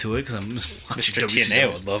wouldn't get to it because I'm just watching Mr.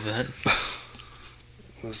 TNA would love that.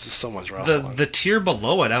 There's just so much wrestling. the tier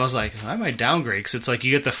below it, I was like, I might downgrade because it's like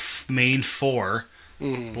you get the main four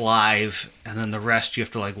live, and then the rest you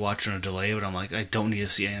have to like watch on a delay. But I'm like, I don't need to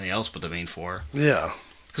see anything else but the main four Yeah.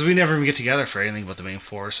 because we never even get together for anything but the main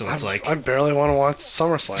four. So it's like, I barely want to watch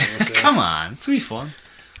SummerSlam this year. come on, it's gonna be fun.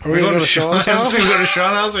 Are we going to go to Sean's house? Are we going to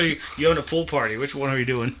Sean's house or you own a pool party? Which one are you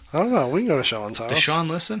doing? I don't know. We can go to Sean's house. Does Sean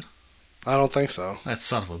listen? I don't think so. That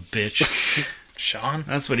son of a bitch. Sean?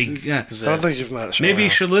 That's what he. Yeah. Who's I don't that? think you've met Sean. Maybe you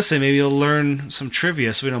should listen. Maybe you'll learn some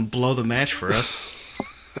trivia so we don't blow the match for us.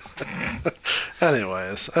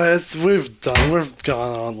 Anyways, we've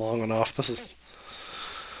gone on long enough. This is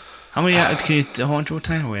How many? What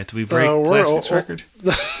time are we at? Did we break we're last week's o- record?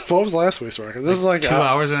 what was last week's record? This is like 2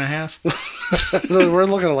 hours and a half. we're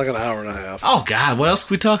looking at like an hour and a half. Oh God! What else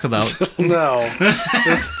can we talk about? No,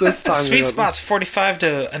 it's time. Sweet to go. spot's 45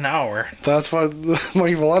 to an hour. That's what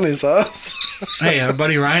Mike Valeni says. Hey, our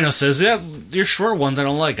buddy Rhino says, "Yeah, your short ones I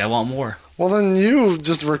don't like. I want more." Well, then you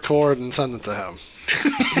just record and send it to him.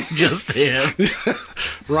 Just him.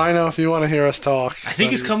 Rhino, if you want to hear us talk. I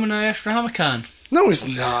think he's coming to Astronomicon. No, he's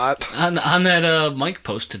not. On that Mike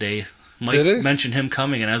post today. Mike Did he? mentioned him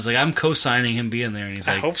coming, and I was like, I'm co-signing him being there, and he's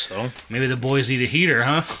I like, hope so. maybe the boys need a heater,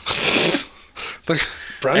 huh?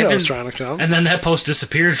 Brendo's trying to come. And then that post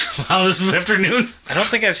disappeared somehow this afternoon I don't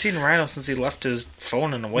think I've seen Rhino since he left his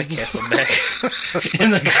phone in a White Castle bag.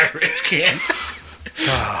 in the garbage can.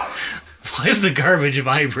 Why is the garbage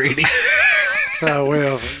vibrating? We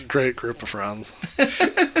have a great group of friends.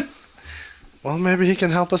 Well, maybe he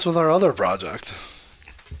can help us with our other project.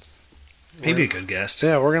 He'd be a good guest.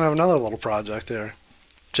 Yeah, we're gonna have another little project here.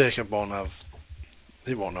 Jacob won't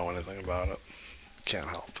know anything about it. Can't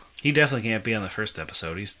help. He definitely can't be on the first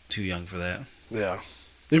episode. He's too young for that. Yeah.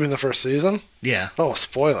 You mean the first season? Yeah. Oh,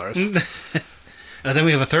 spoilers. And then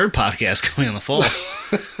we have a third podcast coming in the fall.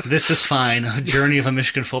 This is fine. A journey of a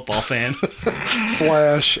Michigan football fan. /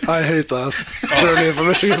 I hate this. Journey of a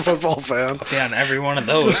Michigan football fan. I'll be on every one of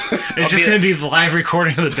those. It's just going to be the live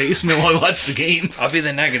recording of the basement while we watch the game. I'll be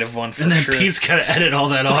the negative one for And then sure. Pete's got to edit all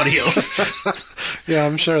that audio. Yeah,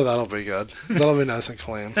 I'm sure that'll be good. That'll be nice and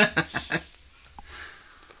clean.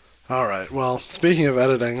 All right. Well, speaking of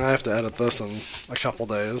editing, I have to edit this in a couple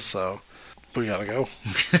days, so we gotta go.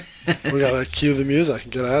 We gotta cue the music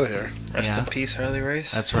and get out of here. Rest Yeah. in peace, Harley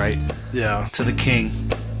Race. That's right. Yeah. To the king.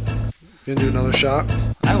 You gonna do another shot?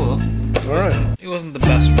 I will. All right. He wasn't the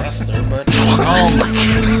best wrestler, but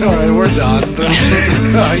Oh, All right, we're done.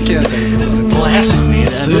 I can't take this anymore. blasphemy.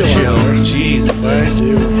 See End the you show. later. Jeez. Thank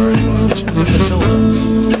you very much.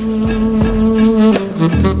 Matilda.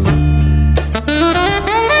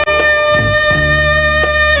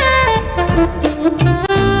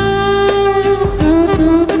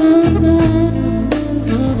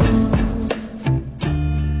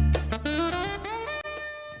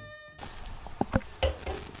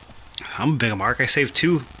 I'm a big mark. I saved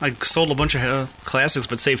 2. I sold a bunch of classics,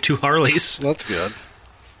 but saved 2 Harleys. That's good.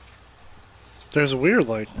 There's a weird,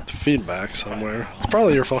 feedback somewhere. It's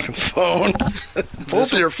probably your fucking phone.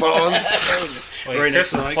 Both of your phones. wait, Right Chris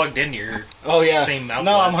next to is Mike's. plugged into your Oh, yeah. same outlet.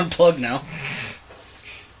 No, I'm unplugged now.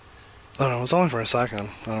 I don't know, it was only for a second.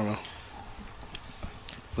 I don't know.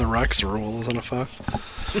 The Rex rule is in effect.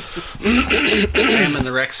 I am in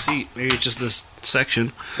the Rex seat. Maybe it's just this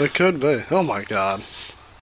section. It could be. Oh my god.